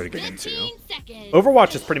lot harder to get into.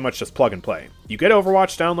 Overwatch is pretty much just plug and play. You get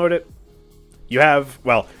Overwatch, download it. You have,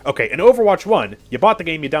 well, okay, in Overwatch 1, you bought the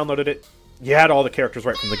game, you downloaded it, you had all the characters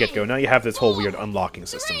right from the get-go. Now you have this whole weird unlocking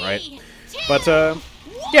system, right? But,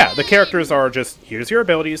 yeah, the characters are just, here's your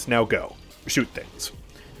abilities, now go. Shoot things.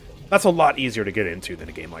 That's a lot easier to get into than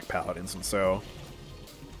a game like Paladins, and so...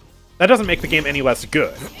 That doesn't make the game any less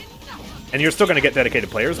good. And you're still going to get dedicated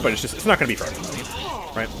players, but it's just, it's not going to be for everybody,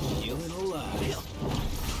 right?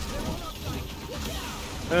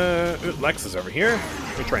 Lex is over here.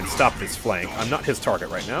 Let me try and stop this flank. I'm not his target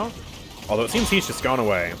right now. Although it seems he's just gone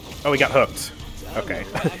away. Oh, he got hooked. Okay.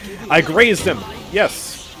 I grazed him!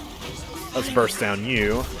 Yes! Let's burst down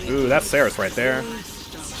you. Ooh, that's Saris right there.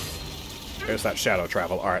 There's that shadow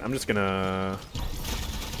travel. Alright, I'm just gonna...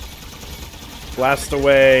 blast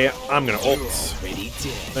away. I'm gonna ult.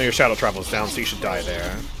 No, your shadow travel is down, so you should die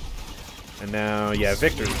there. And now, yeah,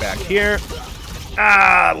 Victor's back here.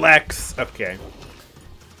 Ah, Lex! Okay.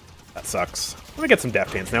 That sucks. Let me get some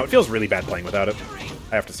Death Dance now. It feels really bad playing without it,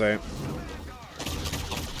 I have to say. I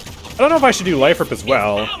don't know if I should do Life Rip as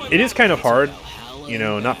well. It is kind of hard, you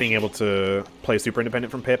know, not being able to play super independent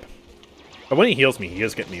from Pip. But when he heals me, he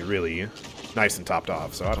is getting me really nice and topped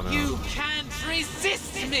off, so I don't know. You can't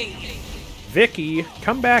resist me! Vicky,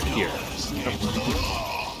 come back here.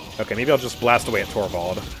 Okay, maybe I'll just blast away at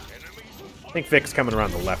Torvald. I think Vic's coming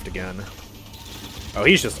around the left again. Oh,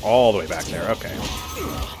 he's just all the way back there. Okay.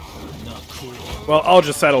 Well, I'll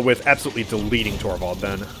just settle with absolutely deleting Torvald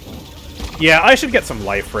then. Yeah, I should get some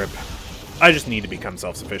life rip. I just need to become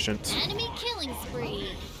self-sufficient. Enemy killing spree.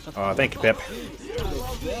 Thank you, Pip.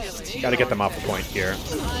 Gotta get them off the point here.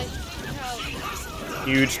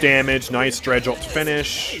 Huge damage, nice dredge ult to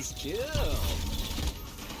finish.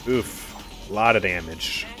 Oof, a lot of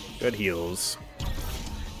damage. Good heals.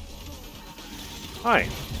 Hi.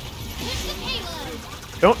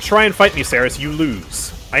 Don't try and fight me, Saris, you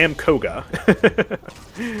lose. I am Koga.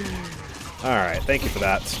 Alright, thank you for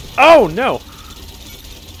that. Oh, no!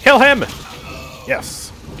 Kill him!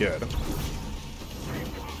 Yes, good.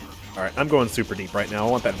 Alright, I'm going super deep right now. I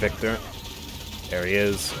want that Victor. There he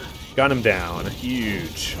is. Gun him down.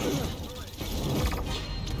 Huge.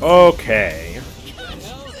 Okay.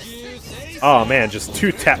 Oh man, just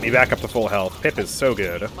 2-tap me back up to full health. Pip is so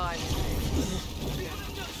good.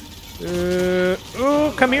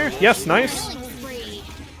 Ooh, come here. Yes, nice.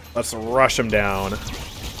 Let's rush him down.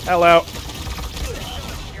 Hello.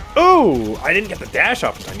 Ooh, I didn't get the dash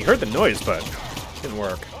off in time. You heard the noise, but it didn't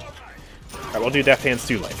work. Alright, we'll do Deft Hands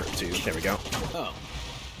 2 lifer too. There we go.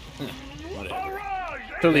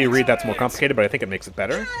 Clearly, you read that's more complicated, but I think it makes it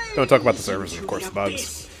better. Don't talk about the servers and, of course, the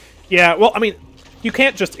bugs. Yeah, well, I mean, you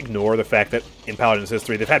can't just ignore the fact that in Paladins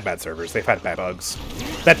history, they've had bad servers, they've had bad bugs.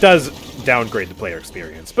 That does downgrade the player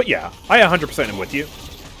experience. But yeah, I 100% am with you.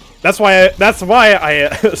 That's why I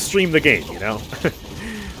stream the game, you know?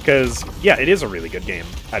 Because, yeah, it is a really good game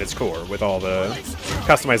at its core, with all the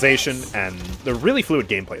customization and the really fluid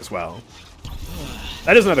gameplay as well.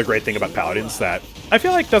 That is another great thing about Paladins that I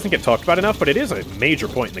feel like doesn't get talked about enough, but it is a major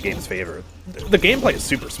point in the game's favor. The gameplay is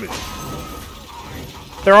super smooth.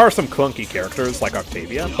 There are some clunky characters, like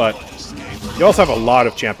Octavia, but you also have a lot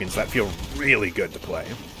of champions that feel really good to play.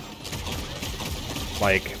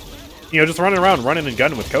 Like, you know, just running around, running and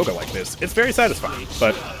gunning with Koga like this, it's very satisfying,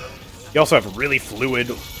 but you also have really fluid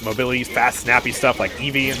mobility, fast, snappy stuff like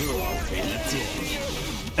Eevee,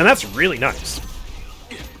 and that's really nice.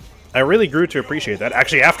 I really grew to appreciate that,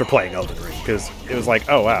 actually, after playing Elden Ring, because it was like,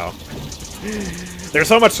 oh, wow. There's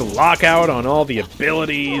so much lockout on all the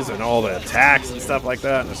abilities and all the attacks and stuff like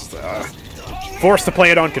that. And it's forced to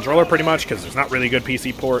play it on controller, pretty much, because there's not really good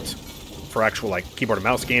PC ports for actual, like, keyboard and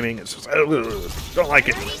mouse gaming. It's just, don't like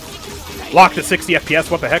it. Locked at 60 FPS,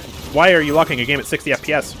 what the heck? Why are you locking a game at 60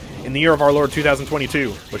 FPS in the year of our Lord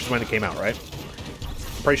 2022, which is when it came out, right?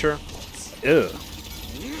 Pretty sure? Ugh.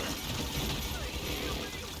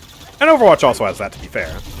 And Overwatch also has that, to be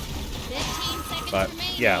fair. But,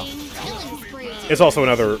 yeah. It's also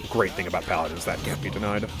another great thing about Paladins that can't be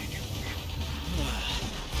denied.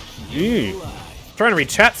 Trying to read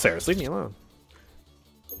chat, Saris. Leave me alone.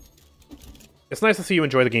 It's nice to see you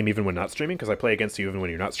enjoy the game even when not streaming, because I play against you even when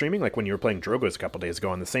you're not streaming, like when you were playing Drogoz a couple days ago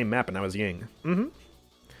on the same map and I was Ying.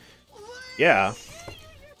 Yeah.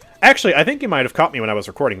 Actually, I think you might have caught me when I was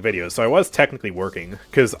recording videos, so I was technically working,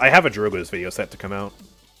 because I have a Drogoz video set to come out.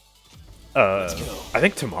 I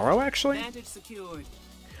think tomorrow, actually?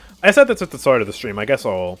 I said this at the start of the stream, I guess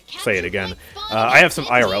I'll say it again. I have some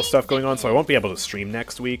IRL stuff going on, so I won't be able to stream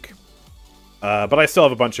next week. But I still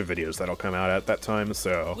have a bunch of videos that'll come out at that time,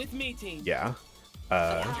 so... yeah.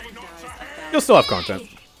 You'll still have content.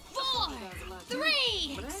 4,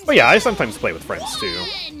 3, But yeah, I sometimes play with friends, too.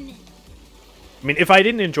 I mean, if I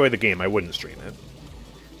didn't enjoy the game, I wouldn't stream it.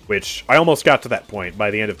 Which, I almost got to that point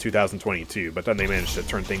by the end of 2022, but then they managed to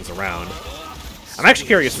turn things around. I'm actually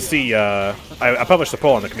curious to see, I published a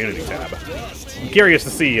poll on the community tab. I'm curious to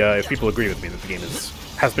see if people agree with me that the game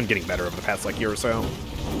has been getting better over the past, like, year or so.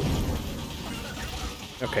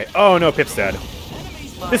 Okay, oh no, Pip's dead.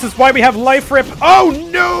 This is why we have life rip! Oh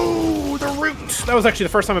no! The root! That was actually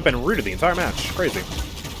the first time I've been rooted the entire match. Crazy.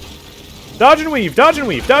 Dodge and weave, dodge and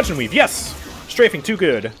weave, dodge and weave, yes! Strafing too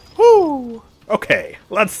good. Woo! Okay,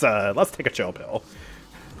 let's take a chill pill.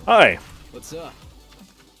 Hi. What's up?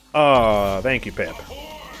 Thank you, Pip.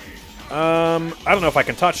 I don't know if I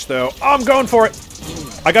can touch, though. Oh, I'm going for it!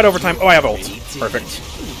 I got overtime. Oh, I have ult. Perfect.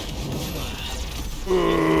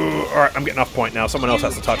 Alright, I'm getting off point now. Someone else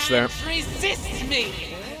has to touch there.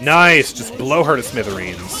 Nice! Just blow her to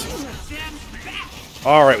smithereens.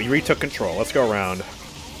 Alright, we retook control. Let's go around.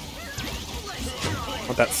 I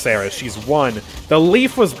want that Sarah. She's won. The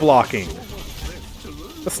leaf was blocking.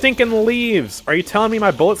 The stinking leaves! Are you telling me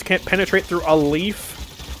my bullets can't penetrate through a leaf?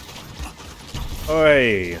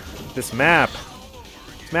 Oi, this map.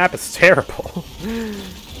 This map is terrible.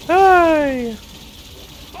 Hi.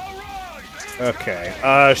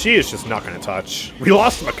 Okay, she is just not gonna touch. We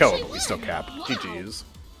lost Makoa, but we still cap. GG's.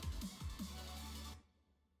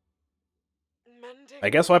 I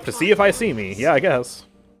guess we'll have to see if I see me. Yeah, I guess.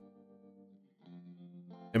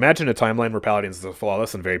 Imagine a timeline where Paladins is a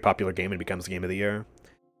flawless and very popular game and becomes Game of the Year.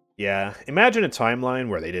 Yeah, imagine a timeline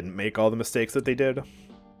where they didn't make all the mistakes that they did.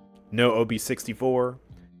 No OB64.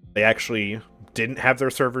 They actually didn't have their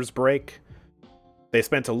servers break. They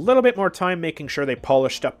spent a little bit more time making sure they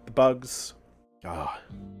polished up the bugs. Ah,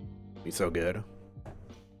 be so good.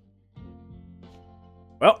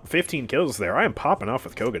 Well, 15 kills there. I am popping off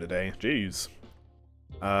with KOGA today. Jeez.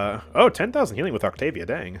 Oh, 10,000 healing with Octavia,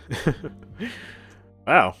 dang.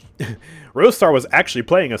 Wow. Rostar was actually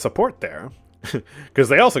playing a support there. Because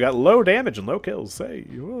they also got low damage and low kills. Hey,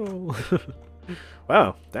 whoa.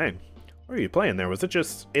 Wow, dang. What were you playing there? Was it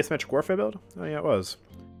just asymmetric warfare build? Oh yeah, it was.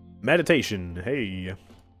 Meditation, hey.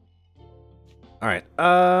 Alright,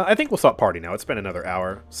 I think we'll stop party now. It's been another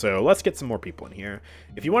hour, so let's get some more people in here.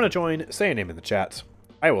 If you want to join, say a name in the chat.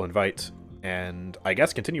 I will invite, and I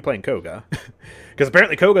guess continue playing KOGA. Because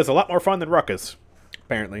apparently KOGA is a lot more fun than Ruckus.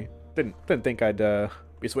 Apparently. Didn't think I'd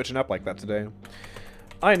be switching up like that today.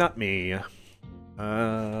 Not me.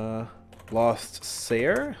 Lost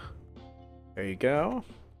Sayer. There you go.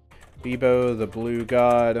 Bebo, the blue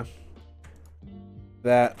god.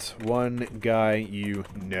 That one guy you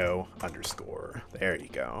know _ There you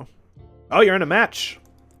go. Oh, you're in a match.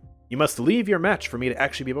 You must leave your match for me to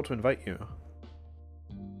actually be able to invite you.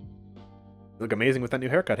 You look amazing with that new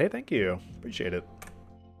haircut. Hey, thank you. Appreciate it.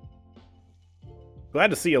 Glad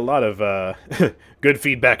to see a lot of good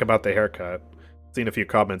feedback about the haircut. Seen a few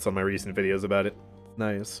comments on my recent videos about it.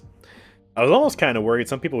 Nice. I was almost kind of worried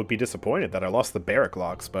some people would be disappointed that I lost the barrack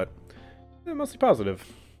locks, but mostly positive.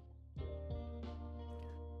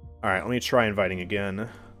 Alright, let me try inviting again.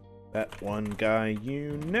 That one guy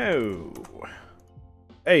you know.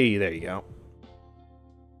 Hey, there you go.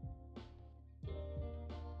 I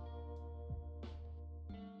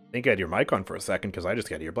think I had your mic on for a second because I just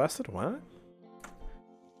got ear blasted. What?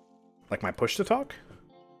 Like my push to talk?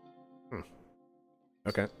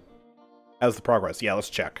 Okay. How's the progress? Yeah, let's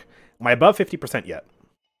check. Am I above 50% yet?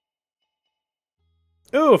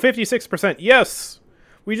 Ooh, 56%. Yes!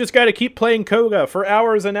 We just gotta keep playing KOGA for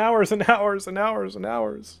hours and hours and hours and hours and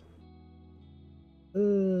hours.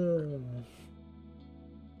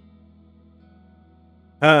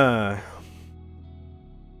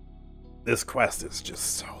 This quest is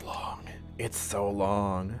just so long. It's so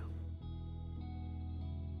long.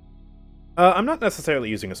 I'm not necessarily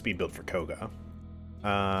using a speed build for KOGA.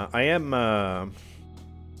 I am I'm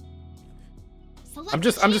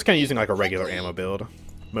just kind of using like a regular ammo build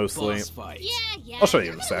mostly. Yeah, I'll show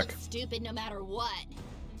you in a sec. Stupid no matter what.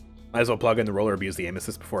 Might as well plug in the roller abuse the aim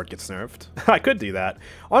assist before it gets nerfed. I could do that.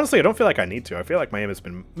 Honestly, I don't feel like I need to. I feel like my aim has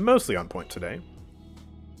been mostly on point today.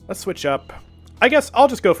 Let's switch up. I guess I'll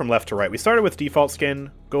just go from left to right. We started with default skin,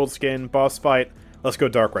 gold skin, boss fight. Let's go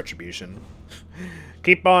dark retribution.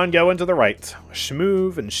 Keep on going to the right.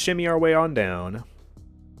 Schmoove and shimmy our way on down.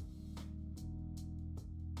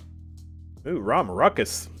 Ooh, Rom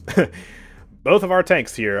Ruckus. Both of our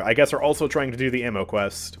tanks here, I guess, are also trying to do the ammo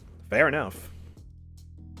quest. Fair enough.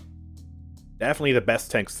 Definitely the best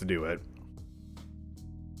tanks to do it.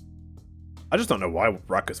 I just don't know why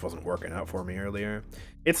Ruckus wasn't working out for me earlier.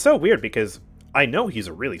 It's so weird because I know he's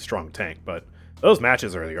a really strong tank, but those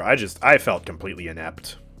matches earlier, I felt completely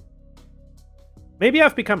inept. Maybe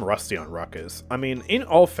I've become rusty on Ruckus. I mean, in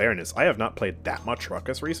all fairness, I have not played that much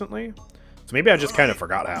Ruckus recently. So maybe I just kind of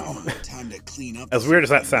forgot how. Time to clean up As weird as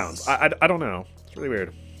that sounds. I don't know. It's really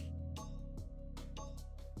weird.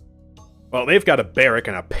 Well, they've got a Barrack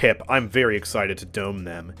and a Pip. I'm very excited to dome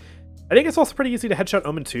them. I think it's also pretty easy to headshot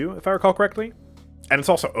Omen too, if I recall correctly. And it's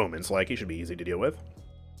also Omen, so like he should be easy to deal with.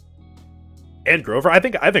 And Grover. I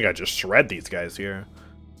think I just shred these guys here.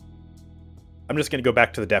 I'm just gonna go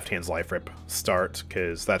back to the Deft Hands Life Rip start,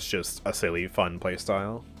 because that's just a silly, fun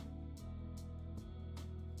playstyle.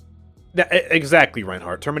 Yeah, exactly,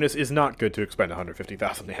 Reinhardt. Terminus is not good to expend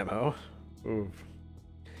 150,000 ammo. Oof.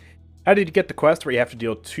 How did you get the quest where you have to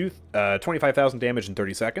deal 25,000 damage in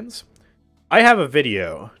 30 seconds? I have a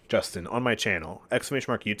video, Justin, on my channel,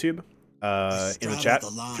 !YouTube, in the chat,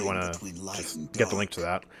 if you want to just get the link to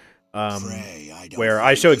that, where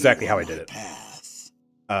I show exactly how I did it.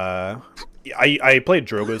 I played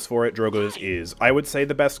Drogoz for it. Drogoz is, I would say,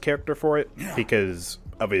 the best character for it, because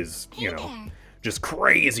of his, you know, just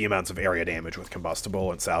crazy amounts of area damage with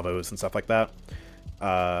combustible and salvos and stuff like that.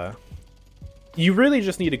 you really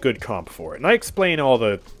just need a good comp for it. And I explain all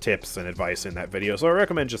the tips and advice in that video, so I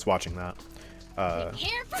recommend just watching that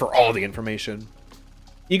for all the information.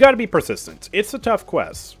 You got to be persistent. It's a tough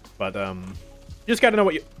quest, but you just got to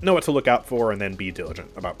know what to look out for, and then be diligent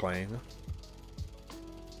about playing.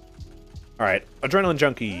 All right, Adrenaline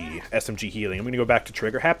Junkie, SMG healing. I'm gonna go back to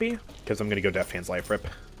Trigger Happy because I'm gonna go Deft Hands Life Rip.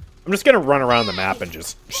 I'm just gonna run around the map and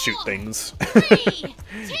just shoot things. 3,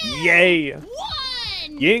 2, Yay! 1.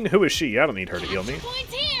 Ying, who is she? I don't need her to heal me.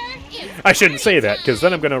 I shouldn't say that, because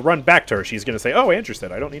then I'm going to run back to her. She's going to say, oh, Andrew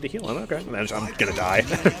said I don't need to heal him. Okay, and then I'm going to die.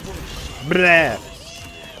 Blah.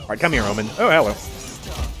 Alright, come here, Omen. Oh, hello.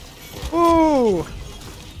 Ooh!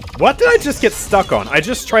 What did I just get stuck on? I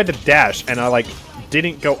just tried to dash, and I, like,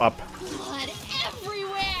 didn't go up. Blood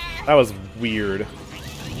everywhere. That was weird.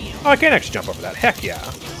 Oh, I can't actually jump over that. Heck yeah.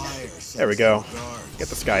 There we go. Get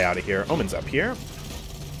this guy out of here. Omen's up here.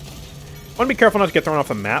 Want to be careful not to get thrown off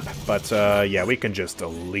the map, but yeah, we can just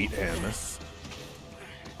delete him.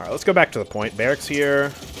 Alright, let's go back to the point. Barracks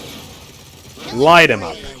here. Light him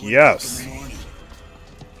up. Yes.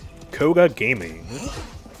 KOGA Gaming.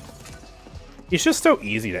 He's just so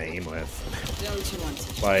easy to aim with.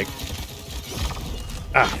 Like,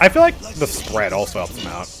 I feel like the spread also helps him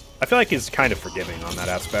out. I feel like he's kind of forgiving on that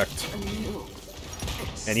aspect.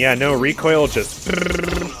 And yeah, no recoil, just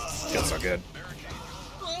feels so good.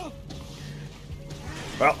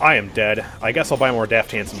 Well, I am dead. I guess I'll buy more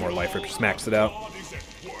Deft Hands and more Life Rip, just max it out.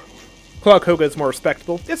 KOGA is more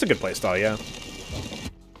respectable. It's a good playstyle, yeah.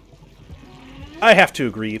 I have to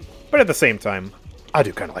agree, but at the same time, I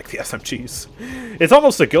do kind of like the SMGs. It's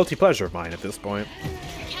almost a guilty pleasure of mine at this point.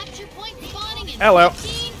 Hello.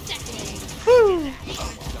 Woo.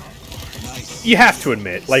 You have to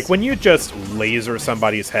admit, like, when you just laser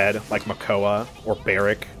somebody's head, like Makoa, or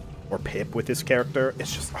Barrick, or Pip with this character,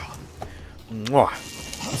 it's just, oh, mwah,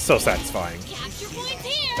 so satisfying.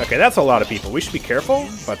 Okay, that's a lot of people. We should be careful,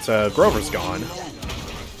 but Grover's gone.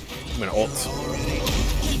 I'm gonna ult.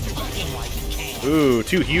 Ooh,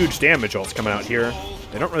 2 huge damage ults coming out here.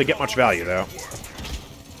 They don't really get much value, though.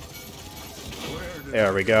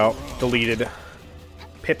 There we go. Deleted.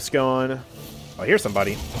 Pip's gone. Oh, here's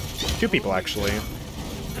somebody. 2 people, actually.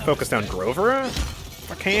 Focus down Grover,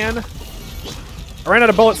 if I can. I ran out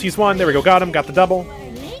of bullets. He's 1. There we go. Got him. Got the double.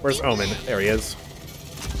 Where's Omen? There he is.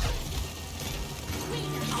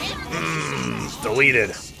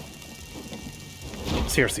 Deleted.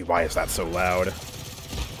 Seriously, why is that so loud?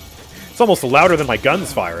 It's almost louder than my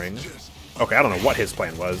guns firing. Okay, I don't know what his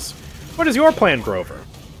plan was. What is your plan, Grover?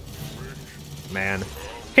 Man.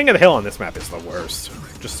 King of the Hill on this map is the worst.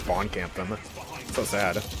 Just spawn camp them. So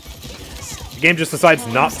sad. The game just decides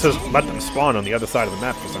not to let them spawn on the other side of the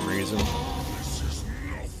map for some reason.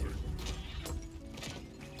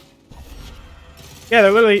 Yeah,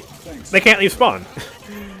 they're literally... They can't leave spawn.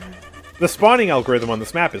 The spawning algorithm on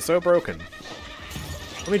this map is so broken.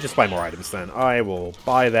 Let me just buy more items then. I will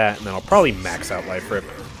buy that, and then I'll probably max out Life Rip.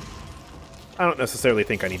 I don't necessarily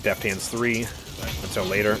think I need Deft Hands 3 until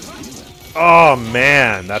later. Oh,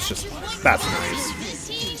 man. That's just... That's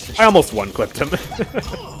nice. I almost one-clipped him.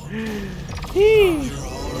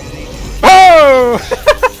 Oh!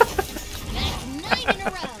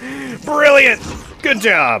 Brilliant! Good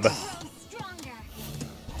job!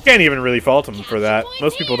 Can't even really fault him for that.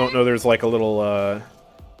 Most people don't know there's like a little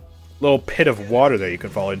pit of water that you can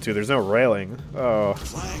fall into. There's no railing. Oh.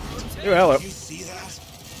 Ooh, hello.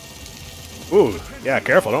 Ooh, yeah,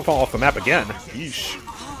 careful. Don't fall off the map again. Yeesh.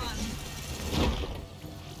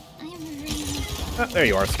 Oh, there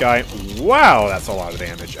you are, Sky. Wow, that's a lot of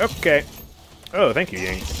damage. Okay. Oh, thank you,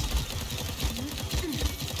 Ying.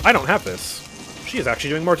 I don't have this. She is actually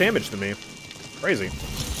doing more damage than me. Crazy.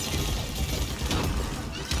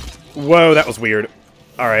 Whoa, that was weird.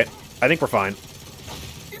 Alright, I think we're fine.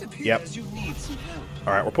 Yep.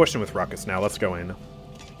 Alright, we're pushing with Ruckus now. Let's go in.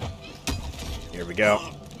 Here we go.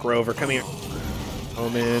 Grover, come here.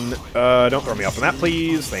 Omen. Don't throw me off the map,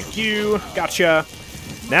 please. Thank you. Gotcha.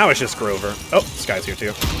 Now it's just Grover. Oh, Sky's here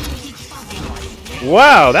too.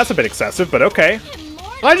 Wow, that's a bit excessive, but okay.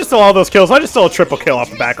 I just stole all those kills. I just stole a triple kill off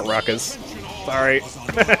the back of Ruckus. Sorry.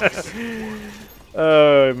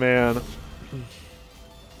 Oh, man.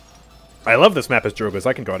 I love this map as Drogo's.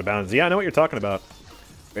 I can go out of bounds. Yeah, I know what you're talking about.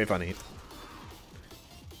 Very funny.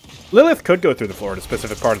 Lilith could go through the floor at a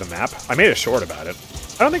specific part of the map. I made a short about it.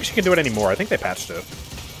 I don't think she can do it anymore. I think they patched it.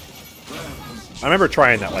 I remember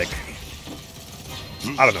trying that, like,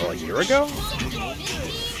 I don't know, a year ago?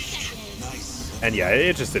 And yeah,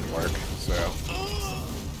 it just didn't work, so.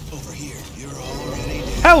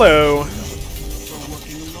 Hello!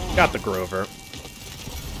 Got the Grover.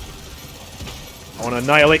 I want to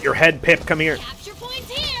annihilate your head, Pip. Come here. Capture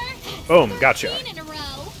points here. Boom, gotcha. 13 in a row.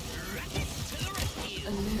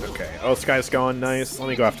 Okay, oh, this guy's going nice. Let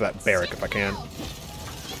me go after that barrack if I can.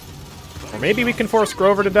 Or maybe we can force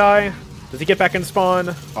Grover to die. Does he get back in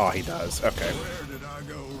spawn? Oh, he does. Okay.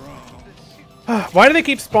 Why do they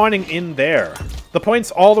keep spawning in there? The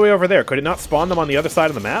point's all the way over there. Could it not spawn them on the other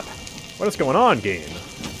side of the map? What is going on, game?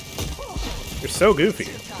 You're so goofy.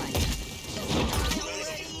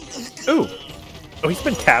 Ooh. Oh, he's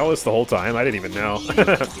been Catalyst the whole time. I didn't even know.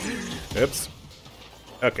 Oops.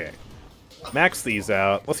 Okay. Max these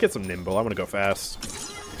out. Let's get some Nimble. I want to go fast.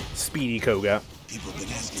 Speedy Koga.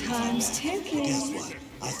 Time's ticking. Guess what?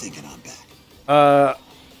 I think I'm back.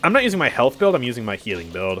 I'm not using my health build. I'm using my healing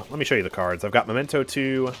build. Let me show you the cards. I've got Memento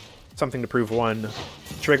 2, Something to Prove 1,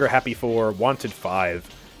 Trigger Happy 4, Wanted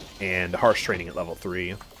 5, and Harsh Training at level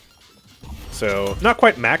 3. So, not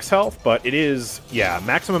quite max health, but it is, yeah,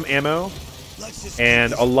 maximum ammo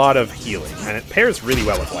and a lot of healing. And it pairs really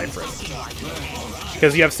well with Life Rip.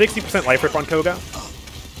 Because you have 60% Life Rip on Koga.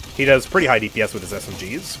 He does pretty high DPS with his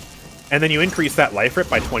SMGs. And then you increase that Life Rip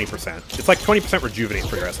by 20%. It's like 20% Rejuvenate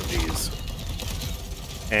for your SMGs.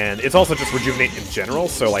 And it's also just Rejuvenate in general,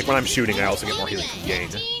 so like when I'm shooting, I also get more healing from Gain.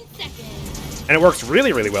 And it works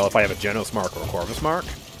really, really well if I have a Genos Mark or a Corvus Mark.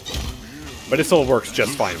 But it still works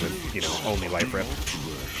just fine with, you know, only Life Rip.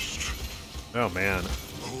 Oh, man.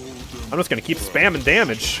 I'm just gonna keep spamming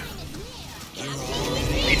damage.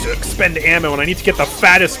 I need to expend ammo, and I need to get the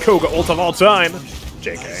fattest Koga ult of all time.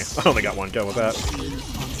 JK. I only got one kill with that.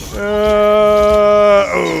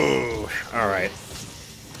 Oh. Alright.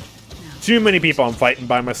 Too many people I'm fighting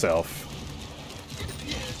by myself.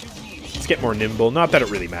 Let's get more nimble. Not that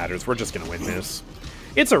it really matters. We're just gonna win this.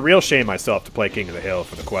 It's a real shame I still have to play King of the Hill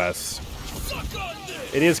for the quests.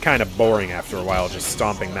 It is kind of boring after a while, just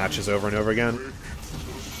stomping matches over and over again.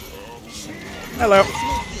 Hello.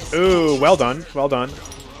 Ooh, well done. Well done.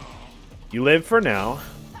 You live for now.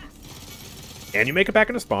 And you make it back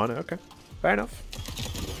into spawn. Okay. Fair enough.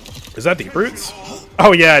 Is that Deep Roots?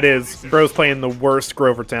 Oh, yeah, it is. Bro's playing the worst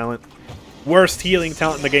Grover talent. Worst healing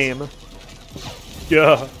talent in the game.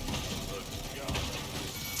 Yeah.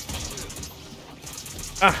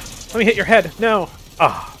 Ah, let me hit your head. No.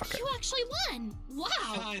 Ah, okay. You actually won. Wow.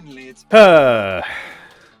 Finally, it's That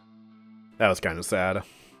was kind of sad.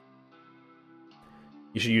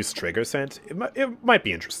 You should use Trigger Scent. It might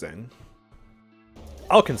be interesting.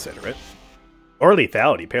 I'll consider it. Or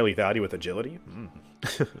Lethality. Pair Lethality with Agility.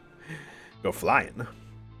 Go flying.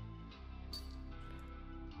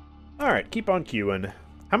 Alright, keep on queuing.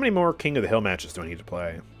 How many more King of the Hill matches do I need to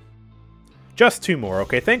play? Just 2 more.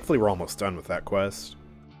 Okay, thankfully we're almost done with that quest.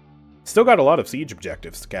 Still got a lot of siege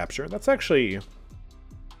objectives to capture. That's actually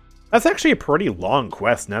a pretty long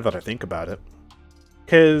quest now that I think about it.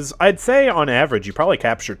 Because I'd say on average you probably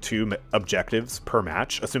capture 2 objectives per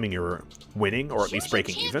match, assuming you're winning or at least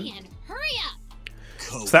breaking even. Hurry up.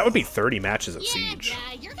 So that would be 30 matches of siege.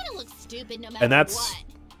 Yeah, you're gonna look stupid no matter And that's, what.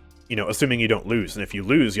 you know, assuming you don't lose. And if you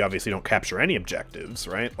lose, you obviously don't capture any objectives,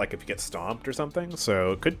 right? Like if you get stomped or something.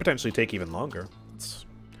 So it could potentially take even longer.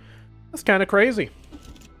 That's kind of crazy.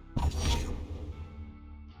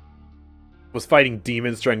 Was fighting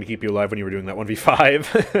demons trying to keep you alive when you were doing that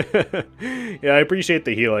 1v5. Yeah, I appreciate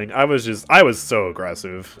the healing. I was so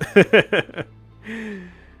aggressive.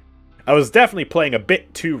 I was definitely playing a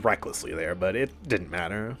bit too recklessly there, but it didn't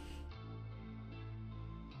matter.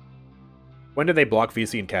 When did they block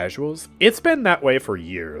VC and casuals? It's been that way for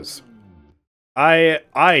years.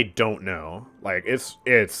 I don't know. Like,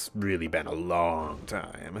 it's really been a long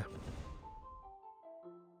time.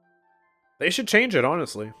 They should change it,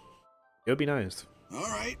 honestly. It would be nice. All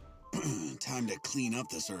right. Time to clean up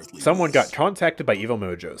this earthly Someone mess. got contacted by Evil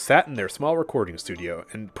Mojo, sat in their small recording studio,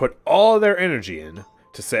 and put all their energy in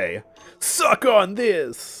to say, "Suck on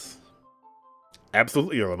this!"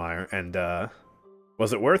 Absolutely, Lemire. And,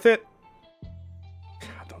 was it worth it?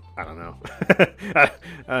 I don't know.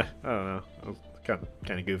 I don't know.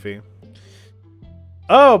 Kind of goofy.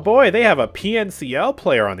 Oh boy, they have a PNCL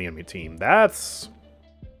player on the enemy team. That's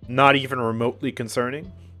not even remotely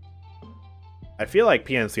concerning. I feel like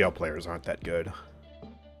PNCL players aren't that good.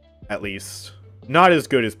 At least, not as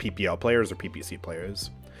good as PPL players or PPC players.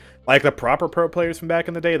 Like the proper pro players from back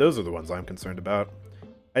in the day, those are the ones I'm concerned about.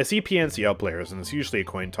 I see PNCL players, and it's usually a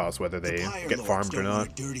coin toss whether they get farmed or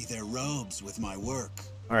not. Dirty their robes with my work.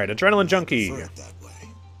 Alright, Adrenaline Junkie. Prefer it that way.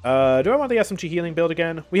 Do I want the SMG healing build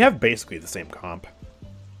again? We have basically the same comp.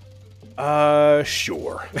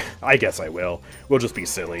 Sure. I guess I will. We'll just be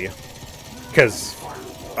silly. Because,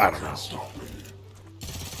 I don't know.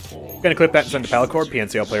 Gonna clip that and send to Palicord.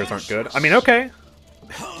 PNCL players aren't good. I mean, okay.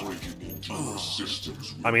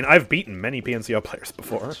 I mean, I've beaten many PNCL players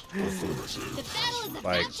before. The battle is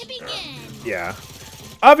about to begin. Yeah.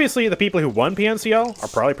 Obviously, the people who won PNCL are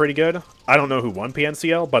probably pretty good. I don't know who won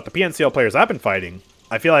PNCL, but the PNCL players I've been fighting,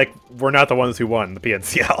 I feel like we're not the ones who won the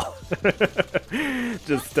PNCL.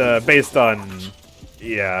 Just based on,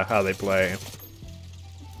 yeah, how they play.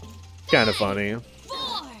 Kind of funny. 4,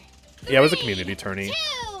 Yeah, it was a community tourney.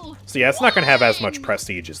 2, So yeah, it's not going to have as much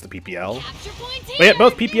prestige as the PPL. capture point But yet, here.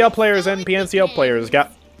 both PPL players and PNCL players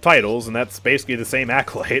got titles, and that's basically the same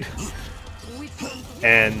accolade.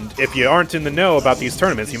 And if you aren't in the know about these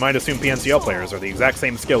tournaments, you might assume PNCL players are the exact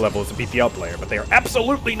same skill level as a PPL player, but they are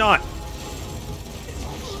absolutely not!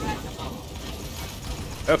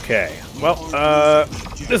 Okay, well,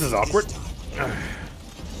 this is awkward.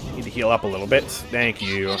 Need to heal up a little bit. Thank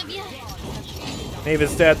you. Maeve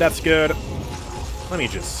is dead, that's good. Let me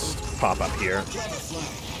just pop up here.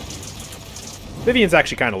 Vivian's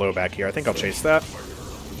actually kind of low back here. I think I'll chase that.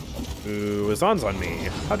 Ooh, Azan's on me.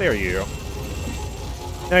 How dare you?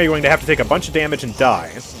 Now you're going to have to take a bunch of damage and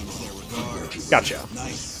die. Gotcha.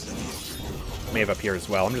 Maeve up here as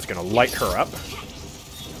well. I'm just going to light her up.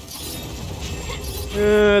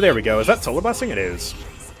 There we go. Is that Solar Blessing? It is.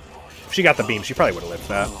 If she got the beam, she probably would have lived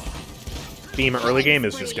that. Beam early game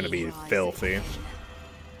is just going to be filthy.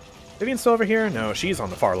 Vivian still over here? No, she's on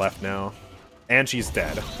the far left now. And she's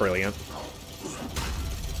dead. Brilliant.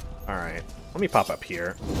 Alright. Let me pop up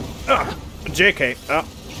here. Ugh! JK. Oh.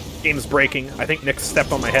 Game's breaking. I think Nick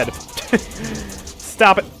stepped on my head.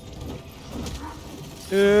 Stop it.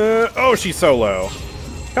 Oh, she's so low.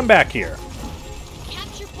 Come back here.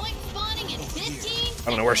 Capture point spawning in 15. I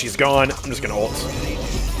don't know where she's gone. I'm just gonna ult.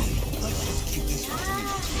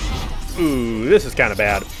 Ooh, this is kind of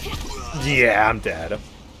bad. Yeah, I'm dead.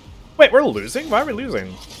 Wait, we're losing? Why are we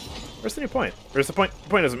losing? Where's the new point? Where's the point? The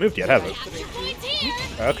point hasn't moved yet, has it? Capture points here.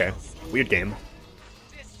 Okay. Weird game.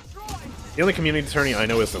 The only community tourney I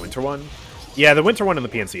know is the winter one. Yeah, the winter one in the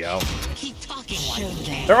PNCL. Keep talking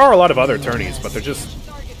like There are a lot of other tourneys, but they're just...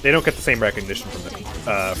 they don't get the same recognition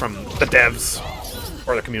from the devs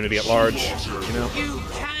or the community at large, you know? you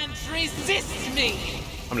can't resist me.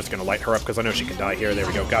 I'm just gonna light her up because I know she can die here. There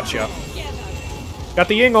we go. Gotcha. Got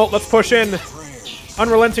the Ying ult. Let's push in.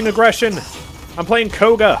 Unrelenting aggression. I'm playing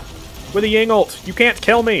KOGA with a Ying ult. You can't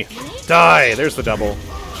kill me. Die. There's the double.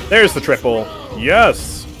 There's the triple.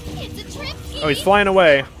 Yes. It's a trip. Oh, he's flying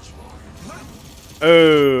away.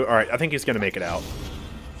 Oh, alright. I think he's gonna make it out.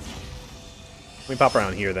 Let me pop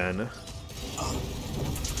around here then.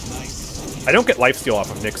 I don't get lifesteal off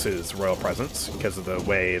of Nyx's Royal Presence because of the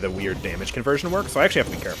way the weird damage conversion works, so I actually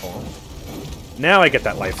have to be careful. Now I get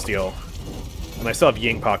that lifesteal. And I still have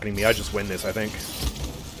Ying pocketing me. I just win this, I think.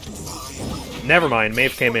 Never mind.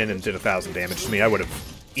 Maeve came in and did 1,000 damage to me. I would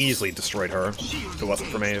have easily destroyed her if it wasn't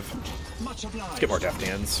for Maeve. Let's get more Deft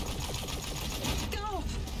Hands.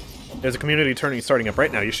 There's a community tournament starting up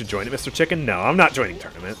right now. You should join it, Mr. Chicken. No, I'm not joining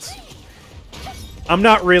tournaments. I'm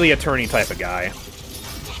not really a tourney type of guy.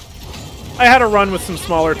 I had a run with some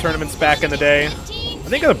smaller tournaments back in the day. I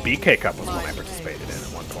think the BK Cup was one I participated in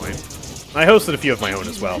at one point. I hosted a few of my own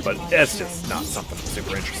as well, but it's just not something I'm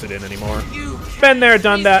super interested in anymore. Been there,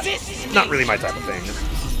 done that. Not really my type of thing.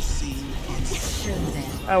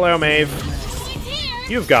 Hello, Maeve.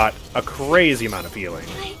 You've got a crazy amount of healing,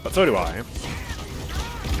 but so do I.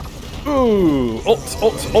 Ooh, ult.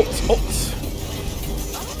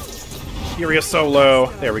 Furious solo.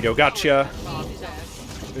 There we go, gotcha.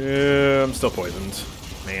 I'm still poisoned.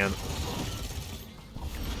 Man.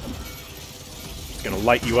 It's gonna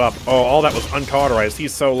light you up. Oh, all that was uncauterized.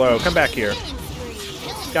 He's so low. Come back here.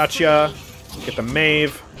 Gotcha. Get the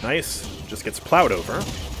Maeve. Nice. Just gets plowed over.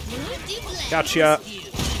 Gotcha.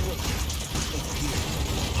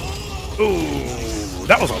 Ooh,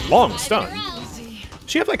 that was a long stun. Does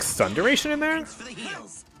she have, like, stun duration in there?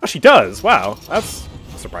 Oh, she does. Wow. That's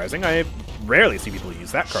surprising. I rarely see people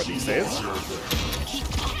use that card these days.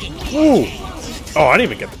 Ooh! Oh, I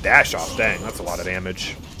didn't even get the dash off. Dang, that's a lot of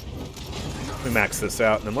damage. Let me max this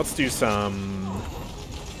out, and then let's do some...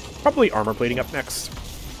 probably armor plating up next.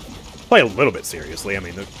 Play a little bit seriously. I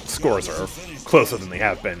mean, the scores are closer than they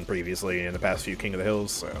have been previously in the past few King of the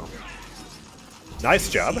Hills, so... nice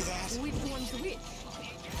job.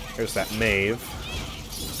 There's that Maeve.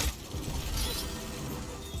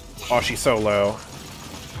 Oh, she's so low.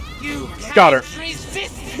 You Got her. can't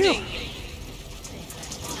resist me.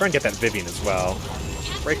 Try and get that Vivian as well.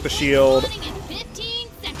 Break the shield.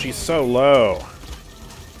 She's so low.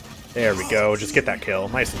 There we go. Just get that kill.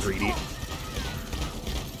 Nice and greedy.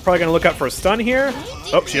 Probably gonna look up for a stun here.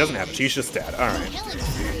 Oh, she doesn't have it. She's just dead. Alright.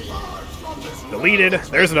 Deleted.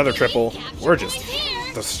 There's another triple. We're just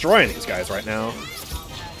destroying these guys right now.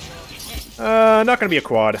 Not gonna be a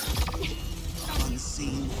quad.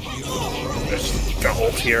 Unseen. Just gonna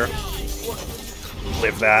ult here.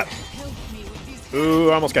 Live that. Ooh,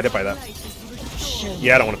 I almost got hit by that.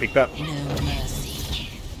 Yeah, I don't want to peek that.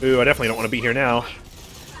 Ooh, I definitely don't want to be here now.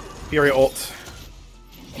 Fury ult.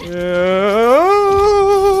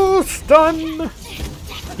 Stun!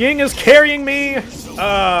 Ying is carrying me!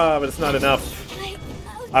 But it's not enough.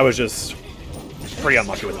 I was just pretty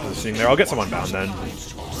unlucky with the positioning there. I'll get some unbound then.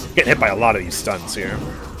 Getting hit by a lot of these stuns here.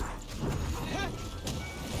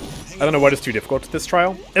 I don't know what is too difficult with this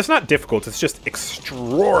trial. It's not difficult, it's just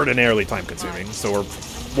extraordinarily time-consuming. So we're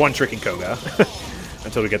one-tricking Koga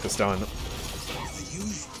until we get this done.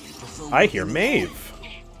 I hear Maeve.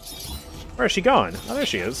 Where is she gone? Oh, there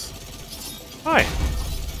she is. Hi.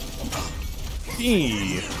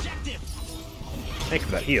 Eee. Thank you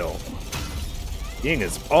for that heal. Ying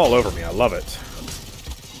is all over me. I love it.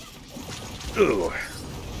 Ooh.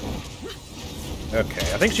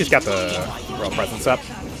 Okay, I think she's got the Royal Presence up.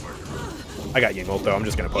 I got Ying ult though. I'm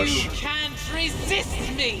just gonna push. You can't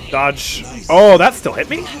resist me. Dodge. Oh, that still hit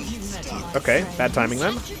me? Okay, bad timing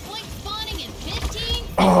then.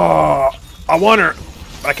 Oh, I want her.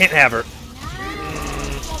 I can't have her.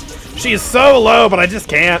 She's so low, but I just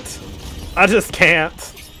can't. I just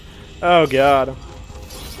can't. Oh god.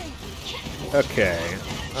 Okay.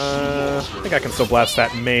 I think I can still blast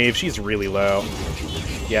that Maeve. She's really low.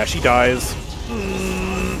 Yeah, she dies.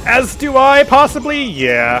 As do I, possibly?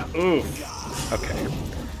 Yeah. Oof. Okay.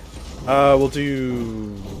 We'll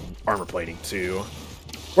do armor plating too.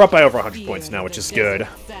 We're up by over 100 points now, which is good.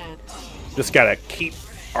 Just gotta keep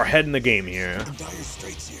our head in the game here. I'm dire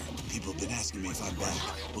straits here. People have been asking me if I'm back.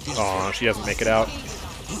 Well, guess Aw, what? she doesn't make it out.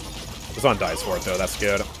 Zon dies for it though, that's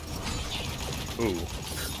good. Ooh.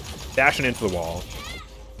 Dashing into the wall.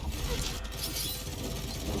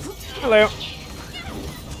 Hello.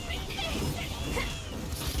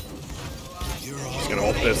 Just gonna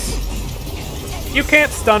ult this. You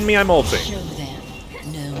can't stun me, I'm ulting. Show them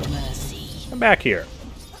no mercy. Come back here.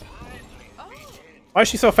 Why is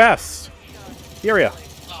she so fast? Furia.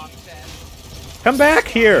 Come back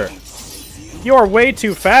here! You are way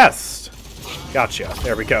too fast! Gotcha.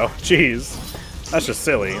 There we go. Jeez. That's just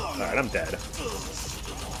silly. Alright, I'm dead.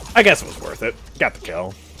 I guess it was worth it. Got the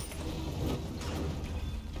kill.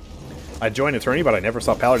 I joined Eternity, but I never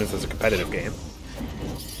saw Paladins as a competitive game.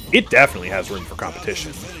 It definitely has room for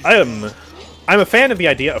competition. I'm a fan of the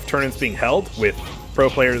idea of tournaments being held with pro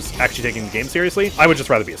players actually taking the game seriously. I would just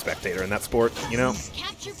rather be a spectator in that sport, you know?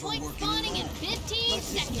 Capture point spawning in 15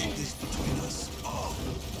 seconds.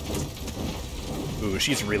 Ooh,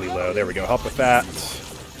 she's really low. There we go. Help with that.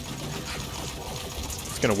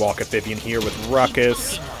 Just gonna walk at Vivian here with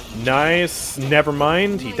Ruckus. Nice. Never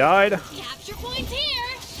mind. He died. Capture points here.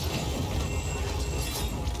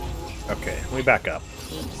 Okay, let me back up.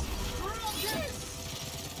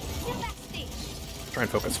 Try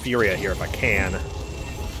and focus Furia here if I can.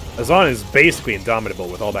 Azan is basically indomitable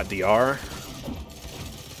with all that DR.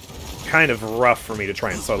 Kind of rough for me to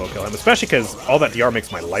try and solo kill him, especially because all that DR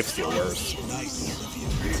makes my lifesteal worse.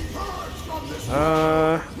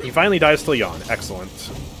 He finally dies to Yon. Excellent.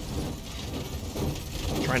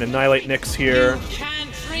 Trying to annihilate Nyx here.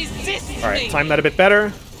 Alright, time that a bit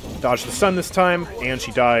better. Dodge the stun this time, and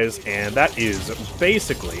she dies, and that is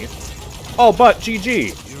basically all but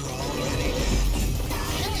GG.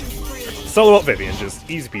 Solo ult Vivian, just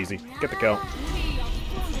easy peasy. Get the kill.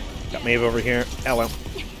 Got Maeve over here. Hello.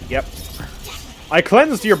 Yep. I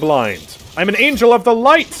cleansed your blind. I'm an angel of the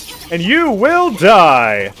light, and you will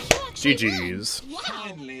die. GG's.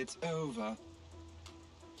 Finally, it's over.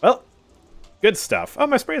 Well, good stuff. Oh,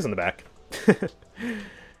 my spray's in the back. Feel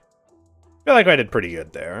like I did pretty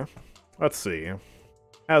good there. Let's see.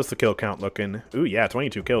 How's the kill count looking? Ooh, yeah,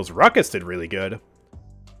 22 kills. Ruckus did really good.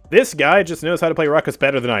 This guy just knows how to play Ruckus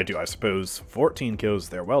better than I do, I suppose. 14 kills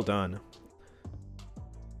there. Well done.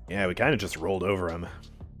 Yeah, we kind of just rolled over him.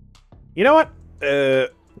 You know what?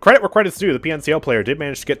 Credit where credit's due. The PNCL player did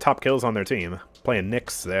manage to get top kills on their team. Playing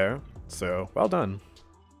Nyx there. So, well done.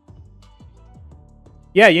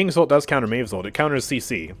 Yeah, Ying's ult does counter Maeve's ult. It counters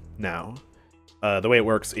CC now. The way it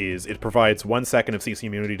works is it provides 1 second of CC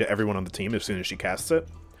immunity to everyone on the team as soon as she casts it.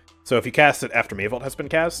 So if you cast it after Maeve ult has been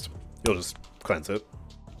cast, you'll just cleanse it.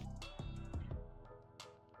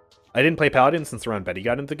 I didn't play Paladin since around Betty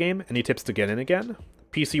got into the game. Any tips to get in again?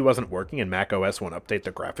 PC wasn't working and Mac OS won't update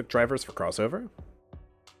the graphic drivers for crossover.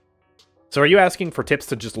 So are you asking for tips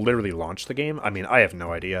to just literally launch the game? I mean, I have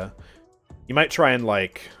no idea. You might try and,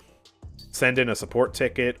 like, send in a support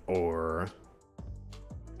ticket or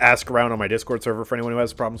ask around on my Discord server for anyone who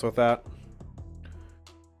has problems with that.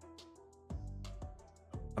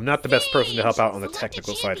 I'm not the best person to help out on the Select a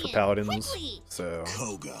technical side for champion, Paladins, quickly. so...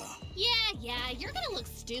 Koga. Yeah, you're gonna look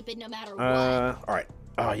stupid no matter what. Alright.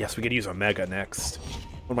 Oh, yes, we could use Omega next.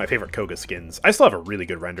 One of my favorite Koga skins. I still have a really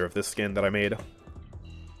good render of this skin that I made,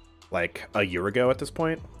 like, a year ago at this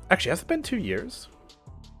point. Actually, has it been 2 years?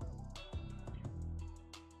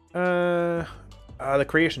 The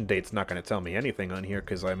creation date's not going to tell me anything on here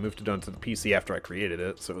because I moved it onto the PC after I created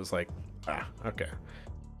it, so it was like, okay.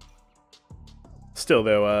 Still,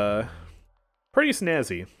 though, pretty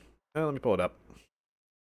snazzy. Let me pull it up.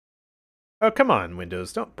 Oh, come on,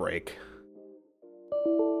 Windows, don't break.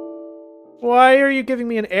 Why are you giving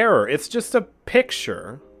me an error? It's just a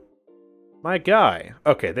picture. My guy.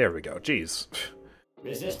 Okay, there we go. Jeez.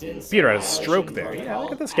 Peter had a stroke there. Yeah,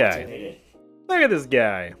 look at this guy. Look at this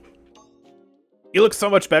guy. You look so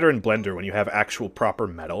much better in Blender when you have actual proper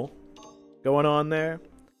metal going on there.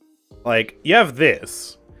 Like, you have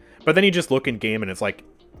this, but then you just look in game and it's like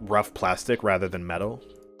rough plastic rather than metal.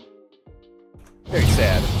 Very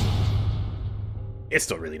sad. It's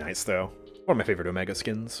still really nice, though. One of my favorite Omega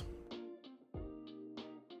skins.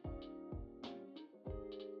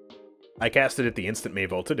 I casted it the instant May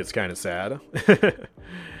vaulted. It's kind of sad.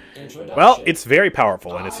 Well, it's very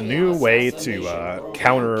powerful, and it's a new way to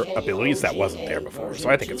counter abilities that wasn't there before, so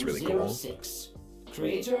I think it's really cool.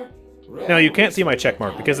 Now, you can't see my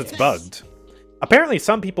checkmark because it's bugged. Apparently,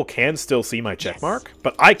 some people can still see my checkmark,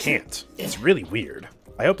 but I can't. It's really weird.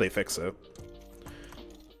 I hope they fix it.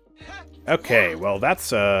 Okay, well, that's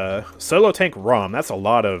Solo Tank ROM. That's a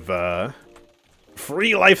lot of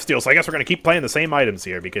free lifesteal, so I guess we're going to keep playing the same items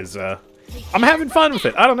here because I'm having fun with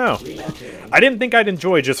it. I don't know. I didn't think I'd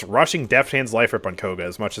enjoy just rushing Deft Hand's life rip on Koga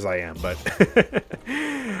as much as I am, but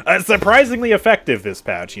surprisingly effective this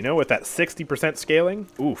patch, you know, with that 60% scaling.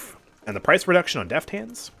 Oof. And the price reduction on Deft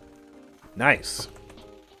Hands? Nice.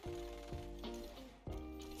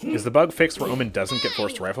 Is the bug fixed where Omen doesn't get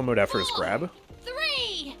forced to rifle mode after his grab?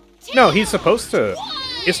 3, 2, No, he's supposed to.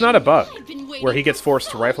 It's not a bug I've been waiting where he gets for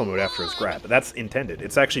forced to so rifle mode long. after his grab. That's intended.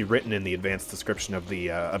 It's actually written in the advanced description of the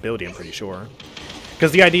ability, I'm pretty sure.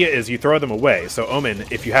 Because the idea is you throw them away, so Omen,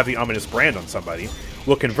 if you have the ominous brand on somebody,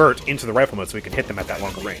 will convert into the rifle mode so he can hit them at that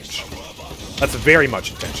longer range. That's very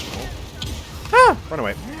much intentional. Ah! Run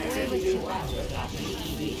away.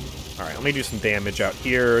 Alright, let me do some damage out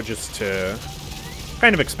here just to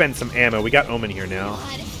kind of expend some ammo. We got Omen here now.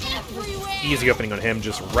 Everywhere. Easy opening on him,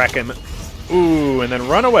 just wreck him. Ooh, and then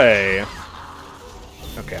run away.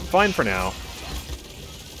 Okay, I'm fine for now.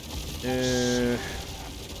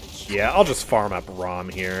 Yeah, I'll just farm up ROM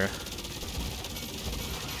here.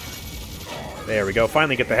 There we go,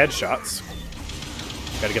 finally get the headshots.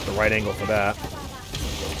 Gotta get the right angle for that.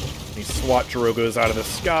 These SWAT Drogos out of the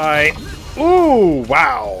sky. Ooh,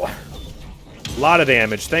 wow. A lot of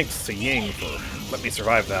damage. Thanks to Ying for letting me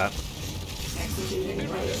survive that.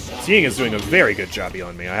 Ying is doing a very good job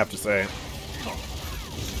on me, I have to say.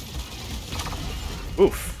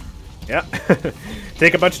 Oof. Yeah.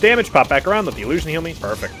 Take a bunch of damage, pop back around, let the illusion heal me.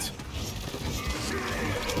 Perfect.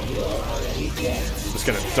 Just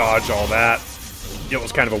gonna dodge all that. It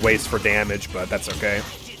was kind of a waste for damage, but that's okay.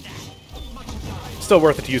 Still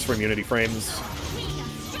worth it to use for immunity frames.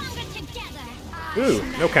 Ooh,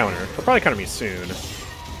 no counter. He'll probably counter me soon.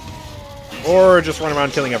 Or just run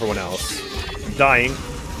around killing everyone else. I'm dying.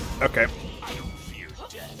 Okay.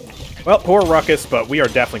 Well, poor Ruckus, but we are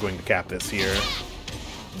definitely going to cap this here.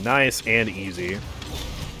 Nice and easy.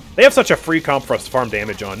 They have such a free comp for us to farm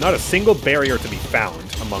damage on. Not a single barrier to be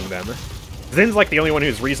found among them. Zin's like the only one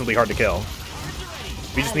who's reasonably hard to kill.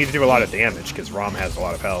 We just need to do a lot of damage, because Rom has a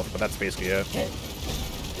lot of health, but that's basically it.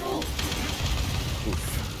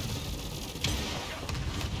 Oof.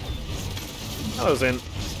 Hello, Zin.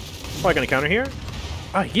 Probably gonna counter here.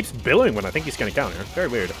 Ah, he keeps billowing when I think he's gonna counter. Very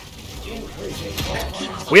weird.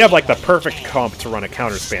 We have, like, the perfect comp to run a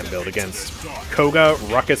counter spam build against Koga,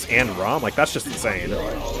 Ruckus, and Rom. Like, that's just insane. Ooh.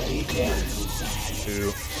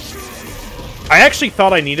 I actually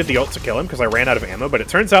thought I needed the ult to kill him because I ran out of ammo, but it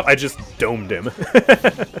turns out I just domed him.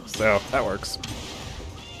 So, that works.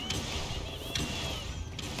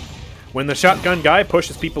 When the shotgun guy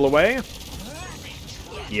pushes people away?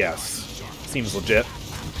 Yes. Seems legit.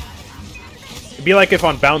 It'd be like if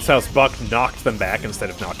on Bounce House Buck knocked them back instead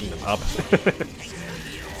of knocking them up.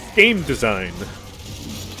 Game design.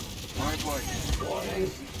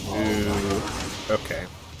 Ooh. Okay.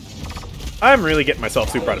 I'm really getting myself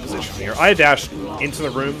super out of position here. I dashed into the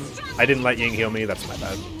room. I didn't let Ying heal me. That's my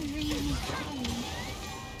bad.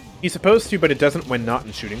 He's supposed to, but it doesn't when not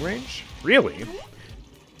in shooting range? Really?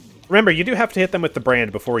 Remember, you do have to hit them with the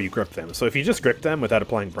brand before you grip them. So if you just grip them without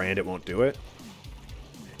applying brand, it won't do it.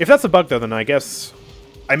 If that's a bug, though, then I guess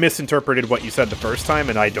I misinterpreted what you said the first time,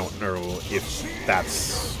 and I don't know if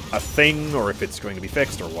that's a thing or if it's going to be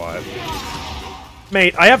fixed or what.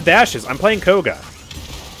 Mate, I have dashes. I'm playing KOGA.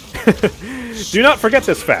 Do not forget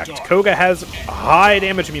this fact. KOGA has high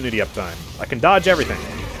damage immunity uptime. I can dodge everything.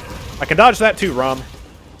 I can dodge that too, Rom.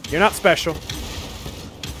 You're not special.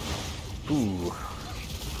 Ooh.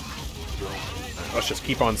 Let's just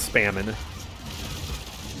keep on spamming.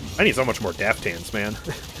 I need so much more Deft Hands, man.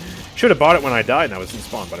 Should have bought it when I died and I was in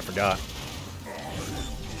spawn, but I forgot.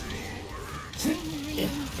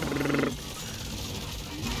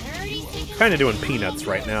 Kind of doing peanuts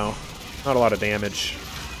right now. Not a lot of damage.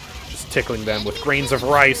 Just tickling them with grains of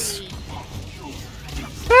rice.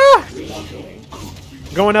 Ah!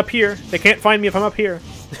 Going up here. They can't find me if I'm up here.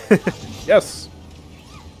 Yes.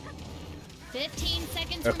 15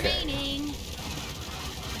 seconds Okay. remaining.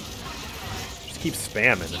 Just keep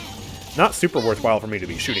spamming. Not super worthwhile for me to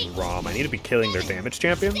be shooting ROM. I need to be killing their damage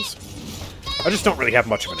champions. I just don't really have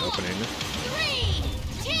much of an opening.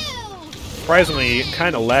 3, 2. Surprisingly,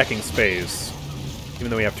 kind of lacking space, even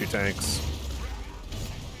though we have 2 tanks.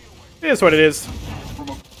 It is what it is.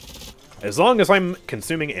 As long as I'm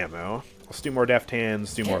consuming ammo, let's do more Deft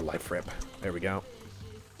Hands, do more Life Rip. There we go.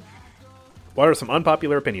 What are some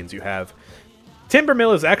unpopular opinions you have?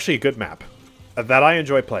 Timbermill is actually a good map that I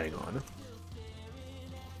enjoy playing on.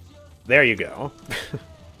 There you go.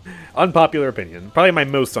 Unpopular opinion. Probably my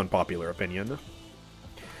most unpopular opinion.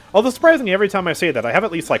 Although surprisingly, every time I say that, I have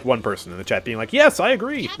at least like one person in the chat being like, "Yes, I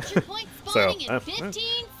agree." Capture point So, spawning in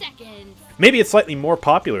 15 seconds. maybe it's slightly more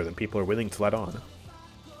popular than people are willing to let on.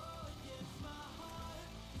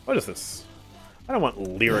 What is this? I don't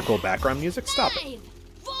want lyrical background music. Stop it.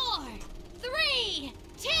 5, 4, 3,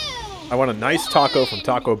 2. I want a nice taco from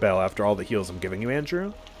Taco Bell after all the heals I'm giving you,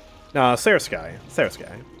 Andrew. Nah, Sarsky.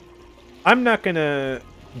 I'm not gonna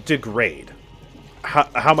degrade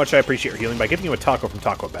how much I appreciate your healing by giving you a taco from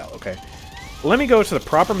Taco Bell, okay? Let me go to the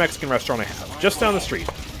proper Mexican restaurant I have, just down the street.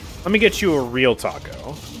 Let me get you a real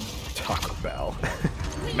taco. Taco Bell.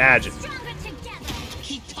 Imagine.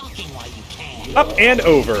 Keep talking while you can. Up and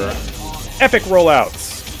over. Epic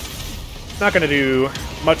rollouts. Not gonna do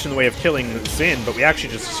much in the way of killing Zin, but we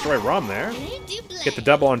actually just destroy Rom there. Get the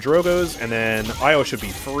double on Drogos, and then Io should be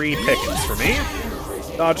free pickings for me.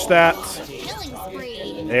 Dodge that. Killing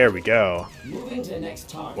spree. There we go.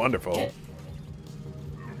 Wonderful.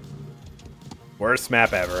 Worst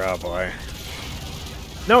map ever, oh boy.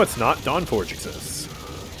 No, it's not. Dawnforge exists.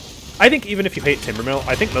 I think even if you hate Timbermill,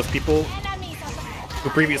 I think most people who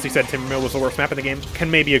previously said Timbermill was the worst map in the game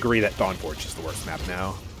can maybe agree that Dawnforge is the worst map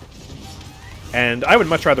now. And I would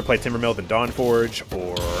much rather play Timbermill than Dawnforge,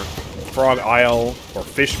 or Frog Isle, or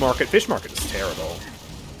Fish Market. Fish Market is terrible.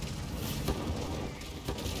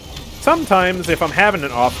 Sometimes, if I'm having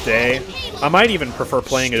an off day, I might even prefer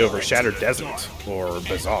playing it over Shattered Desert or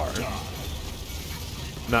Bazaar.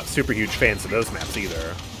 Not super huge fans of those maps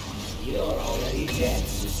either.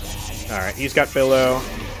 Alright, he's got Billow.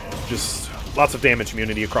 Just lots of damage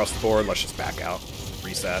immunity across the board. Let's just back out.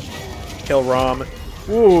 Reset. Kill Rom.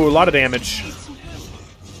 Ooh, a lot of damage.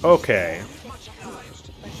 Okay.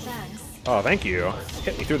 Oh, thank you.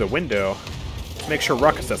 Hit me through the window. Make sure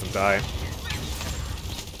Ruckus doesn't die.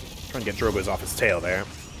 Trying to get Drogos off his tail there.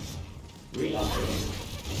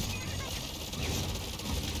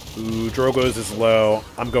 Ooh, Drogos is low.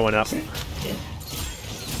 I'm going up.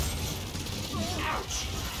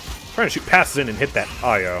 Trying to shoot passes in and hit that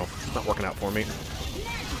IO. Not working out for me.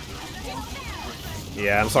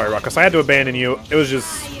 Yeah, I'm sorry, Ruckus. I had to abandon you. It was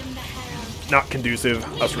just not conducive.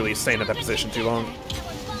 Us really staying at that position too long.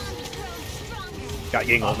 Got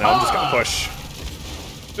Yingle now. I'm just gonna push.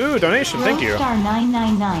 Ooh, donation. Thank you.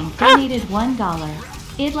 Star999 donated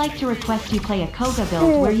 $1. I'd like to request you play a KOGA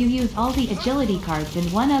build where you use all the agility cards and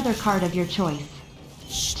one other card of your choice.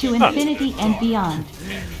 To infinity and beyond.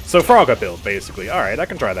 So Frogga build, basically. Alright, I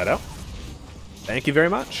can try that out. Thank you very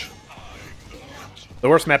much. The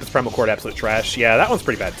worst map is Primal Court, absolute trash. Yeah, that one's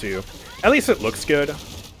pretty bad too. At least it looks good,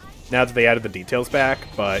 now that they added the details back,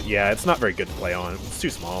 but yeah, it's not very good to play on. It's too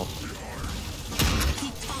small.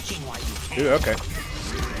 Ooh, okay.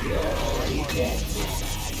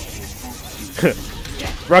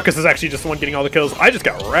 Ruckus is actually just the one getting all the kills. I just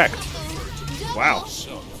got wrecked. Wow.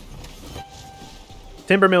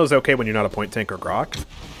 Timbermill is okay when you're not a point tank or Grok.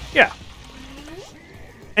 Yeah.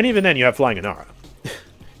 And even then, you have Flying Inara.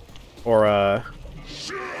 Or,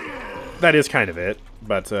 that is kind of it.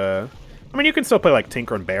 But, I mean, you can still play, like,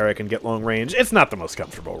 Tinker and Barrack and get long range. It's not the most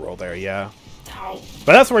comfortable role there, yeah.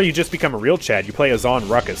 But that's where you just become a real Chad. You play Azan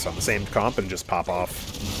Ruckus on the same comp and just pop off.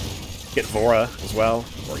 Get Vora as well,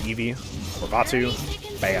 or Eevee, or Vatu.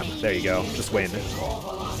 Bam, there you go. Just win.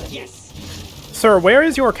 Yes. Sir, where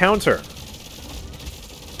is your counter?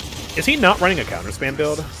 Is he not running a counter spam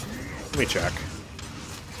build? Let me check.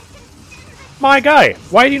 My guy,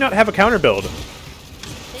 why do you not have a counter build?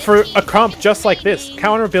 For a comp just like this,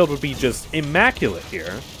 counter build would be just immaculate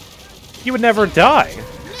here. You would never die.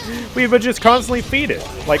 We would just constantly feed it.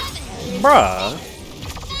 Like, bruh.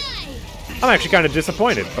 I'm actually kind of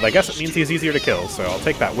disappointed, but I guess it means he's easier to kill, so I'll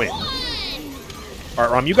take that win.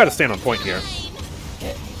 Alright, Rom, you gotta stand on point here.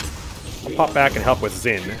 I'll pop back and help with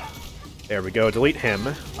Zin. There we go, delete him.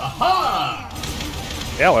 Aha!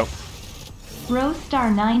 Hello.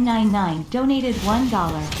 Rosestar999 donated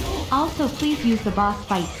 $1. Also, please use the boss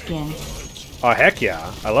fight skin. Oh, heck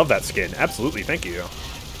yeah. I love that skin. Absolutely, thank you.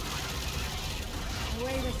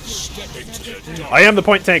 I am the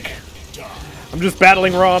point tank. I'm just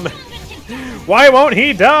battling Rom. Why won't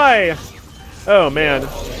he die? Oh, man.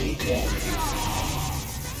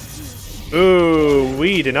 Ooh,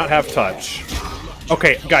 we did not have touch.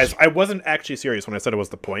 Okay, guys, I wasn't actually serious when I said it was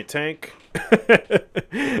the point tank.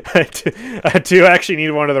 I do actually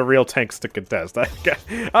need one of the real tanks to contest.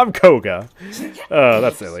 I'm KOGA. Oh,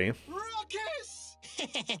 that's silly.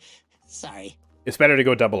 Sorry. It's better to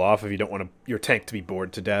go double off if you don't want your tank to be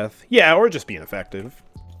bored to death. Yeah, or just be ineffective.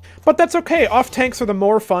 But that's okay. Off tanks are the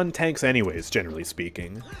more fun tanks anyways, generally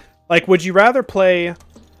speaking. Like, would you rather play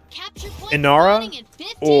Inara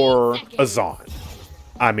or Azan?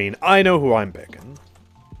 I mean, I know who I'm picking.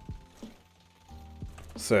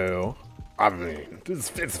 So, I mean,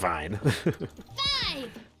 it's fine. 5,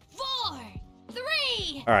 4,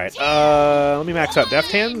 3. Alright, let me max out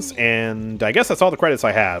Deft Hands, and I guess that's all the credits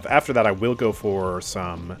I have. After that, I will go for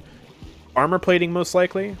some armor plating, most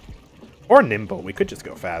likely. Or Nimble. We could just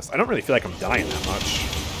go fast. I don't really feel like I'm dying that much.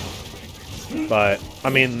 But, I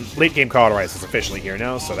mean, late game Cauterize is officially here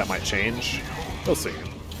now, so that might change. We'll see.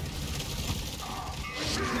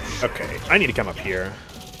 Okay, I need to come up here.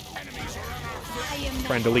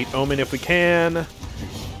 Try and delete Omen if we can.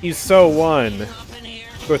 He's so one.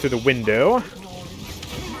 Go through the window.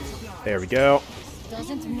 There we go.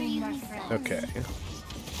 Okay.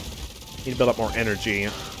 Need to build up more energy.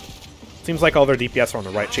 Seems like all their DPS are on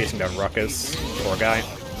the right chasing down Ruckus. Poor guy.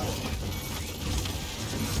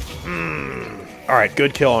 Alright,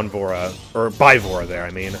 good kill on Vora. Or by Vora there,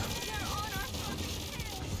 I mean.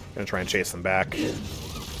 Gonna try and chase them back.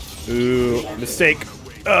 Ooh, mistake.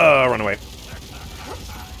 Run away.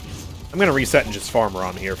 I'm gonna reset and just farm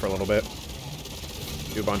Rom here for a little bit.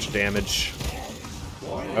 Do a bunch of damage.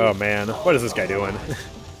 Oh man, what is this guy doing?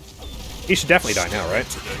 He should definitely die now, right?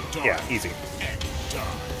 Yeah, easy.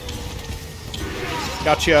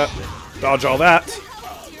 Gotcha. Dodge all that.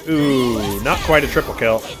 Ooh, not quite a triple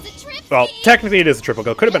kill. Well, technically it is a triple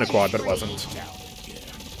kill. Could have been a quad, but it wasn't.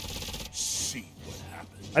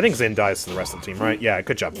 I think Zin dies to the rest of the team, right? Yeah,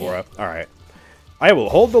 good job, Vora. Alright. I will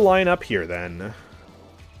hold the line up here, then.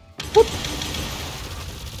 Whoop.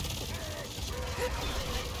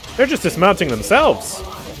 They're just dismounting themselves.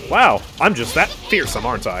 Wow, I'm just that fearsome,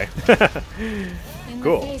 aren't I?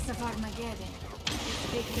 Cool.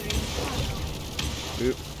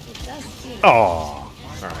 Oh,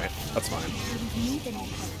 alright, that's fine.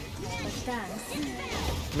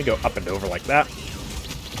 Let me go up and over like that.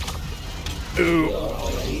 Ooh.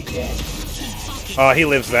 Oh, he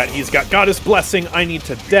lives that. He's got Goddess Blessing. I need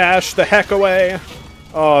to dash the heck away.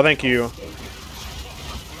 Oh, thank you.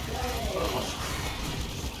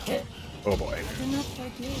 Oh boy.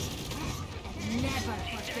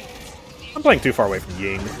 I'm playing too far away from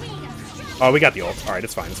Ying. Oh, we got the ult. Alright,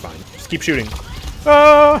 it's fine, it's fine. Just keep shooting.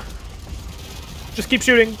 Just keep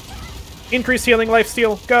shooting. Increase healing,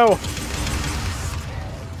 lifesteal. Go.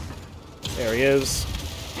 There he is.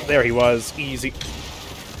 There he was. Easy.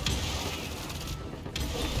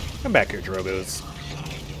 Come back here, Drogos.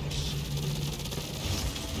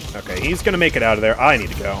 Okay, he's gonna make it out of there. I need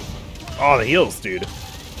to go. Oh, the heals, dude.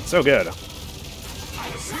 So good.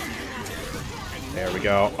 There we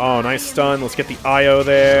go. Oh, nice stun. Let's get the IO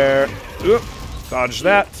there. Oop. Dodge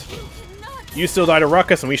that. You still die to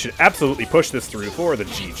Ruckus, and we should absolutely push this through for the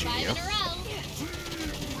GG.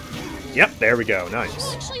 Yep, there we go.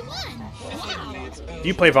 Nice. Do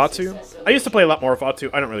you play Vatu? I used to play a lot more Vatu.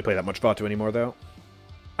 I don't really play that much Vatu anymore, though.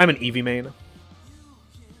 I'm an Eevee main.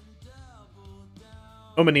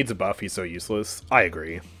 Omen needs a buff. He's so useless. I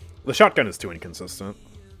agree. The shotgun is too inconsistent.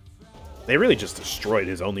 They really just destroyed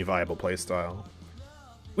his only viable playstyle.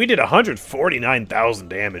 We did 149,000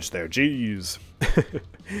 damage there. Jeez.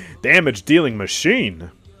 Damage dealing machine.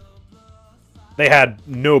 They had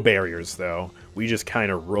no barriers, though. We just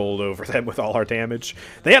kind of rolled over them with all our damage.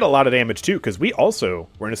 They had a lot of damage, too, because we also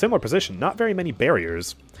were in a similar position. Not very many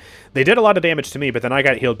barriers. They did a lot of damage to me, but then I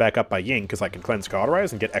got healed back up by Ying, because I can cleanse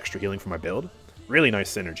Cauterize and get extra healing for my build. Really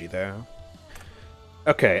nice synergy there.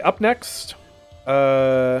 Okay, up next.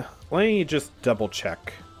 Let me just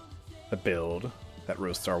double-check the build that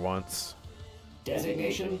Roadstar wants.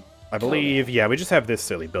 Designation? I believe, yeah, we just have this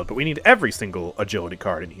silly build, but we need every single agility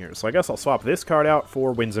card in here. So I guess I'll swap this card out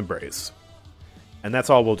for Wind's Embrace. And that's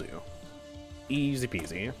all we'll do. Easy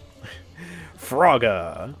peasy.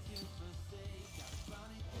 Frogga.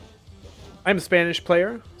 I'm a Spanish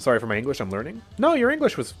player. Sorry for my English, I'm learning. No, your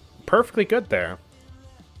English was perfectly good there.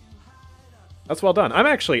 That's well done.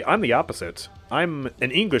 I'm the opposite. I'm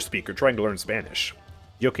an English speaker trying to learn Spanish.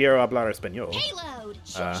 Yo quiero hablar español. Payload.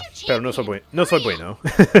 Pero no soy bueno.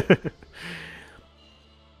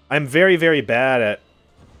 I'm very, very bad at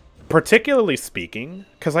particularly speaking,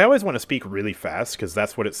 because I always want to speak really fast, because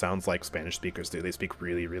that's what it sounds like Spanish speakers do. They speak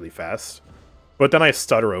really, really fast. But then I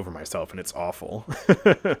stutter over myself, and it's awful.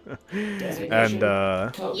 And, Yeah, you're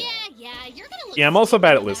gonna look yeah, I'm also stupid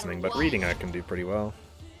bad no at listening, matter but what. reading I can do pretty well.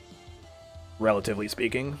 Relatively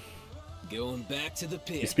speaking. Going back to the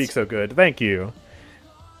pit. You speak so good. Thank you.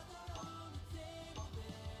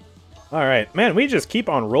 Alright, man, we just keep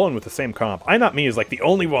on rolling with the same comp. I Not Me is like the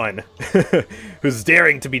only one who's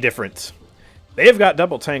daring to be different. They've got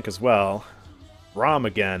double tank as well. Rom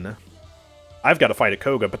again. I've got to fight a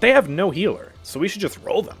Koga, but they have no healer, so we should just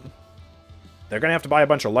roll them. They're gonna have to buy a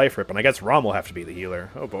bunch of life rip, and I guess Rom will have to be the healer.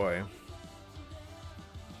 Oh boy.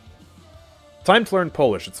 Time to learn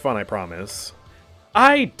Polish. It's fun, I promise.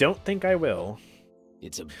 I don't think I will.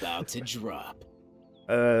 It's about to drop.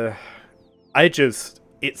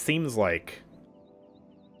 It seems like...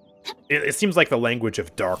 It seems like the language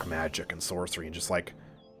of dark magic and sorcery and just, like,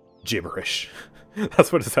 gibberish.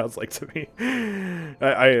 That's what it sounds like to me.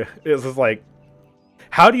 It's just like...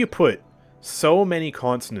 How do you put so many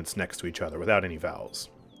consonants next to each other without any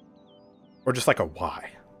vowels? Or just like a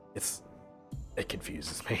Y? It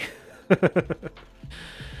confuses me. The battle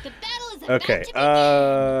is about Okay, to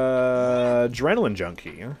begin. Adrenaline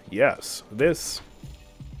Junkie. Yes, this.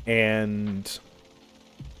 And...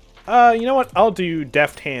 you know what? I'll do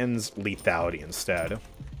Deft Hands Lethality instead.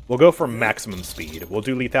 We'll go for maximum speed. We'll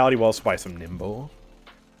do Lethality, we'll also buy some Nimble.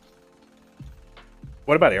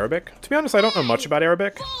 What about Arabic? To be honest, I don't know much about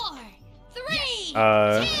Arabic. 4, 3,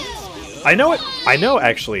 I know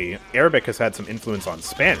actually, Arabic has had some influence on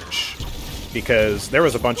Spanish. Because there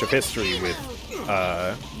was a bunch of history with,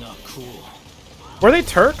 Not cool. were they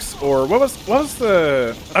Turks? Or what was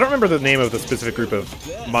the... I don't remember the name of the specific group of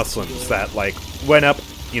Muslims that, like, went up,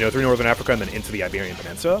 you know, through Northern Africa and then into the Iberian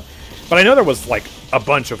Peninsula. But I know there was, like, a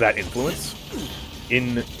bunch of that influence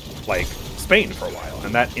in, like, Spain for a while.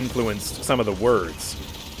 And that influenced some of the words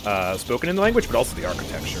spoken in the language, but also the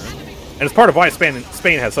architecture. And it's part of why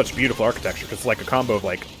Spain has such beautiful architecture, because it's like a combo of,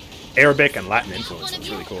 like, Arabic and Latin influence. It's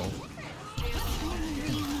really cool.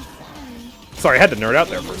 Sorry, I had to nerd out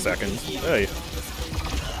there for a second. Hey.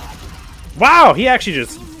 Wow, he actually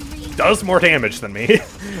just does more damage than me.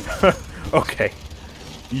 Okay.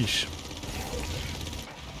 Yeesh.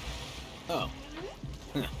 Oh.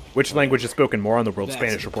 Which language is spoken more on the world, That's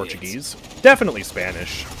Spanish or the Portuguese? Definitely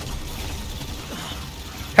Spanish.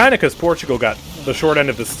 Kinda because Portugal got the short end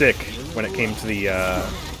of the stick when it came to the,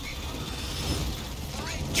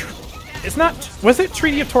 It's not... Was it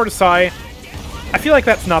Treaty of Tordesillas? I feel like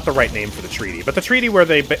that's not the right name for the treaty, but the treaty where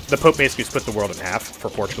the Pope basically split the world in half for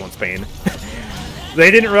Portugal and Spain.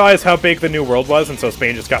 They didn't realize how big the New World was, and so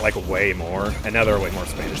Spain just got, like, way more. And now there are way more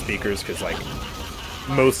Spanish speakers, because, like,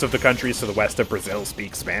 most of the countries to the west of Brazil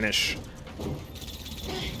speak Spanish.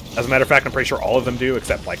 As a matter of fact, I'm pretty sure all of them do,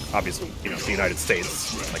 except, like, obviously, you know, the United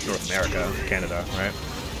States, like North America, Canada, right?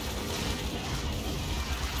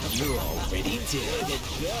 You're already dead.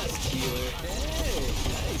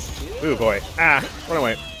 Ooh, boy. Ah, run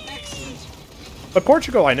away. But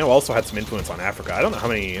Portugal, I know, also had some influence on Africa. I don't know how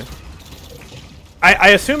many... I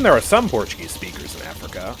assume there are some Portuguese speakers in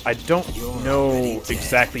Africa. I don't know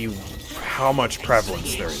exactly how much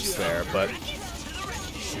prevalence there is there, but...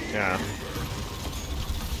 Yeah.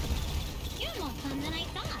 You're more fun than I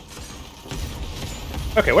thought.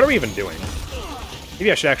 Okay, what are we even doing?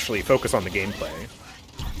 Maybe I should actually focus on the gameplay,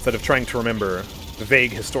 instead of trying to remember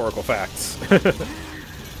vague historical facts.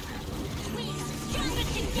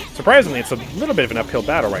 Surprisingly, it's a little bit of an uphill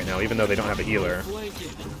battle right now, even though they don't have a healer.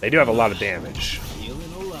 They do have a lot of damage.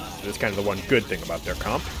 That's kind of the one good thing about their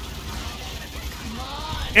comp.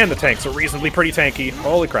 And the tanks are reasonably pretty tanky.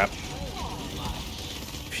 Holy crap.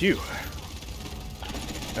 Phew.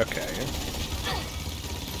 Okay.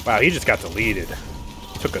 Wow, he just got deleted.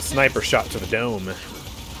 Took a sniper shot to the dome.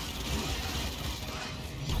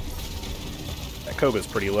 That Koga's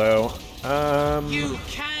pretty low. You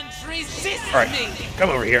can't resist Alright, me. come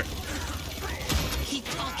over here. Keep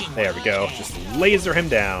talking. There we go. Just laser him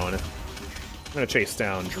down. I'm gonna chase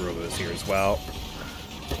down Drulos here as well.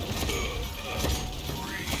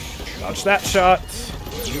 Dodge that shot.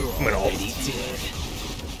 I'm gonna ult.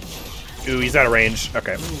 Ooh, he's out of range.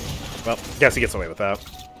 Okay. Well, guess he gets away with that.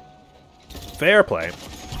 Fair play.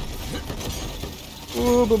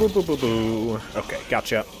 Ooh, boo, boo, boo, boo, boo. Okay,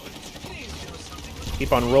 gotcha.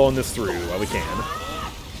 Keep on rolling this through while we can.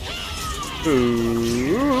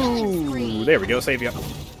 Ooh, there we go, save you.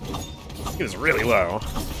 He was really low.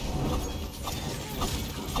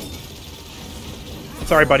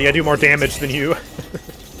 Sorry, buddy, I do more damage than you.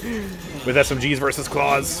 With SMGs versus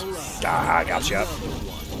claws. Ah, gotcha.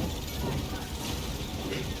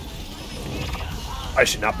 I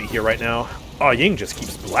should not be here right now. Oh, Ying just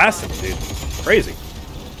keeps blasting, dude. Crazy.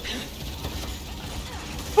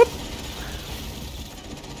 Whoop.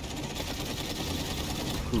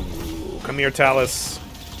 Ooh, come here, Talus.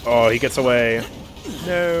 Oh, he gets away.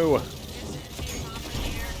 No.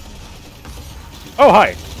 Oh,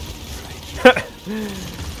 hi.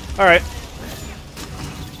 Alright.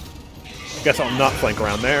 Guess I'll not flank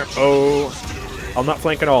around there. Oh, I'll not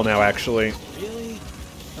flank at all now, actually.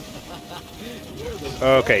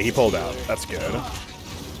 Okay, he pulled out. That's good.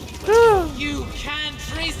 You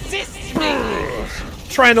can't resist me.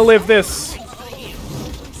 Trying to live this.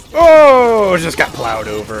 Oh, just got plowed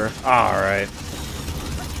over. Alright.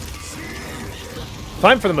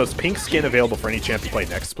 Time for the most pink skin available for any champ to play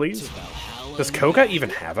next, please. Does KOGA even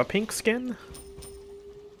have a pink skin?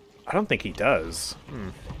 I don't think he does.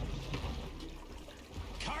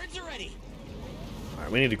 Cards are ready.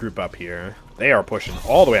 Alright, we need to group up here. They are pushing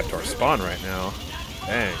all the way up to our spawn right now.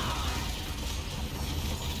 Dang.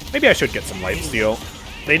 Maybe I should get some lifesteal.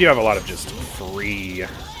 They do have a lot of just free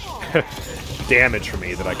damage for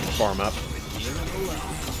me that I can farm up.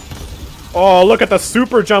 Oh, look at the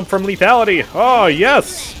super jump from lethality. Oh,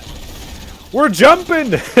 yes. We're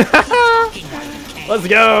jumping. Let's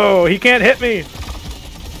go. He can't hit me.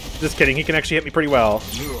 Just kidding. He can actually hit me pretty well.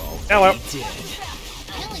 Hello.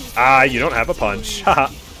 Ah, you don't have a punch. Haha.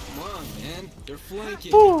 Come on, man. They're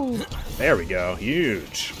flanking. There we go.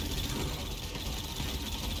 Huge.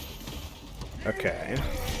 Okay.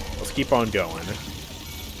 Let's keep on going.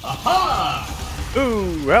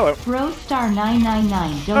 Ooh, hello.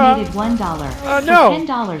 Rosestar999 donated $1. no. For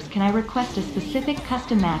 $10, can I request a specific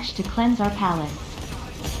custom match to cleanse our palates?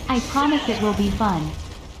 I promise it will be fun.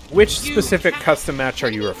 Which specific custom match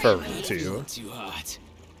are you referring to? Too hot.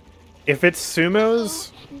 If it's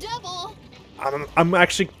sumos, Double. I'm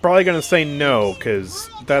actually probably going to say no, because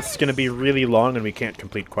that's going to be really long and we can't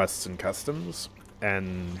complete quests and customs.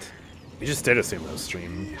 And we just did a sumo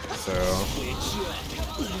stream, so...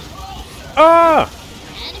 Ah!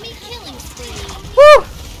 Enemy killing spree. Woo!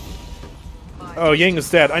 Oh, Ying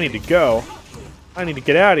is dead. I need to go. I need to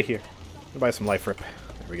get out of here. I'll buy some life rip.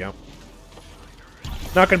 There we go.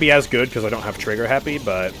 Not going to be as good because I don't have trigger happy,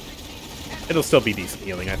 but it'll still be decent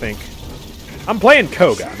healing, I think. I'm playing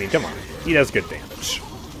KOGA. I mean, come on. He does good damage.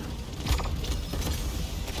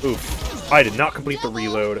 Oof. I did not complete the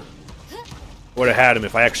reload. Would have had him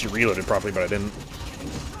if I actually reloaded properly, but I didn't.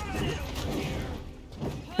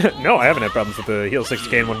 No, I haven't had problems with the heal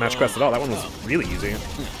 60k in one match quest at all. That one was really easy.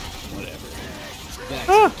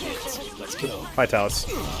 Ah. Let's go. Hi, Talus.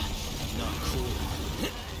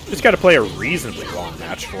 Just gotta play a reasonably long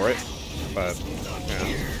match for it. But,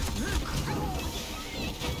 yeah.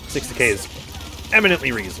 60k is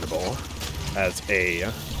eminently reasonable as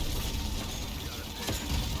a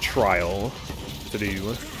trial to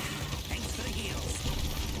do.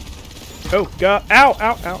 Oh, God. Ow,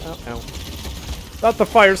 ow, ow, ow, ow. Not the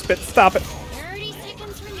fire spit. Stop it. 30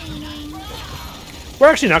 seconds remaining. We're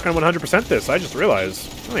actually not going to 100% this. I just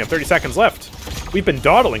realized. We only have 30 seconds left. We've been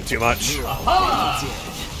dawdling too much. Our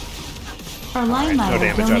line no miner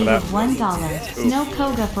damage out of donated that. $1. No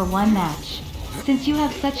KOGA for one match. Since you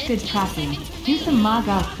have such good tracking, do some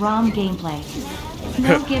MAGA ROM gameplay.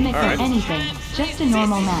 No gimmick Alright. or anything, just a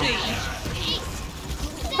normal match.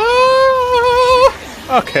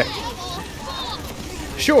 Okay.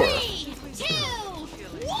 Sure. 3, 2,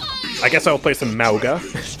 1. I guess I'll play some Mauga.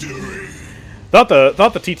 Thought the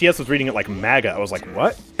TTS was reading it like MAGA. I was like,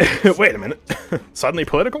 what? Wait a minute. Suddenly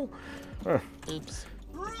political? Oops.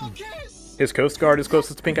 His Coast Guard is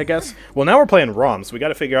closest to pink, I guess. Well, now we're playing ROM, so we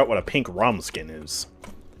gotta figure out what a pink ROM skin is.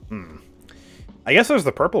 I guess there's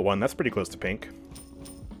the purple one. That's pretty close to pink.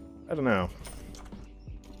 I don't know.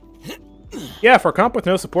 Yeah, for a comp with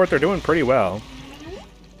no support, they're doing pretty well.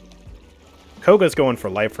 Koga's going for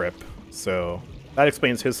Life Rip, so that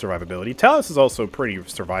explains his survivability. Talus is also pretty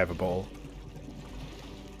survivable.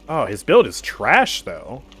 Oh, his build is trash,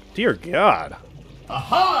 though. Dear God.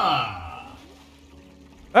 Aha!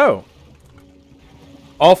 Oh.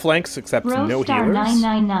 All flanks except Rose no Star healers.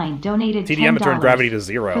 999 donated TDM $10 turned gravity to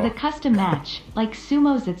 0. for the custom match. Like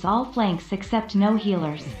sumos, it's all flanks except no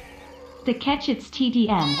healers. The catch, it's TDM,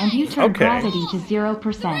 and you turn gravity to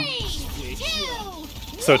 0%. 3,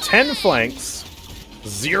 2. So 10 flanks,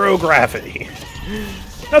 0 gravity.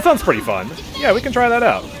 That sounds pretty fun. Yeah, we can try that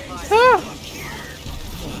out. Ah.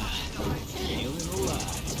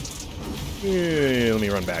 Let me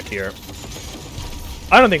run back here.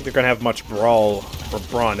 I don't think they're going to have much Brawl or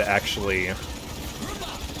Brawn to actually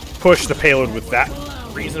push the payload with that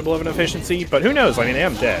reasonable of an efficiency, but who knows? I mean, I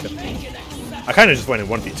am dead. I kind of just went in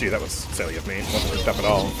 1v2. That was silly of me. Wasn't risked up at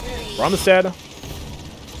all. Braum is dead.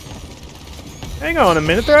 Hang on a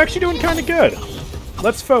minute. They're actually doing kind of good.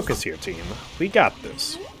 Let's focus here, team. We got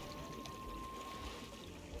this.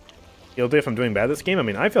 Guilty if I'm doing bad this game? I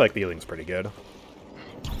mean, I feel like the healing's pretty good.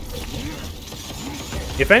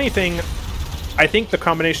 If anything, I think the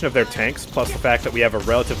combination of their tanks plus the fact that we have a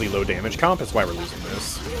relatively low damage comp is why we're losing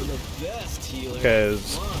this.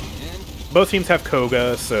 Because both teams have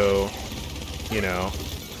Koga, so, you know,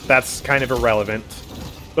 that's kind of irrelevant.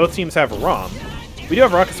 Both teams have Rom. We do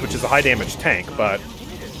have Ruckus, which is a high damage tank, but,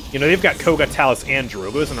 you know, they've got Koga, Talus, and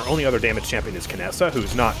Drogoz, and our only other damage champion is Kinessa,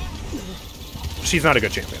 who's not... She's not a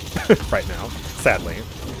good champion right now, sadly.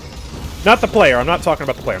 Not the player, I'm not talking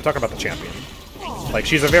about the player, I'm talking about the champion. Like,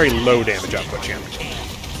 she's a very low damage output champion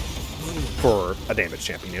for a damage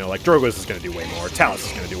champion, you know? Like, Drogoz is going to do way more, Talus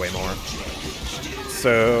is going to do way more.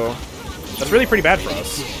 So, that's really pretty bad for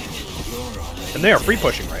us. And they are free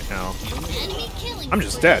pushing right now. I'm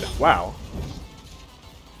just dead. Wow.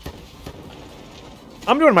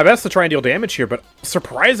 I'm doing my best to try and deal damage here, but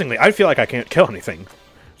surprisingly, I feel like I can't kill anything.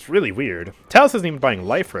 It's really weird. Talus isn't even buying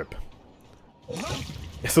Life Rip.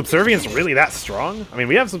 Is Subservience really that strong? I mean,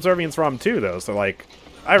 we have Subservience ROM too, though, so, like,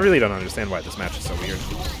 I really don't understand why this match is so weird.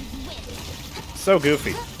 So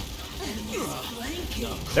goofy.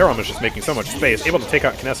 Their ROM is just making so much space, able to take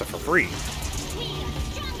out Kinessa for free.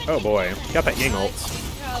 Oh boy, got that Ying ult.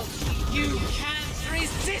 You can't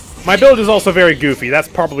resist. My build is also very goofy, that's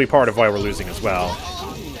probably part of why we're losing as well.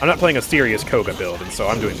 I'm not playing a serious Koga build, and so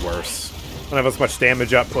I'm doing worse. Don't have as much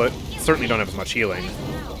damage output, certainly don't have as much healing.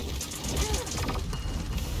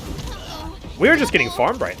 We're just getting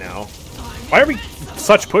farmed right now. Why are we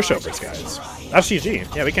such pushovers, guys? That's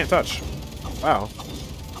GG. Yeah, we can't touch. Wow.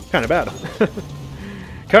 Kind of bad.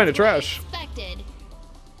 Kind of trash. Expected.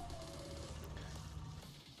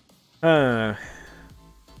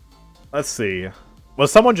 Let's see.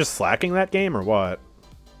 Was someone just slacking that game, or what?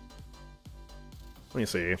 Let me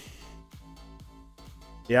see.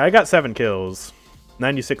 Yeah, I got 7 kills.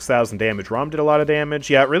 96,000 damage. Rom did a lot of damage.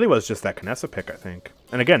 Yeah, it really was just that Kinessa pick, I think.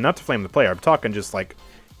 And again, not to flame the player, I'm talking just like...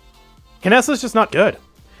 Kinessa's just not good.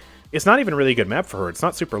 It's not even really a good map for her. It's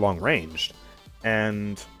not super long ranged.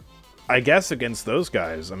 And I guess against those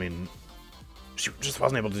guys, I mean, she just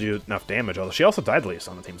wasn't able to do enough damage, although she also died least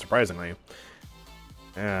on the team, surprisingly.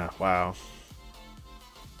 Yeah, wow.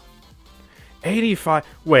 85...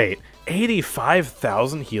 Wait,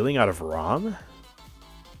 85,000 healing out of Rom?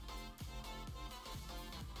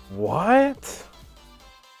 What?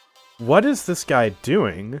 What is this guy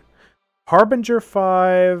doing? Harbinger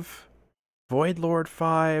 5, Void Lord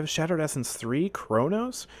 5, Shattered Essence 3,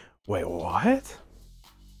 Chronos? Wait, what?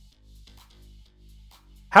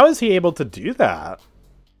 How is he able to do that?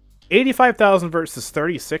 85,000 versus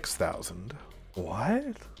 36,000.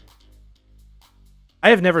 What? I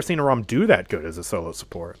have never seen a ROM do that good as a solo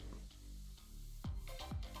support.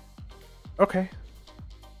 Okay.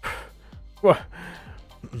 What?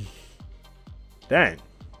 Dang.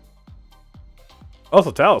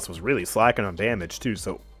 Also, Talus was really slacking on damage, too,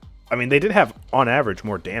 so... I mean, they did have, on average,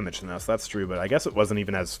 more damage than us, that's true, but I guess it wasn't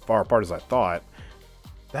even as far apart as I thought.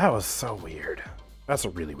 That was so weird. That's a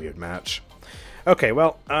really weird match. Okay,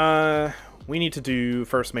 well, we need to do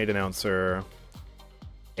first mate announcer,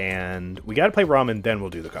 and we gotta play ROM, and then we'll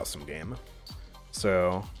do the custom game.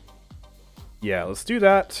 So, yeah, let's do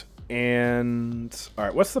that, and...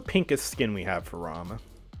 Alright, what's the pinkest skin we have for ROM?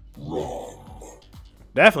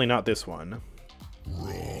 Definitely not this one.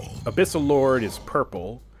 Abyssal Lord is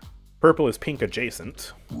purple. Purple is pink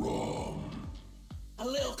adjacent. A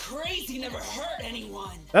little crazy never hurt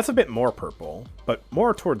anyone. That's a bit more purple, but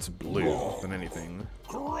more towards blue than anything.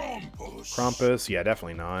 Krampus, yeah,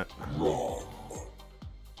 definitely not.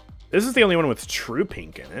 This is the only one with true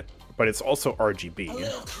pink in it, but it's also RGB. A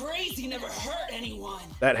little crazy never hurt anyone.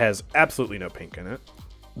 That has absolutely no pink in it.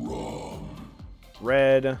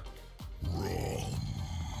 Red.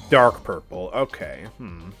 Dark purple. Okay.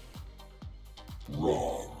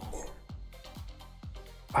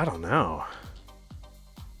 I don't know.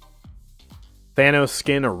 Thanos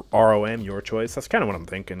skin or ROM, your choice. That's kind of what I'm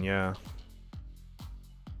thinking, yeah.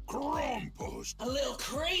 A little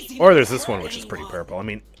crazy. Or there's this one, which is pretty purple. I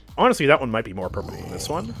mean, honestly, that one might be more purple than this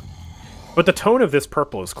one. But the tone of this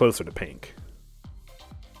purple is closer to pink.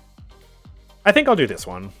 I think I'll do this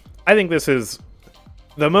one. I think this is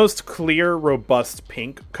the most clear, robust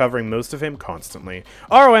pink, covering most of him constantly.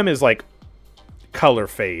 ROM is like color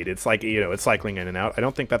fade. It's like, you know, it's cycling in and out. I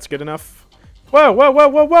don't think that's good enough. Whoa, whoa, whoa,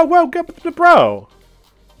 whoa, whoa, whoa, bro!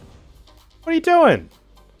 What are you doing?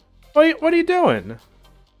 What are you doing?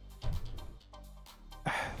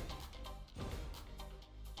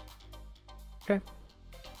 Okay.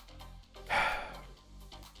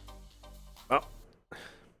 Well.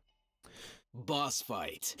 Boss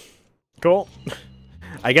fight. Cool.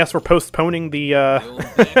 I guess we're postponing the,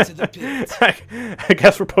 Back to the pit. I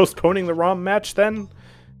guess we're postponing the ROM match then?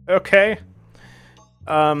 Okay.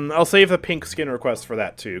 I'll save the pink skin request for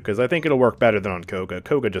that too, because I think it'll work better than on KOGA.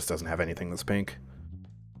 KOGA just doesn't have anything that's pink.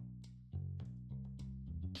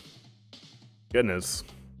 Goodness.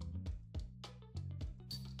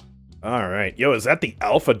 Alright. Yo, is that the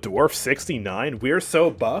Alpha Dwarf 69? We're so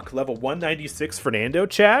buck? Level 196 Fernando,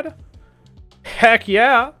 Chad? Heck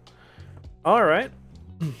yeah! Alright.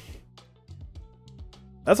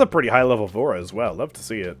 That's a pretty high level Vora as well. Love to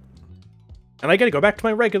see it. And I gotta go back to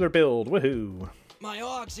my regular build. Woohoo! My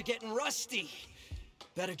Augs are getting rusty.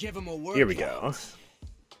 Better give them a workout. Here we go.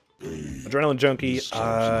 Adrenaline Junkie.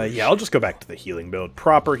 Yeah, I'll just go back to the healing build.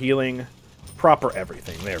 Proper healing. Proper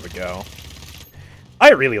everything. There we go.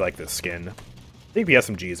 I really like this skin. I think the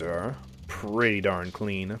SMGs are pretty darn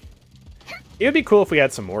clean. It would be cool if we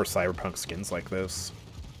had some more cyberpunk skins like this.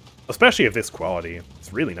 Especially of this quality.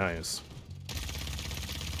 It's really nice.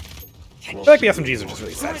 I feel like the SMGs are just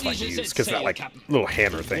really satisfying to use, because that, like, little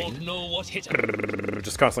hammer thing.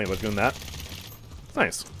 Just constantly doing that. It's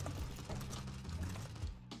nice.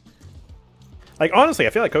 Like, honestly,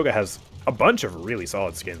 I feel like KOGA has a bunch of really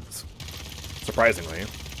solid skins. Surprisingly.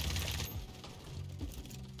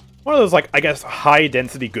 One of those, like, I guess,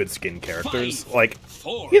 high-density good skin characters. Like,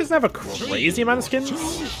 he doesn't have a crazy amount of skins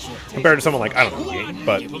compared to someone like, I don't know, Ying,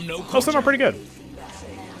 but most of them are pretty good.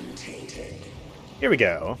 Here we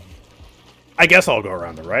go. I guess I'll go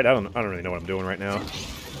around the right. I don't really know what I'm doing right now.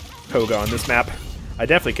 KOGA on this map. I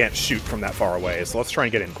definitely can't shoot from that far away, so let's try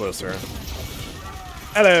and get in closer.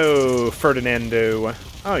 Hello, Ferdinando.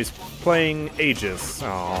 Oh, he's playing Aegis.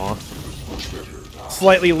 Aww.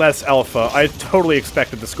 Slightly less alpha. I totally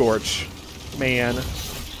expected the Scorch. Man.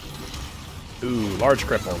 Ooh, large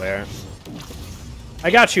cripple there.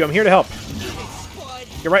 I got you. I'm here to help.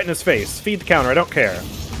 You're right in his face. Feed the counter. I don't care.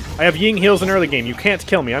 I have Ying heals in early game. You can't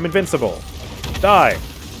kill me. I'm invincible. Die.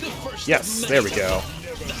 Yes, there we go.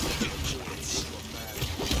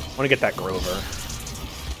 I want to get that Grover.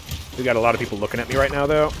 We got a lot of people looking at me right now,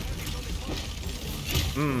 though.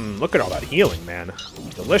 Look at all that healing, man.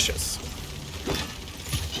 Delicious.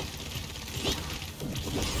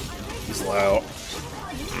 He's low.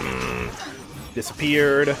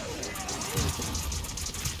 Disappeared.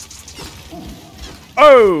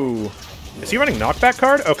 Oh! Is he running knockback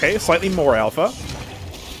card? Okay, slightly more alpha.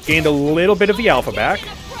 Gained a little bit of the alpha back.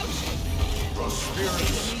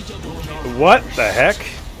 What the heck?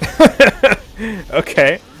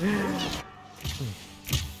 Okay.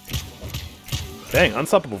 Dang,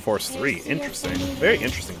 Unstoppable Force 3. Interesting. Very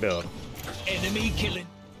interesting build. Enemy killing.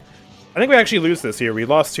 I think we actually lose this here. We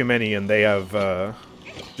lost too many, and they have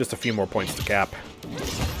just a few more points to cap.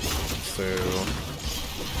 So...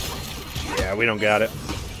 yeah, we don't got it.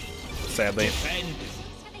 Sadly.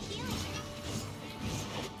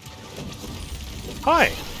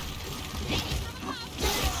 Hi!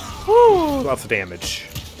 Woo! Lots of damage.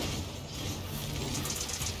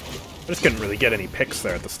 I just couldn't really get any picks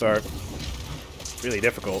there at the start. Really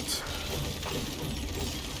difficult.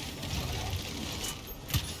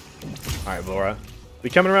 Alright, Vora.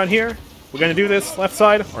 We coming around here? We gonna do this left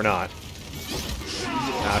side or not?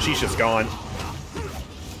 Nah, she's just gone.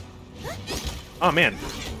 Oh man.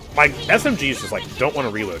 My SMGs just like don't want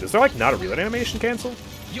to reload. Is there like not a reload animation cancel?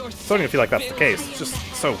 I'm starting to feel like that's the case. It's just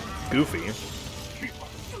so goofy.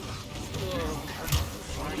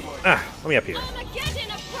 Ah, let me up here.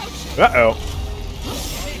 Uh-oh.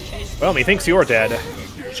 Well, methinks you're dead.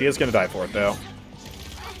 She is gonna die for it, though.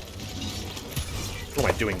 What am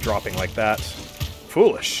I doing dropping like that?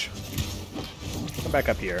 Foolish. Come back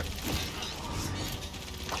up here.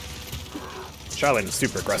 Charlene is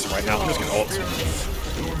super aggressive right now. I'm just gonna ult.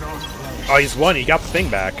 Oh, he's won. He got the thing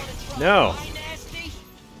back. No.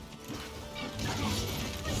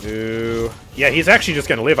 Ooh. Yeah, he's actually just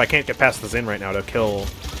gonna live. I can't get past the Xin right now to kill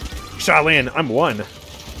Charlene. I'm one.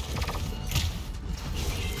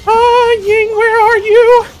 Ah, Ying, where are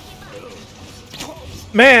you?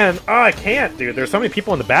 Man, oh, I can't, dude. There's so many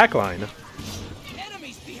people in the back line.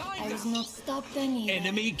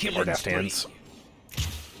 Enemy Or left hands.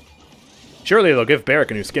 Surely they'll give Barrack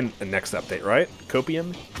a new skin in the next update, right?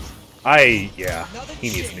 Copium? Yeah. He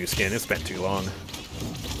needs a new skin. It's been too long.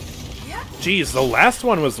 Jeez, the last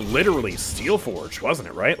one was literally Steelforge, wasn't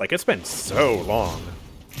it, right? Like, it's been so long.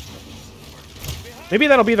 Maybe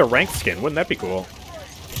that'll be the ranked skin. Wouldn't that be cool?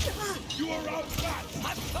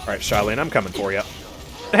 Alright, Charlene, I'm coming for you.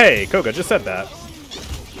 Hey, Koga just said that.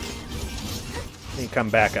 Let me come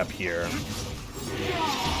back up here.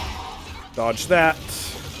 Dodge that.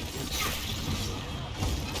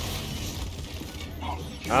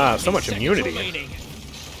 Ah, so much immunity.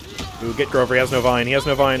 Ooh, get Grover. He has no Vine. He has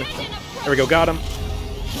no Vine. There we go. Got him.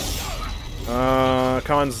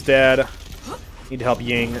 Khan's dead. Need to help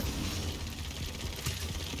Ying.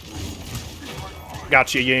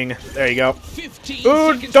 Gotcha, Ying. There you go.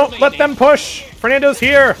 Ooh, don't let them push! Fernando's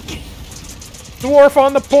here! Dwarf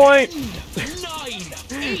on the point!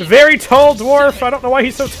 Very tall dwarf! I don't know why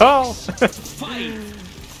he's so tall! Is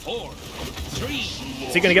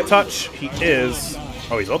he gonna get touch? He is.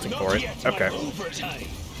 Oh, he's ulting for it. Okay.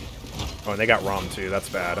 Oh, and they got Rom too. That's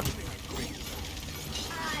bad.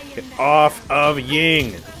 Get off of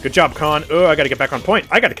Ying! Good job, Khan. Oh, I gotta get back on point.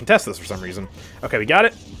 I gotta contest this for some reason. Okay, we got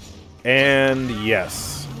it. And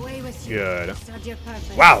yes. Good.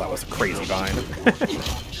 Wow, that was a crazy vine.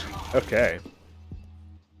 Okay.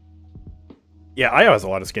 Yeah, Io has a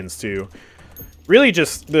lot of skins too. Really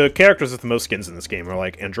just the characters with the most skins in this game are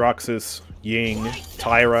like Androxus, Ying,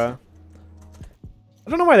 Tyra. I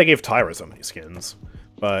don't know why they gave Tyra so many skins.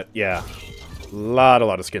 But yeah. A lot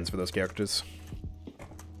of skins for those characters.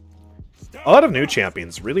 A lot of new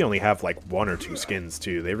champions really only have like 1 or 2 skins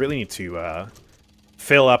too. They really need to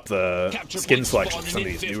fill up the skin selection for some of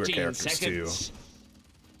these newer characters too.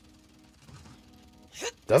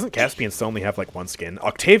 Doesn't Caspian still only have like 1 skin?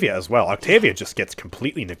 Octavia as well. Octavia just gets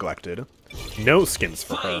completely neglected. No skins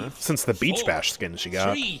for her since the Beach Bash skin she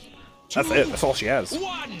got. That's it. That's all she has.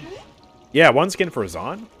 Yeah, 1 skin for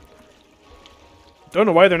Zon. Don't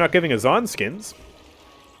know why they're not giving a Zon skins.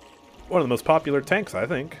 One of the most popular tanks, I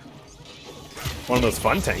think. One of those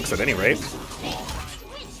fun tanks, at any rate.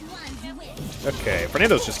 Okay,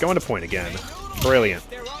 Fernando's just going to point again. Brilliant.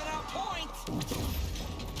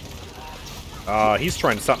 He's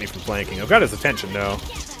trying to stop me from flanking. I've got his attention, though.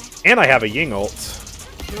 And I have a Ying ult.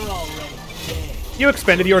 You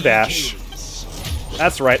expended your dash.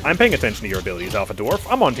 That's right, I'm paying attention to your abilities, Alpha Dwarf.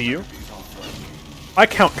 I'm on to you. I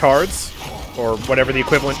count cards. Or whatever the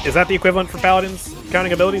equivalent... Is that the equivalent for Paladins?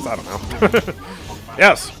 Counting abilities? I don't know.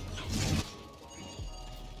 Yes!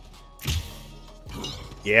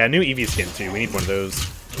 Yeah, new Eevee skin, too. We need one of those.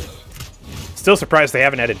 Still surprised they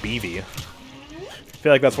haven't added BV. I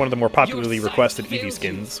feel like that's one of the more popularly requested Eevee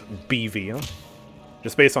skins. BV.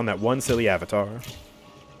 Just based on that one silly avatar.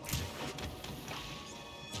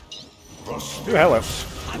 Ooh, hello.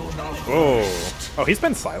 Oh. Oh, he's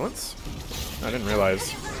been silenced? I didn't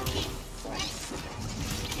realize.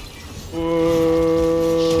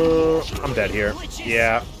 Ooh, I'm dead here.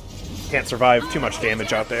 Yeah. Can't survive. Too much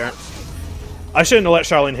damage out there. I shouldn't have let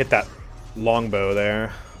Charlene hit that longbow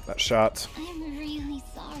there. That shot. I'm really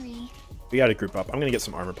sorry. We gotta group up. I'm gonna get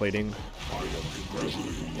some armor plating.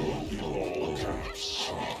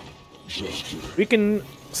 We can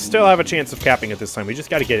still have a chance of capping it this time. We just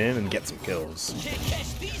gotta get in and get some kills.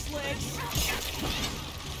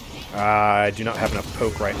 I do not have enough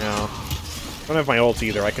poke right now. Don't have my ult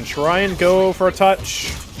either. I can try and go for a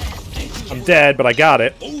touch. I'm dead, but I got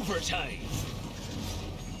it.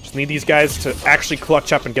 Just need these guys to actually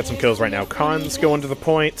clutch up and get some kills right now. Khan's going to the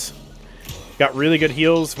point. Got really good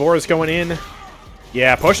heals. Vora's going in.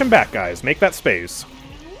 Yeah, push him back, guys. Make that space.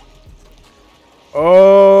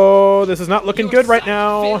 Oh, this is not looking good right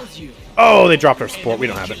now. Oh, they dropped our support. We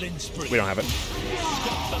don't have it. We don't have it.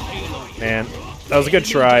 Man, that was a good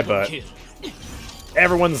try, but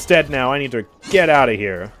everyone's dead now. I need to get out of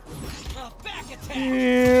here.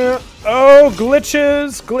 Yeah. Oh,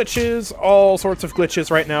 glitches! Glitches. All sorts of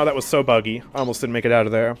glitches right now. That was so buggy. I almost didn't make it out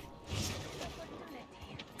of there.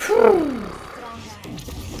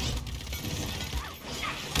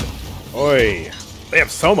 Oi. They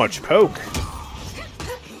have so much poke.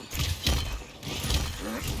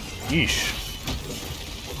 Yeesh.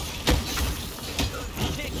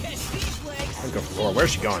 I'll go for Vora.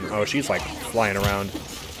 Where's she going? Oh, she's like flying around.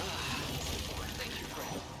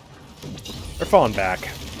 They're falling back.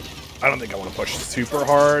 I don't think I want to push super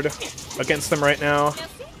hard against them right now.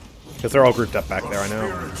 Because they're all grouped up back there, I know.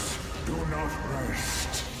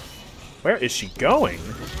 Where is she going?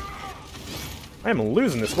 I am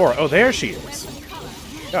losing this Vora. Oh, there she is.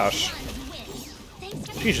 Gosh.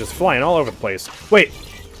 She's just flying all over the place. Wait.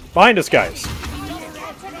 Behind us, guys.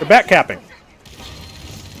 They're backcapping.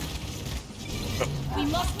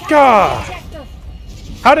 Oh. God!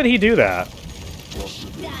 How did he do that?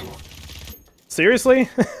 Seriously?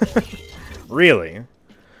 Really?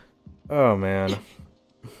 Oh, man.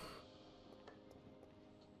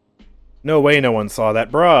 No way no one saw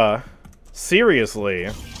that. Bruh. Seriously.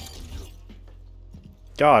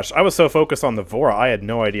 Gosh, I was so focused on the Vora, I had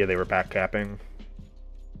no idea they were backcapping.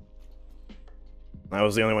 I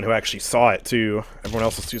was the only one who actually saw it, too. Everyone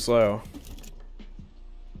else was too slow.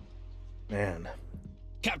 Man.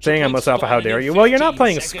 Saying I'm less alpha, how dare you? Well, you're not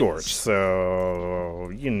playing Scorch,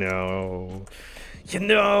 so... You know...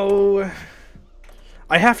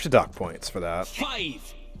 I have to dock points for that.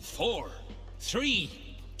 5, 4, 3,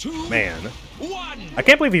 2, Man. 1. I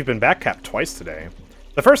can't believe you've been backcapped twice today.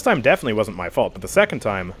 The first time definitely wasn't my fault, but the second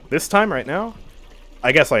time, this time right now,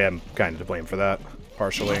 I guess I am kind of to blame for that,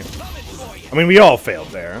 partially. I mean, we all failed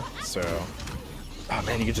there, so... Oh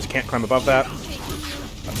man, you just can't climb above that?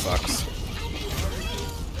 That sucks.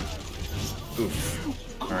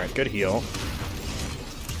 Oof. Alright, good heal.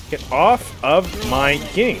 Get off of my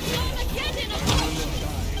game!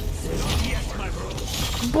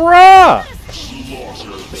 Bruh!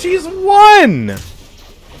 She's won!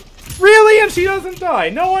 Really? And she doesn't die?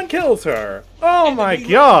 No one kills her? Oh my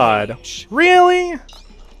god! Really?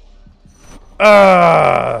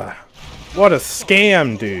 What a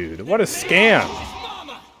scam, dude. What a scam.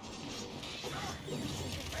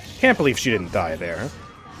 Can't believe she didn't die there.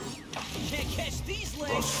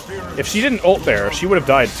 If she didn't ult there, she would have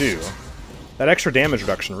died too. That extra damage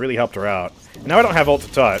reduction really helped her out. And now I don't have ult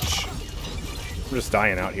to touch. I'm just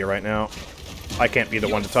dying out here right now. I can't be the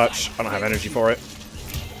one to touch. I don't have energy for it.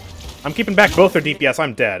 I'm keeping back both their DPS.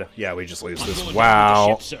 I'm dead. Yeah, we just lose this.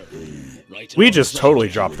 Wow. We just totally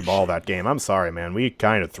dropped the ball that game. I'm sorry, man. We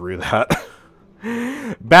kind of threw that.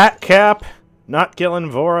 Backcap. Not killing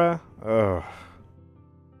Vora. Ugh.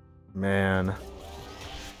 Man.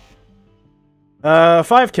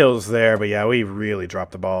 5 kills there, but yeah, we really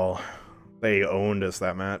dropped the ball. They owned us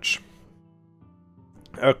that match.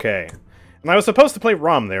 Okay. And I was supposed to play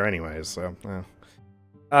Rom there anyways, so...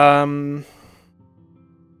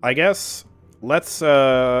 I guess let's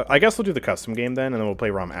I guess we'll do the custom game then, and then we'll play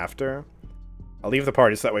ROM after. I'll leave the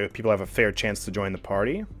party so that way people have a fair chance to join the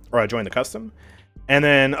party, or join the custom. And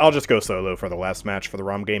then I'll just go solo for the last match for the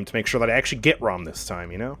ROM game to make sure that I actually get ROM this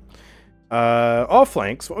time, you know? All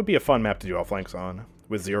flanks. What would be a fun map to do all flanks on?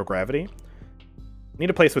 With 0 gravity? Need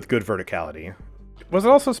a place with good verticality. Was it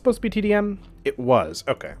also supposed to be TDM? It was.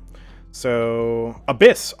 Okay. So,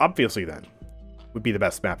 Abyss, obviously then, would be the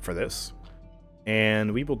best map for this.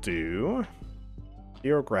 And we will do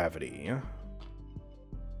 0 gravity.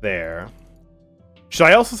 There. Should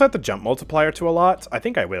I also set the jump multiplier to a lot? I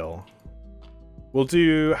think I will. We'll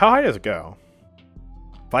do... How high does it go?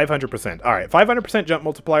 500%. Alright, 500% jump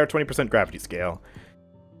multiplier, 20% gravity scale.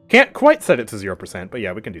 Can't quite set it to 0%, but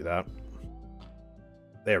yeah, we can do that.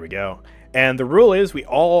 There we go. And the rule is we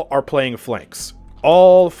all are playing flanks.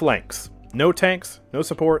 All flanks. No tanks, no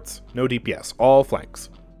supports, no DPS. All flanks.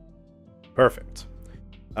 Perfect.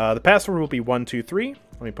 The password will be 123.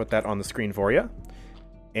 Let me put that on the screen for you.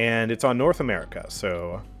 And it's on North America,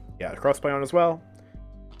 so yeah, crossplay on as well.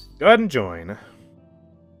 Go ahead and join.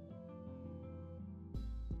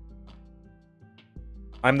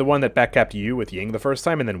 I'm the one that backcapped you with Ying the first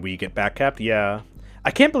time, and then we get backcapped? Yeah.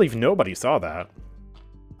 I can't believe nobody saw that.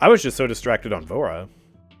 I was just so distracted on Vora.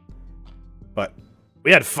 But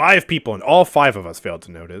we had 5 people, and all 5 of us failed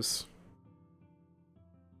to notice.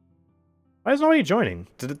 Why is nobody joining?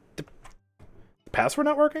 Did the password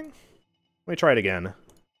not working? Let me try it again.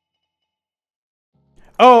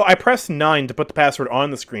 Oh, I pressed 9 to put the password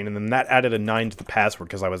on the screen, and then that added a 9 to the password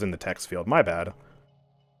because I was in the text field. My bad.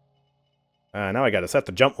 Now I gotta set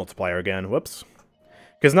the jump multiplier again. Whoops.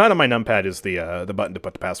 Because not on my numpad is the button to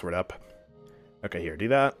put the password up. Okay, here, do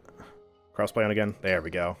that. Crossplay on again. There we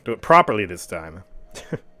go. Do it properly this time.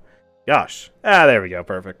 Gosh. Ah, there we go.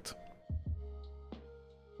 Perfect.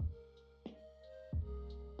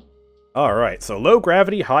 Alright, so low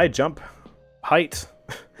gravity, high jump, height.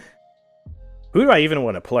 Who do I even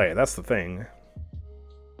want to play? That's the thing.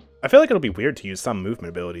 I feel like it'll be weird to use some movement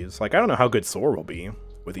abilities. Like, I don't know how good Soar will be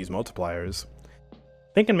with these multipliers.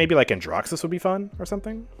 Thinking maybe like Androxus would be fun or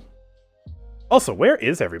something. Also, where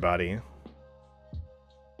is everybody?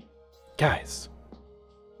 Guys.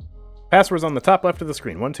 Password's on the top left of the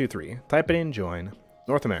screen. 1, 2, 3. Type it in, join.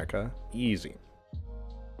 North America. Easy.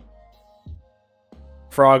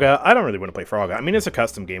 Frogga. I don't really want to play Frogga. I mean, it's a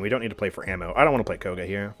custom game. We don't need to play for ammo. I don't want to play KOGA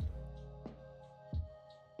here.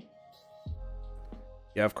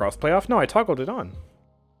 You have cross playoff? No, I toggled it on.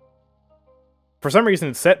 For some reason,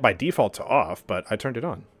 it's set by default to off, but I turned it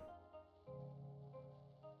on.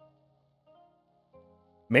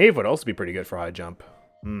 Maeve would also be pretty good for high jump.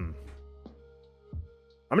 I'm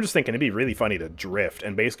just thinking it'd be really funny to drift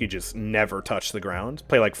and basically just never touch the ground.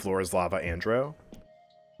 Play like Floors, Lava, Andro.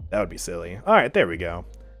 That would be silly. Alright, there we go.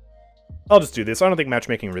 I'll just do this. I don't think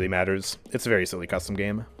matchmaking really matters. It's a very silly custom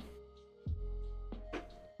game.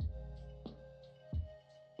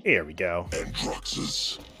 Here we go.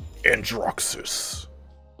 Androxus. Androxus.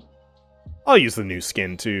 I'll use the new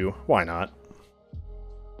skin too. Why not?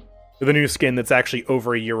 The new skin that's actually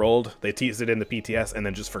over a year old. They teased it in the PTS and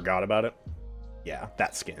then just forgot about it. Yeah,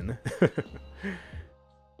 that skin.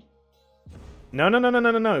 No, no, no, no, no,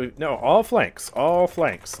 no, no. No, all flanks. All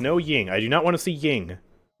flanks. No Ying. I do not want to see Ying.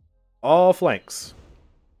 All flanks.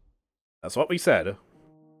 That's what we said.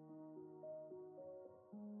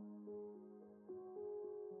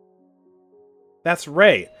 That's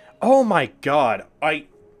Ray. Oh my god. I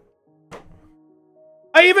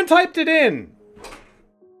even typed it in!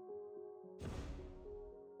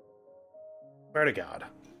 Swear to God.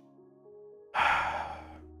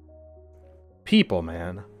 People,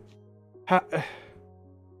 man.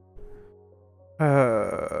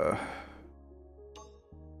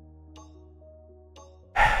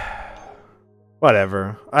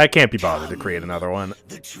 Whatever. I can't be bothered to create another one.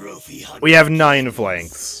 We have 9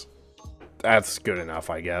 flanks. That's good enough,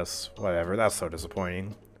 I guess. Whatever. That's so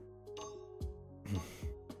disappointing.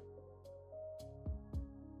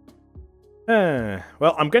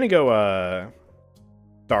 Well, I'm gonna go,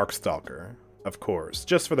 Darkstalker, of course,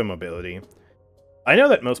 just for the mobility. I know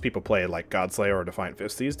that most people play, like, Godslayer or Defiant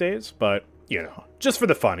Fist these days, but, you know, just for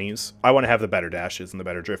the funnies, I want to have the better dashes and the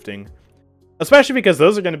better drifting. Especially because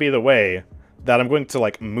those are going to be the way that I'm going to,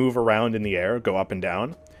 like, move around in the air, go up and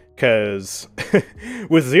down. Because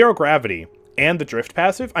with zero gravity and the drift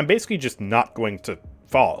passive, I'm basically just not going to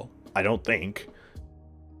fall, I don't think.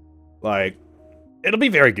 Like, it'll be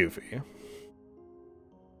very goofy.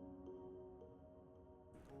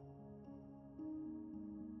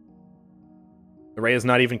 The Ray is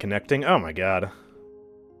not even connecting? Oh my god.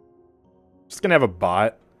 Just gonna have a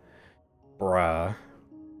bot? Bruh.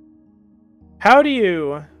 How do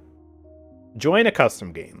you join a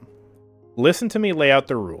custom game, listen to me lay out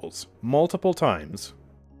the rules multiple times,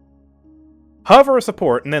 hover a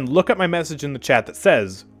support, and then look at my message in the chat that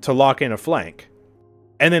says to lock in a flank,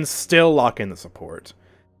 and then still lock in the support?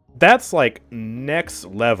 That's like next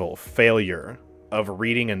level failure of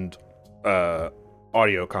reading and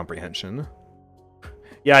audio comprehension.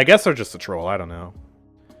 Yeah, I guess they're just a troll. I don't know.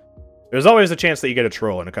 There's always a chance that you get a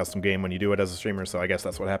troll in a custom game when you do it as a streamer, so I guess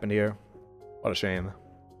that's what happened here. What a shame.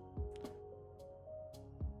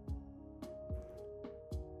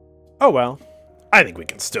 Oh well. I think we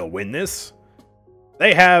can still win this.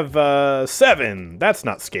 They have, 7. That's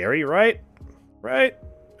not scary, right? Right?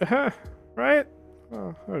 Right?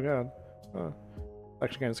 Oh god. Oh,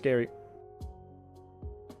 actually kind of scary.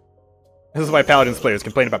 This is why Paladins players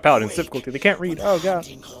complain about Paladins difficulty. They can't read. Oh god.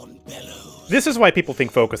 This is why people think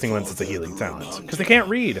focusing lens is a healing talent. Because they can't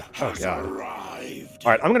read. Oh god.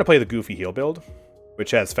 Alright, I'm going to play the goofy heal build,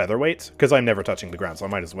 which has featherweight, because I'm never touching the ground, so I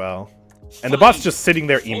might as well. And the bot's just sitting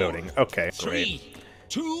there emoting. Okay, great. 3,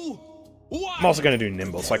 2, 1. I'm also going to do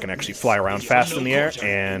nimble so I can actually fly around fast in the air,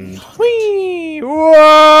 and... Whee!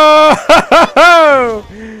 Whoa!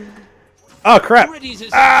 Oh crap!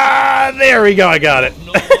 Ah, there we go, I got it.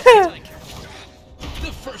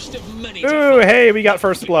 Ooh, hey, we got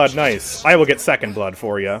first blood, nice. I will get second blood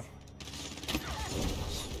for you.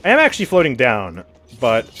 I am actually floating down,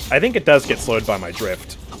 but I think it does get slowed by my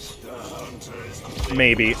drift.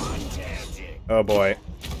 Maybe. Oh boy.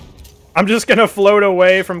 I'm just gonna float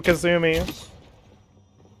away from Kazumi.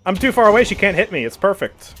 I'm too far away, she can't hit me, it's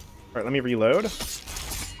perfect. Alright, let me reload.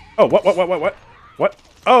 Oh, what? What?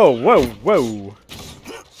 Oh, whoa.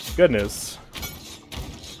 Goodness.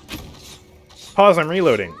 Pause, I'm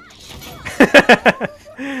reloading.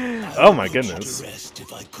 Oh my goodness.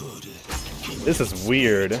 This is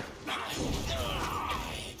weird.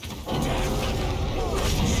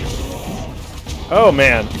 Oh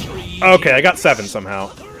man. Okay, I got 7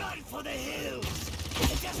 somehow.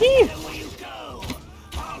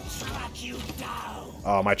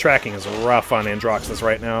 Oh, my tracking is rough on Androxus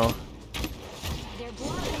right now.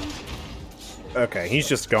 Okay, he's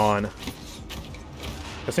just gone.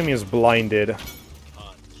 Assume he was blinded.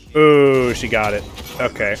 Ooh, she got it.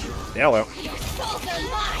 Okay. Hello.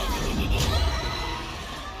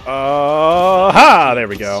 Ha! There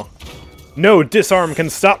we go. No disarm can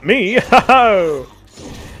stop me!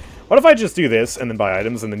 What if I just do this and then buy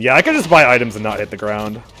items and then... Yeah, I can just buy items and not hit the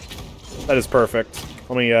ground. That is perfect.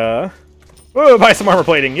 Let me, Ooh, buy some armor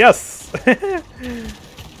plating! Yes!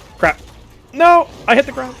 Crap. No! I hit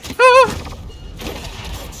the ground. Ah!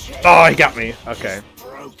 Oh, he got me. Okay.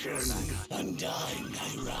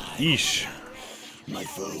 Yeesh.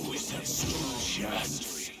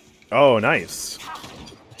 Oh, nice.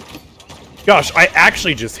 Gosh, I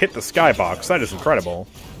actually just hit the skybox. That is incredible.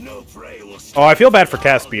 Oh, I feel bad for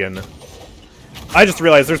Caspian. I just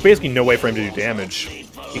realized there's basically no way for him to do damage.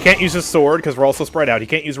 He can't use his sword because we're also spread out. He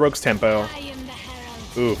can't use Rogue's Tempo.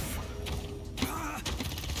 Oof.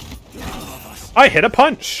 I hit a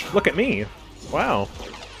punch! Look at me. Wow.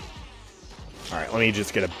 Alright, let me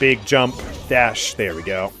just get a big jump. Dash. There we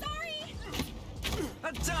go.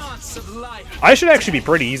 I should actually be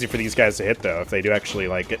pretty easy for these guys to hit, though, if they do actually,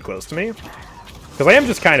 like, get close to me. Because I am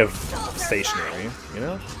just kind of stationary, you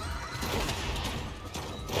know?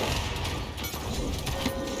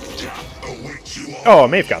 Oh,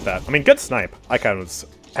 Maeve got that. I mean, good snipe. I kind of was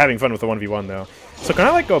having fun with the 1v1, though. So can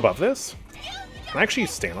I, like, go above this? Can I actually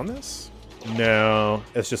stand on this? No.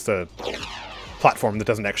 It's just a platform that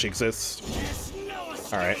doesn't actually exist.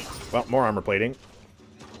 Alright. Well, more armor plating.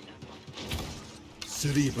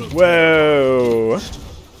 Whoa!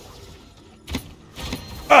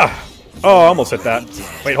 Ah! Oh, I almost hit that.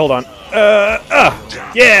 Wait, hold on.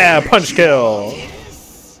 Yeah! Punch kill!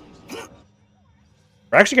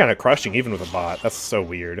 We're actually kind of crushing even with a bot. That's so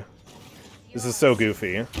weird. This is so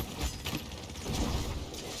goofy.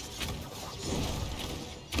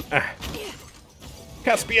 Ah.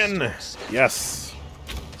 Caspian! Yes!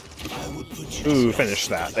 Ooh, finish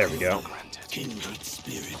that. There we go.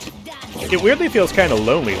 It weirdly feels kind of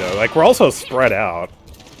lonely, though. Like, we're also spread out.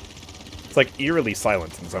 It's, like, eerily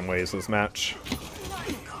silent in some ways, this match.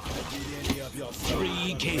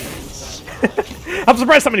 I'm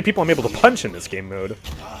surprised how many people I'm able to punch in this game mode.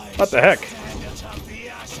 What the heck?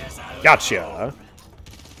 Gotcha.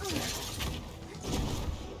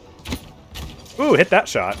 Ooh, hit that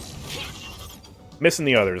shot. Missing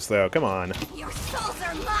the others, though. Come on.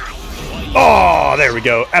 Oh, there we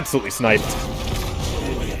go. Absolutely sniped.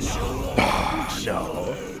 Oh,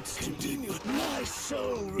 no.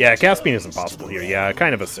 Yeah, Caspian is impossible here. Yeah,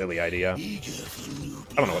 kind of a silly idea.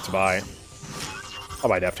 I don't know what to buy. I'll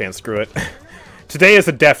buy Deft Hands. Screw it. Today is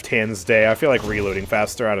a Deft Hands day. I feel like reloading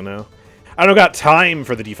faster. I don't know. I don't got time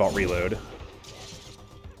for the default reload.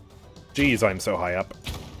 Jeez, I'm so high up.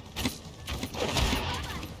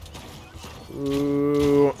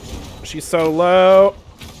 Ooh, she's so low.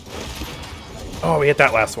 Oh, we hit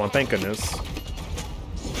that last one. Thank goodness.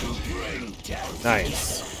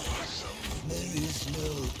 Nice.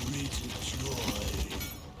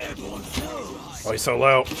 Oh, he's so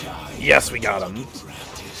low. Yes, we got him.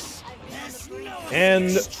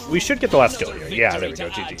 And we should get the last kill here. Yeah, there we go.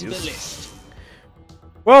 GG's.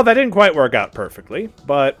 Well, that didn't quite work out perfectly,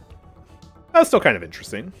 but that was still kind of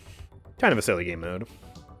interesting. Kind of a silly game mode.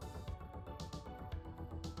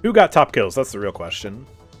 Who got top kills? That's the real question.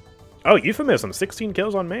 Oh, Euphemism. 16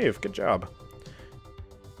 kills on Maeve. Good job.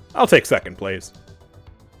 I'll take second place.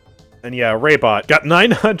 And yeah, Raybot got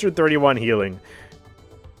 931 healing.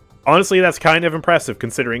 Honestly, that's kind of impressive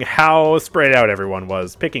considering how spread out everyone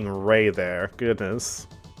was. Picking Ray there. Goodness.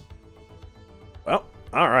 Well,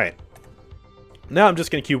 alright. Now I'm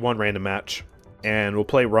just going to queue one random match. And we'll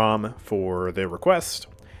play ROM for the request.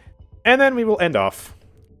 And then we will end off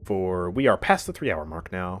for... We are past the 3-hour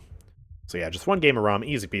mark now. So yeah, just one game of ROM.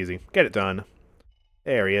 Easy peasy. Get it done.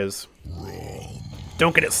 There he is.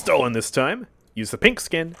 Don't get it stolen this time. Use the pink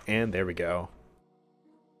skin. And there we go.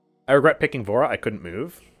 I regret picking Vora. I couldn't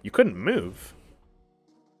move. You couldn't move?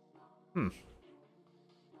 I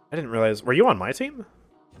didn't realize... Were you on my team?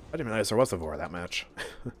 I didn't realize there was a Vora that match.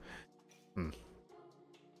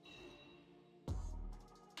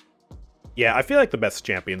 Yeah, I feel like the best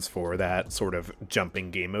champions for that sort of jumping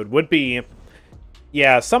game mode would be...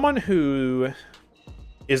 Yeah, someone who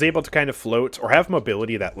is able to kind of float or have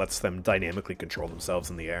mobility that lets them dynamically control themselves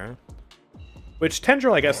in the air. Which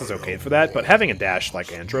Tendril, I guess, is okay for that, but having a dash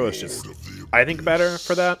like Andrew is just, I think, better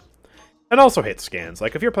for that. And also hit scans.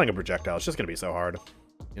 Like, if you're playing a projectile, it's just going to be so hard.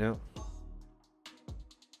 You know?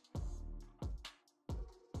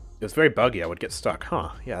 It was very buggy. I would get stuck. Huh.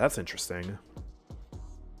 Yeah, that's interesting.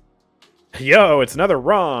 Yo, it's another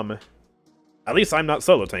ROM. At least I'm not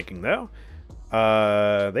solo tanking, though.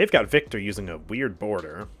 They've got Victor using a weird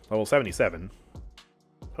border. Level 77.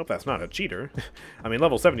 Hope that's not a cheater. I mean,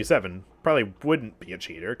 level 77 probably wouldn't be a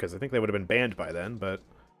cheater, because I think they would have been banned by then, but...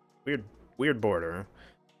 Weird border.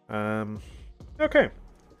 Okay.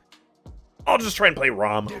 I'll just try and play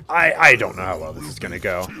ROM. I don't know how well this is gonna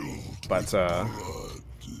go. But,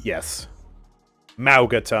 yes.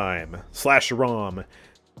 Mauga time. / ROM.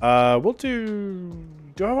 We'll do...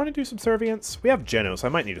 Do I want to do Subservience? We have Geno, so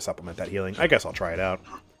I might need to supplement that healing. I guess I'll try it out.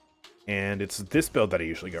 And it's this build that I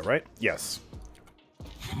usually go, right? Yes.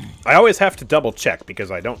 I always have to double check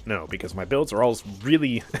because I don't know, because my builds are all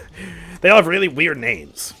really... they all have really weird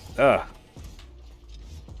names. Ugh.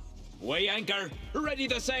 Weigh anchor, ready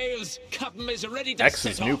the sails. Captain is ready to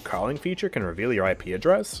X's set new off. calling feature can reveal your IP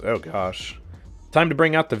address? Oh gosh. Time to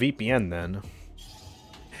bring out the VPN then.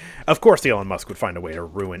 Of course Elon Musk would find a way to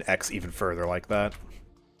ruin X even further like that.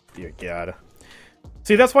 Dear God.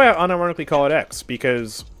 See, that's why I unironically call it X,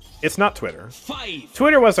 because it's not Twitter. 5,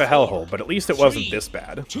 Twitter was a hellhole, but at least it wasn't 3, this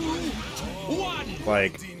bad. 2, 1.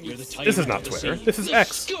 Like, You're the this is tiger not of the Twitter. sea, This is the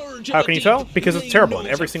X. scourge of How the can you deep, tell? Because it's laying terrible in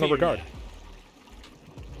low every to single fear. regard.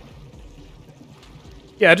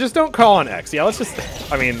 Yeah, just don't call on X. Yeah, let's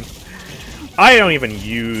just... I mean, I don't even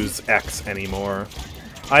use X anymore.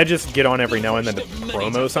 I just get on every now and then to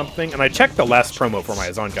promo something, and I checked the last promo for my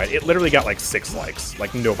Azon guide. It literally got like 6 likes.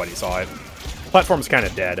 Like, nobody saw it. Platform's kind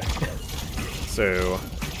of dead. So...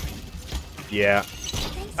 yeah.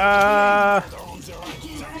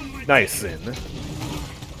 Nice, Sin.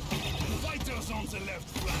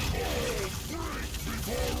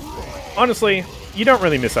 Honestly, you don't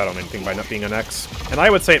really miss out on anything by not being an X, and I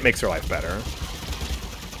would say it makes your life better.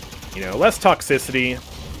 You know, less toxicity,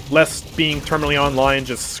 less being terminally online,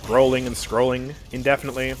 just scrolling and scrolling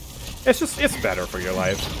indefinitely. It's better for your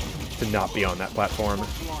life to not be on that platform.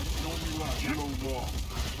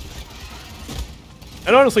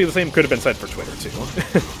 And honestly, the same could have been said for Twitter, too.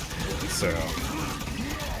 So...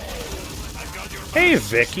 Hey,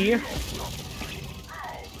 Vicky!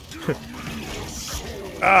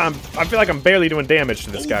 I feel like I'm barely doing damage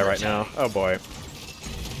to this guy right now. Oh, boy.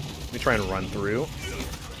 Let me try and run through.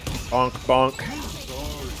 Bonk, bonk.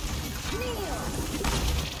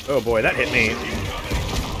 Oh, boy, that hit me.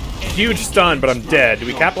 Huge stun, but I'm dead. Do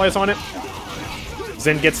we capitalize on it?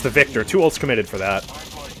 Zen gets the Victor. 2 ults committed for that.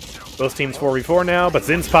 Both teams 4v4 now, but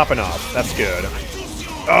Zin's popping off. That's good.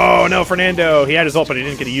 Oh, no, Fernando. He had his ult, but he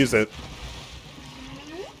didn't get to use it.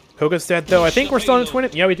 Koga's dead, though. I think we're still in a twin.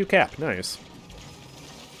 Yeah, we do cap. Nice.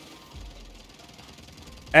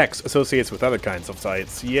 X associates with other kinds of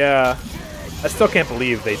sites. Yeah. I still can't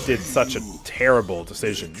believe they did such a terrible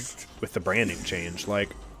decision with the branding change.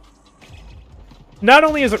 Like, not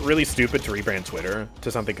only is it really stupid to rebrand Twitter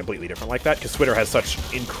to something completely different like that, because Twitter has such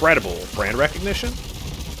incredible brand recognition.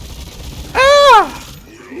 Ah!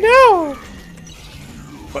 No!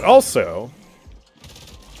 But also,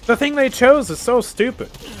 the thing they chose is so stupid.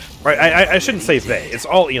 Right, I shouldn't say they. It's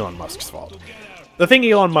all Elon Musk's fault. The thing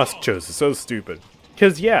Elon Musk chose is so stupid.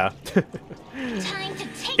 Because, yeah,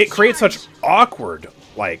 it creates such awkward,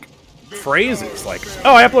 like, phrases. Like,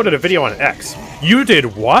 oh, I uploaded a video on X. You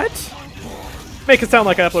did what? Make it sound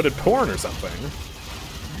like I uploaded porn or something.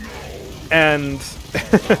 And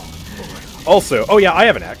also, oh yeah, I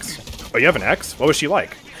have an X. Oh, you have an X? What was she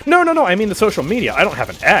like? No, I mean the social media. I don't have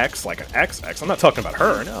an X, like an XX. I'm not talking about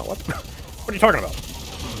her. No, what are you talking about?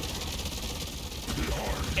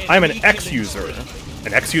 I'm an X user.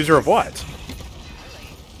 An X user of what?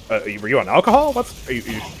 Were you on alcohol? Are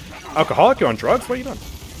you alcoholic? You on drugs? What are you doing?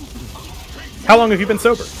 How long have you been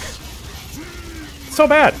sober? So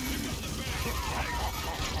bad.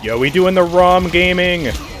 Yo, we doing the ROM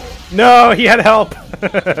gaming. No, he had help.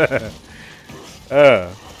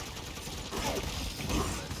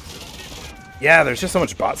 Yeah, there's just so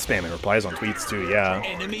much bot spam and replies on tweets too, yeah.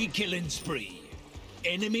 Enemy killing spree.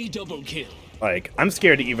 Enemy double kill. Like, I'm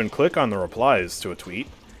scared to even click on the replies to a tweet.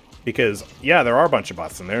 Because, yeah, there are a bunch of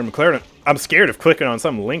bots in there. I'm scared of clicking on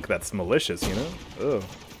some link that's malicious, you know? Ugh.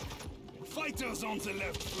 Fighters on the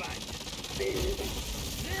left flank.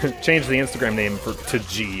 Change the Instagram name to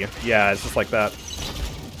G. Yeah, it's just like that.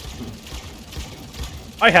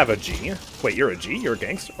 I have a G. Wait, you're a G? You're a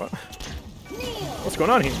gangster? What? What's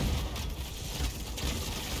going on here?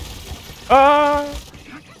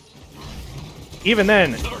 Even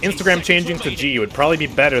then, Instagram changing to G would probably be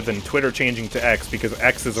better than Twitter changing to X, because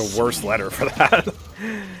X is a worse letter for that.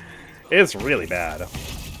 It's really bad.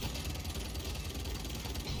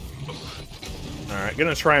 Alright,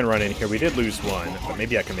 gonna try and run in here. We did lose one, but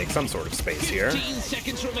maybe I can make some sort of space here. 15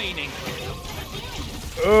 seconds remaining.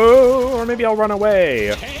 Oh, or maybe I'll run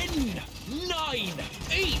away. 10, 9,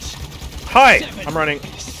 8. Hi! 7, I'm running.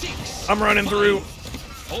 6, I'm running 5, through.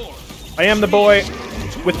 4, I am the boy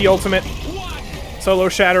with the ultimate. 1. Solo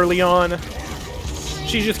Shatter Leon.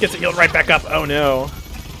 She just gets healed right back up. Oh no.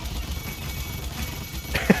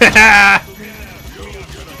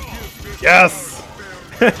 Yes!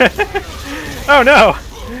 Oh no!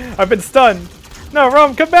 I've been stunned. No,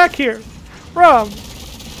 Rom, come back here. Rom!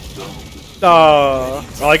 Well,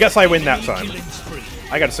 I guess I win that time.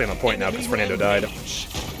 I gotta stay on the point now because Fernando died.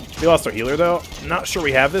 We lost our healer though. Not sure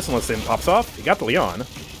we have this unless Sim pops off. We got the Leon.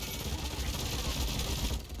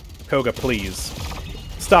 Koga, please.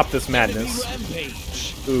 Stop this madness.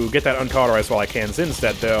 Ooh, get that uncauterized while I can. Zin's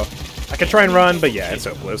dead though. I could try and run, but yeah, it's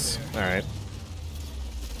hopeless. Alright.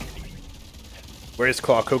 Where's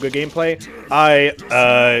Claw Koga gameplay?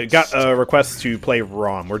 I got a request to play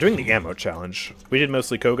ROM. We're doing the ammo challenge. We did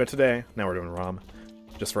mostly Koga today. Now we're doing ROM.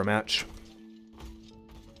 Just for a match.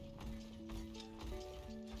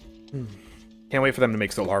 Can't wait for them to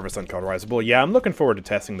make Soul Harvest uncauterizable. Yeah, I'm looking forward to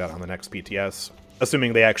testing that on the next PTS.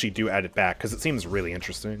 Assuming they actually do add it back, because it seems really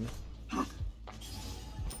interesting.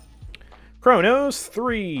 Chronos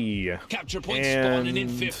 3. Capture point spawning in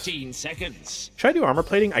 15 seconds. Should I do armor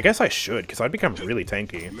plating? I guess I should, because I'd become really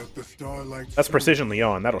tanky. That's Precision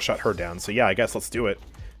Leon. That'll shut her down. So yeah, I guess let's do it.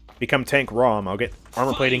 Become tank ROM. I'll get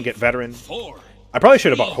armor plating, get veteran. 4. I probably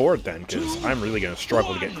should have bought Horde then, because I'm really going to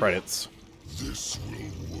struggle to get credits.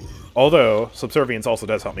 Although, Subservience also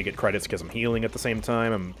does help me get credits because I'm healing at the same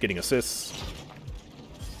time. I'm getting assists.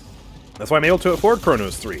 That's why I'm able to afford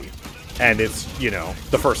Chronos 3. And it's, you know,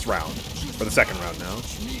 the first round. Or the second round now.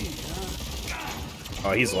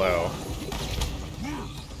 Oh, he's low.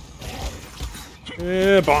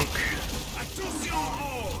 Bonk.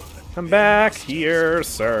 Come back here,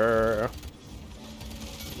 sir.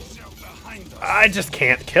 I just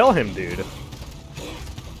can't kill him, dude.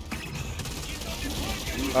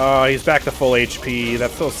 Oh, he's back to full HP.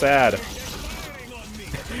 That's so sad.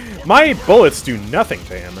 My bullets do nothing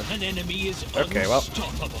to him. An enemy is okay, well.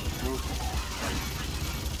 unstoppable.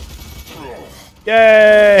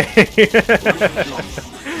 Yay!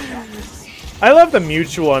 I love the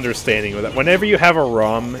mutual understanding with it. Whenever you have a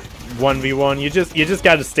ROM 1v1, you just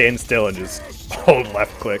gotta stand still and just hold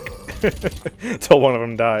left click until one of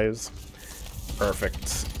them dies.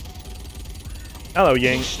 Perfect. Hello,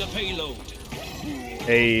 Ying. Push the payload.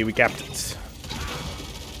 Hey, we capped it.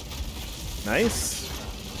 Nice.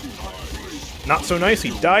 Not so nice, he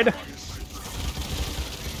died.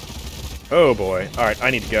 Oh boy. Alright, I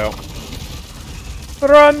need to go.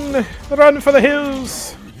 Run! Run for the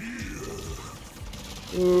hills!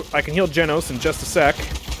 Ooh, I can heal Genos in just a sec.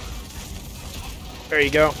 There you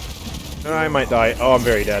go. I might die. Oh, I'm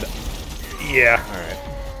very dead. Yeah, alright.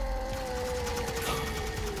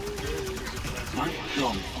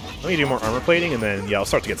 Let me do more armor plating, and then, yeah, I'll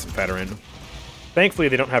start to get some veteran. Thankfully,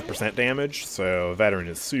 they don't have percent damage, so veteran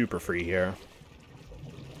is super free here.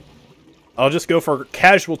 I'll just go for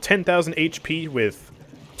casual 10,000 HP with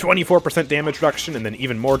 24% damage reduction, and then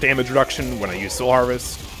even more damage reduction when I use Soul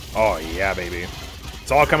Harvest. Oh, yeah, baby.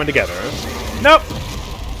 It's all coming together. Nope!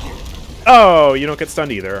 Oh, you don't get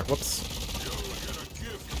stunned either. Whoops.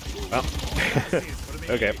 Well,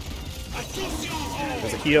 okay.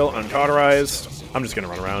 There's a heal, uncauterized. I'm just gonna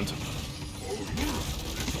run around.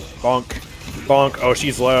 Bonk. Bonk. Oh,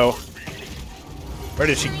 she's low. Where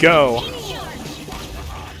did she go?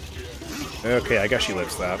 Okay, I guess she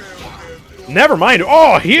lives that. Never mind.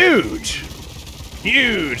 Oh, huge!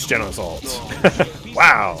 Huge Genos ult.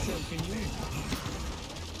 Wow.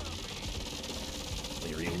 Let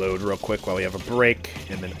me reload real quick while we have a break,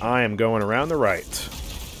 and then I am going around the right.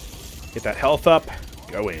 Get that health up.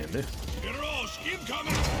 Go in.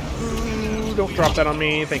 Ooh, don't drop that on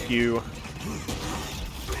me. Thank you.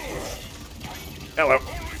 Hello.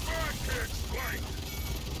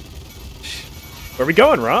 Where are we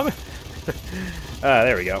going, Rom?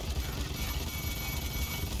 There we go.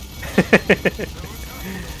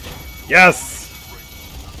 Yes!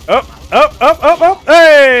 Up, up, up, up, up!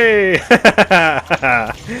 Hey!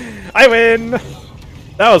 I win!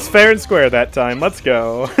 That was fair and square that time. Let's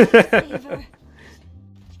go.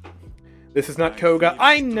 This is not Koga.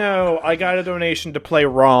 I know! I got a donation to play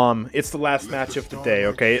ROM. It's the last match of the day,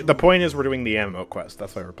 okay? The point is we're doing the ammo quest.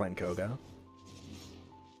 That's why we're playing Koga.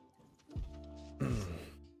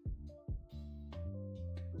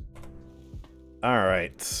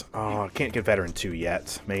 Alright. Oh, I can't get Veteran 2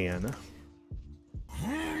 yet. Man.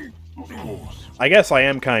 I guess I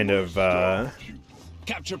am kind of,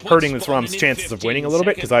 hurting this ROM's chances of winning a little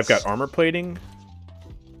bit, because I've got armor plating.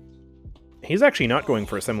 he's actually not going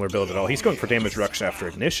for a similar build at all. He's going for damage reduction after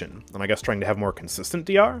Ignition, and I guess trying to have more consistent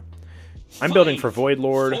DR. I'm building for Void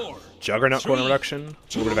Lord, Juggernaut cooldown reduction,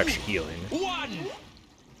 a little bit of extra healing.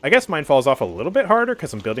 I guess mine falls off a little bit harder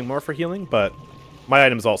because I'm building more for healing, but my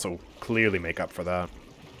items also clearly make up for that.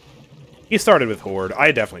 He started with Horde.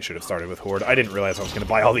 I definitely should have started with Horde. I didn't realize I was going to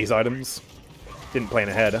buy all these items. Didn't plan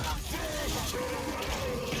ahead.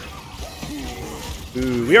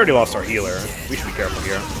 Ooh, we already lost our healer. We should be careful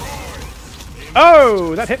here.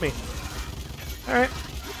 Oh, that hit me. Alright.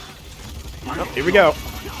 Oh, here we go.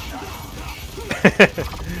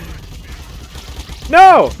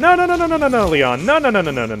 No! No, no, no, no, no, no, no, Leon. No, no, no,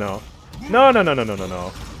 no, no, no, no. No, no, no, no, no, no,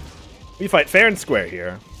 no. We fight fair and square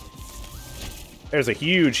here. There's a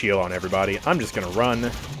huge heal on everybody. I'm just gonna run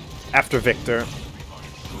after Victor.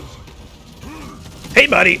 Hey,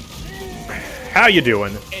 buddy! How you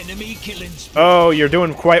doing? Enemy killing. Oh, you're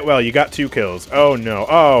doing quite well. You got 2 kills. Oh, no.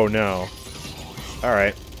 Oh, no.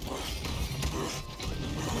 Alright.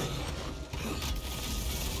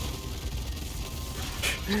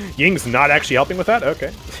 Ying's not actually helping with that?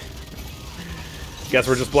 Okay. Guess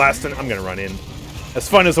we're just blasting. I'm gonna run in. As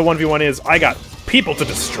fun as the 1v1 is, I got people to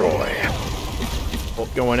destroy.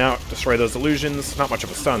 Bolt going out, destroy those illusions. Not much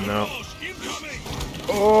of a stun, though.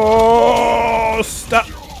 Oh, stop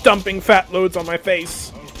dumping fat loads on my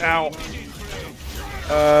face. Ow.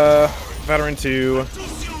 Veteran 2.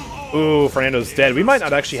 Ooh, Fernando's dead. We might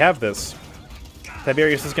not actually have this.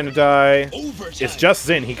 Tiberius is gonna die. It's just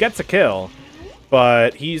Zin. He gets a kill.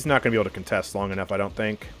 But he's not going to be able to contest long enough, I don't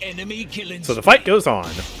think. Enemy killing. So the fight goes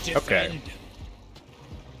on. Okay.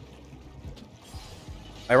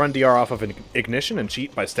 I run DR off of an Ignition and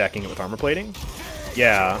cheat by stacking it with armor plating.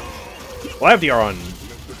 Yeah. Well, I have DR on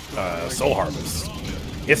Soul Harvest.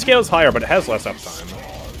 It scales higher, but it has less uptime.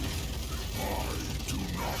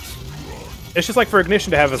 It's just like for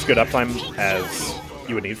Ignition to have as good uptime as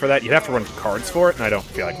you would need for that, you'd have to run cards for it, and I don't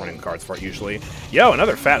feel like running cards for it usually. Yo,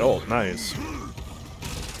 another fat ult. Nice.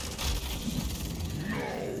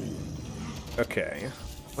 Okay,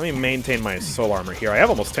 let me maintain my soul armor here. I have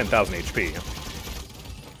almost 10,000 HP.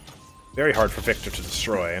 Very hard for Victor to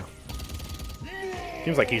destroy.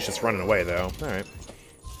 Seems like he's just running away, though. Alright.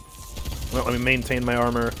 Well, let me maintain my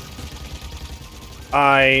armor.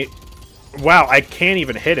 Wow, I can't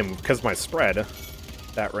even hit him because of my spread.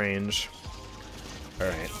 That range.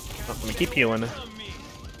 Alright. Well, let me keep healing.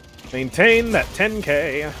 Maintain that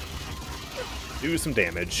 10k. Do some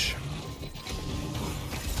damage.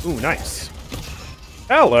 Ooh, nice.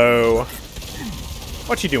 Hello!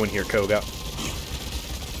 What you doing here, Koga?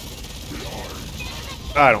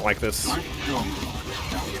 I don't like this.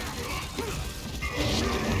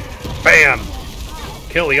 Bam!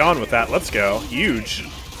 Kill Leon with that. Let's go. Huge.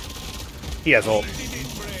 He has ult.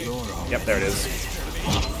 Yep, there it is.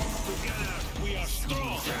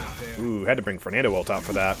 Ooh, had to bring Fernando ult out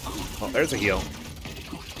for that. Oh, there's a heal.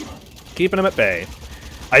 Keeping him at bay.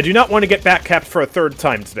 I do not want to get back capped for a 3rd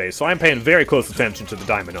time today, so I'm paying very close attention to the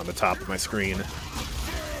diamond on the top of my screen.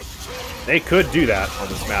 They could do that on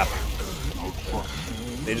this map.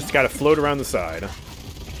 They just gotta float around the side.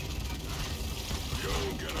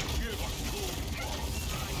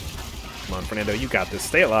 Come on, Fernando, you got this.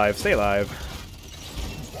 Stay alive, stay alive.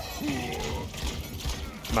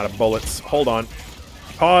 I'm out of bullets. Hold on.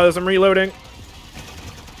 Pause, I'm reloading.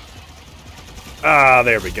 Ah,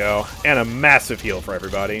 there we go. And a massive heal for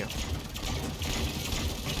everybody.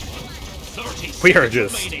 We are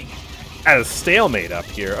just at a stalemate up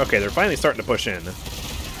here. Okay, they're finally starting to push in.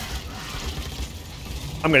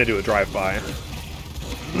 I'm gonna do a drive-by.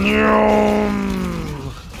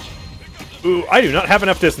 Ooh, I do not have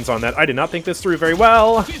enough distance on that. I did not think this through very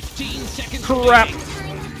well. Crap.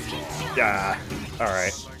 Ah,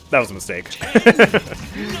 alright. That was a mistake.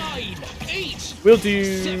 9, 8, We'll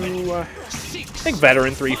do... I think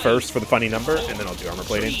Veteran 3 first for the funny number, and then I'll do armor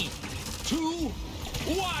plating. 2,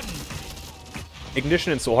 1.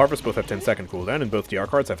 Ignition and Soul Harvest both have 10-second cooldown, and both DR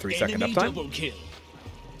cards have 3-second Enemy uptime. double kill.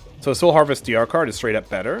 So a Soul Harvest DR card is straight up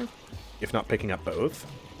better, if not picking up both.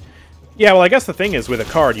 Yeah, well, I guess the thing is, with a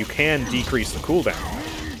card, you can decrease the cooldown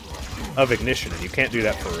of Ignition, and you can't do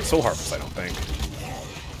that for Soul Harvest, I don't think.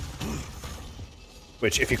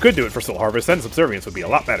 Which, if you could do it for Soul Harvest, then Subservience would be a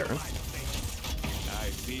lot better.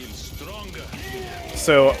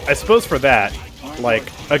 So, I suppose for that, like,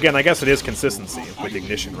 again, I guess it is consistency with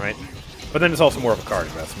Ignition, right? But then it's also more of a card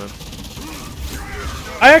investment.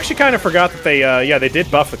 I actually kind of forgot that they, yeah, they did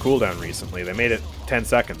buff the cooldown recently. They made it 10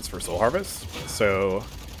 seconds for Soul Harvest. So,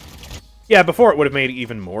 yeah, before it would have made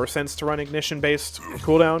even more sense to run Ignition-based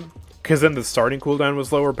cooldown. Because then the starting cooldown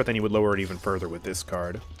was lower, but then you would lower it even further with this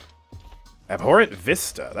card. Abhorrent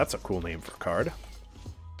Vista. That's a cool name for a card.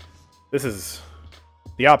 This is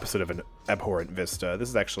the opposite of an Abhorrent Vista. This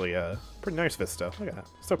is actually a pretty nice Vista. Look at that.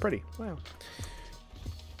 So pretty. Wow.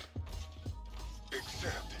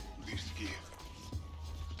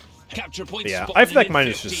 Capture point Yeah, spotted I feel like in mine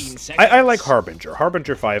is 15 just... I like seconds. Harbinger.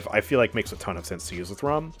 Harbinger 5, I feel like makes a ton of sense to use with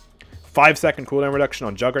ROM. 5-second cooldown reduction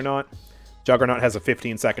on Juggernaut. Juggernaut has a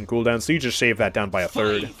 15-second cooldown, so you just shave that down by a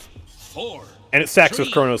third. 5, 4, And it stacks with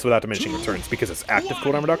 3, Chronos without diminishing returns because it's active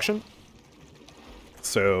cooldown reduction.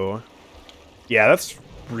 So, yeah, that's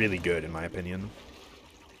really good in my opinion.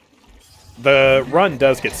 The run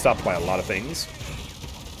does get stopped by a lot of things.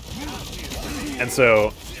 And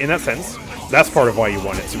so, in that sense, that's part of why you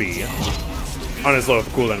want it to be on as low of a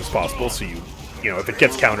cooldown as possible, so you know, if it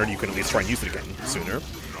gets countered, you can at least try and use it again sooner.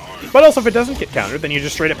 But also, if it doesn't get countered, then you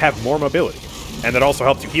just straight up have more mobility. And that also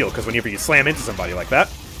helps you heal, because whenever you slam into somebody like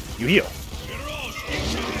that, you heal.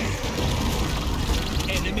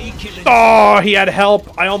 enemy killing. Oh, he had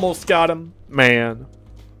help. I almost got him. Man.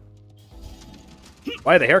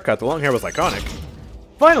 Why the haircut? The long hair was iconic.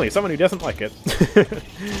 Finally, someone who doesn't like it.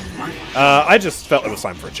 I just felt it was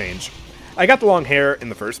time for a change. I got the long hair in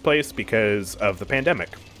the first place because of the pandemic.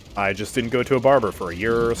 I just didn't go to a barber for a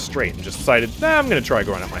year straight and just decided, nah, I'm going to try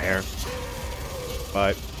growing out my hair.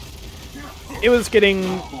 But it was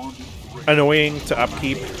getting annoying to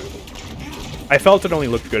upkeep. I felt it only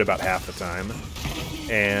looked good about half the time.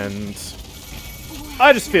 And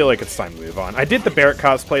I just feel like it's time to move on. I did the Barrett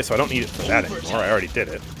cosplay, so I don't need it for that anymore. I already did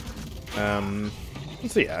it.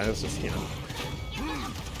 So yeah, it's just, you know.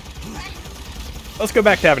 Let's go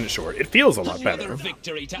back to having it short. It feels a lot better. Another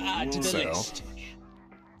victory to add to the list.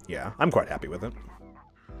 Yeah, I'm quite happy with it.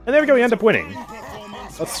 And there we go, we end up winning.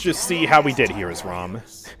 Let's just see how we did here as ROM.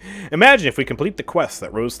 Imagine if we complete the quest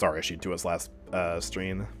that Rosestar issued to us last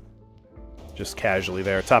stream. Just casually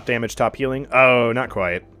there. Top damage, top healing. Oh, not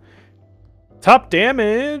quite. Top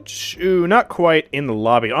damage? Ooh, not quite in the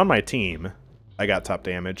lobby. On my team, I got top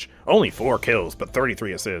damage. Only 4 kills, but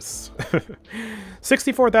 33 assists.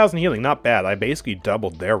 64,000 healing, not bad. I basically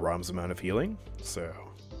doubled their ROM's amount of healing, so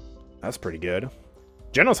that's pretty good.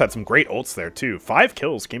 Genos had some great ults there, too. 5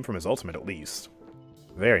 kills came from his ultimate, at least.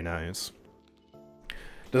 Very nice.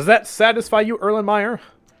 Does that satisfy you, Erlenmeyer?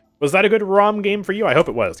 Was that a good ROM game for you? I hope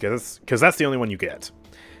it was, because that's the only one you get.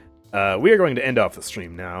 We are going to end off the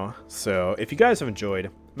stream now, so if you guys have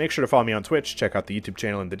enjoyed, make sure to follow me on Twitch, check out the YouTube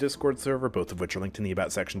channel and the Discord server, both of which are linked in the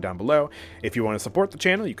About section down below. If you want to support the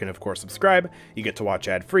channel, you can of course subscribe. You get to watch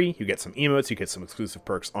ad-free, you get some emotes, you get some exclusive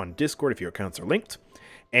perks on Discord if your accounts are linked.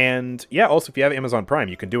 And yeah, also if you have Amazon Prime,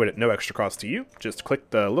 you can do it at no extra cost to you. Just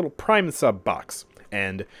click the little Prime sub box,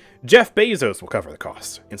 and Jeff Bezos will cover the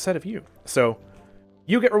cost instead of you. So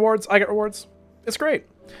you get rewards, I get rewards. It's great.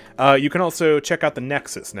 You can also check out the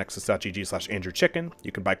Nexus, nexus.gg/AndrewChicken.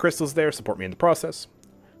 You can buy crystals there, support me in the process.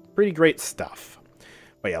 Pretty great stuff.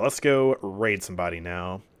 But yeah, let's go raid somebody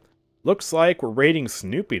now. Looks like we're raiding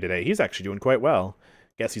Snoopy today. He's actually doing quite well.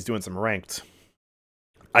 Guess he's doing some ranked.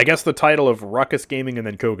 I guess the title of Ruckus Gaming and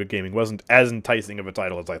then KOGA Gaming wasn't as enticing of a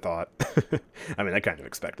title as I thought. I mean, I kind of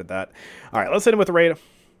expected that. Alright, let's hit him with a raid.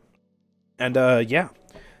 And yeah,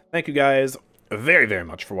 thank you guys very, very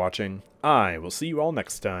much for watching. I will see you all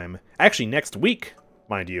next time. Actually, next week,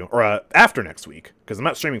 mind you. Or after next week, because I'm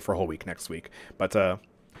not streaming for a whole week next week. But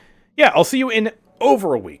yeah, I'll see you in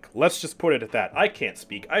over a week. Let's just put it at that. I can't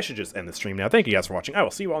speak. I should just end the stream now. Thank you guys for watching. I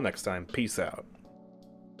will see you all next time. Peace out.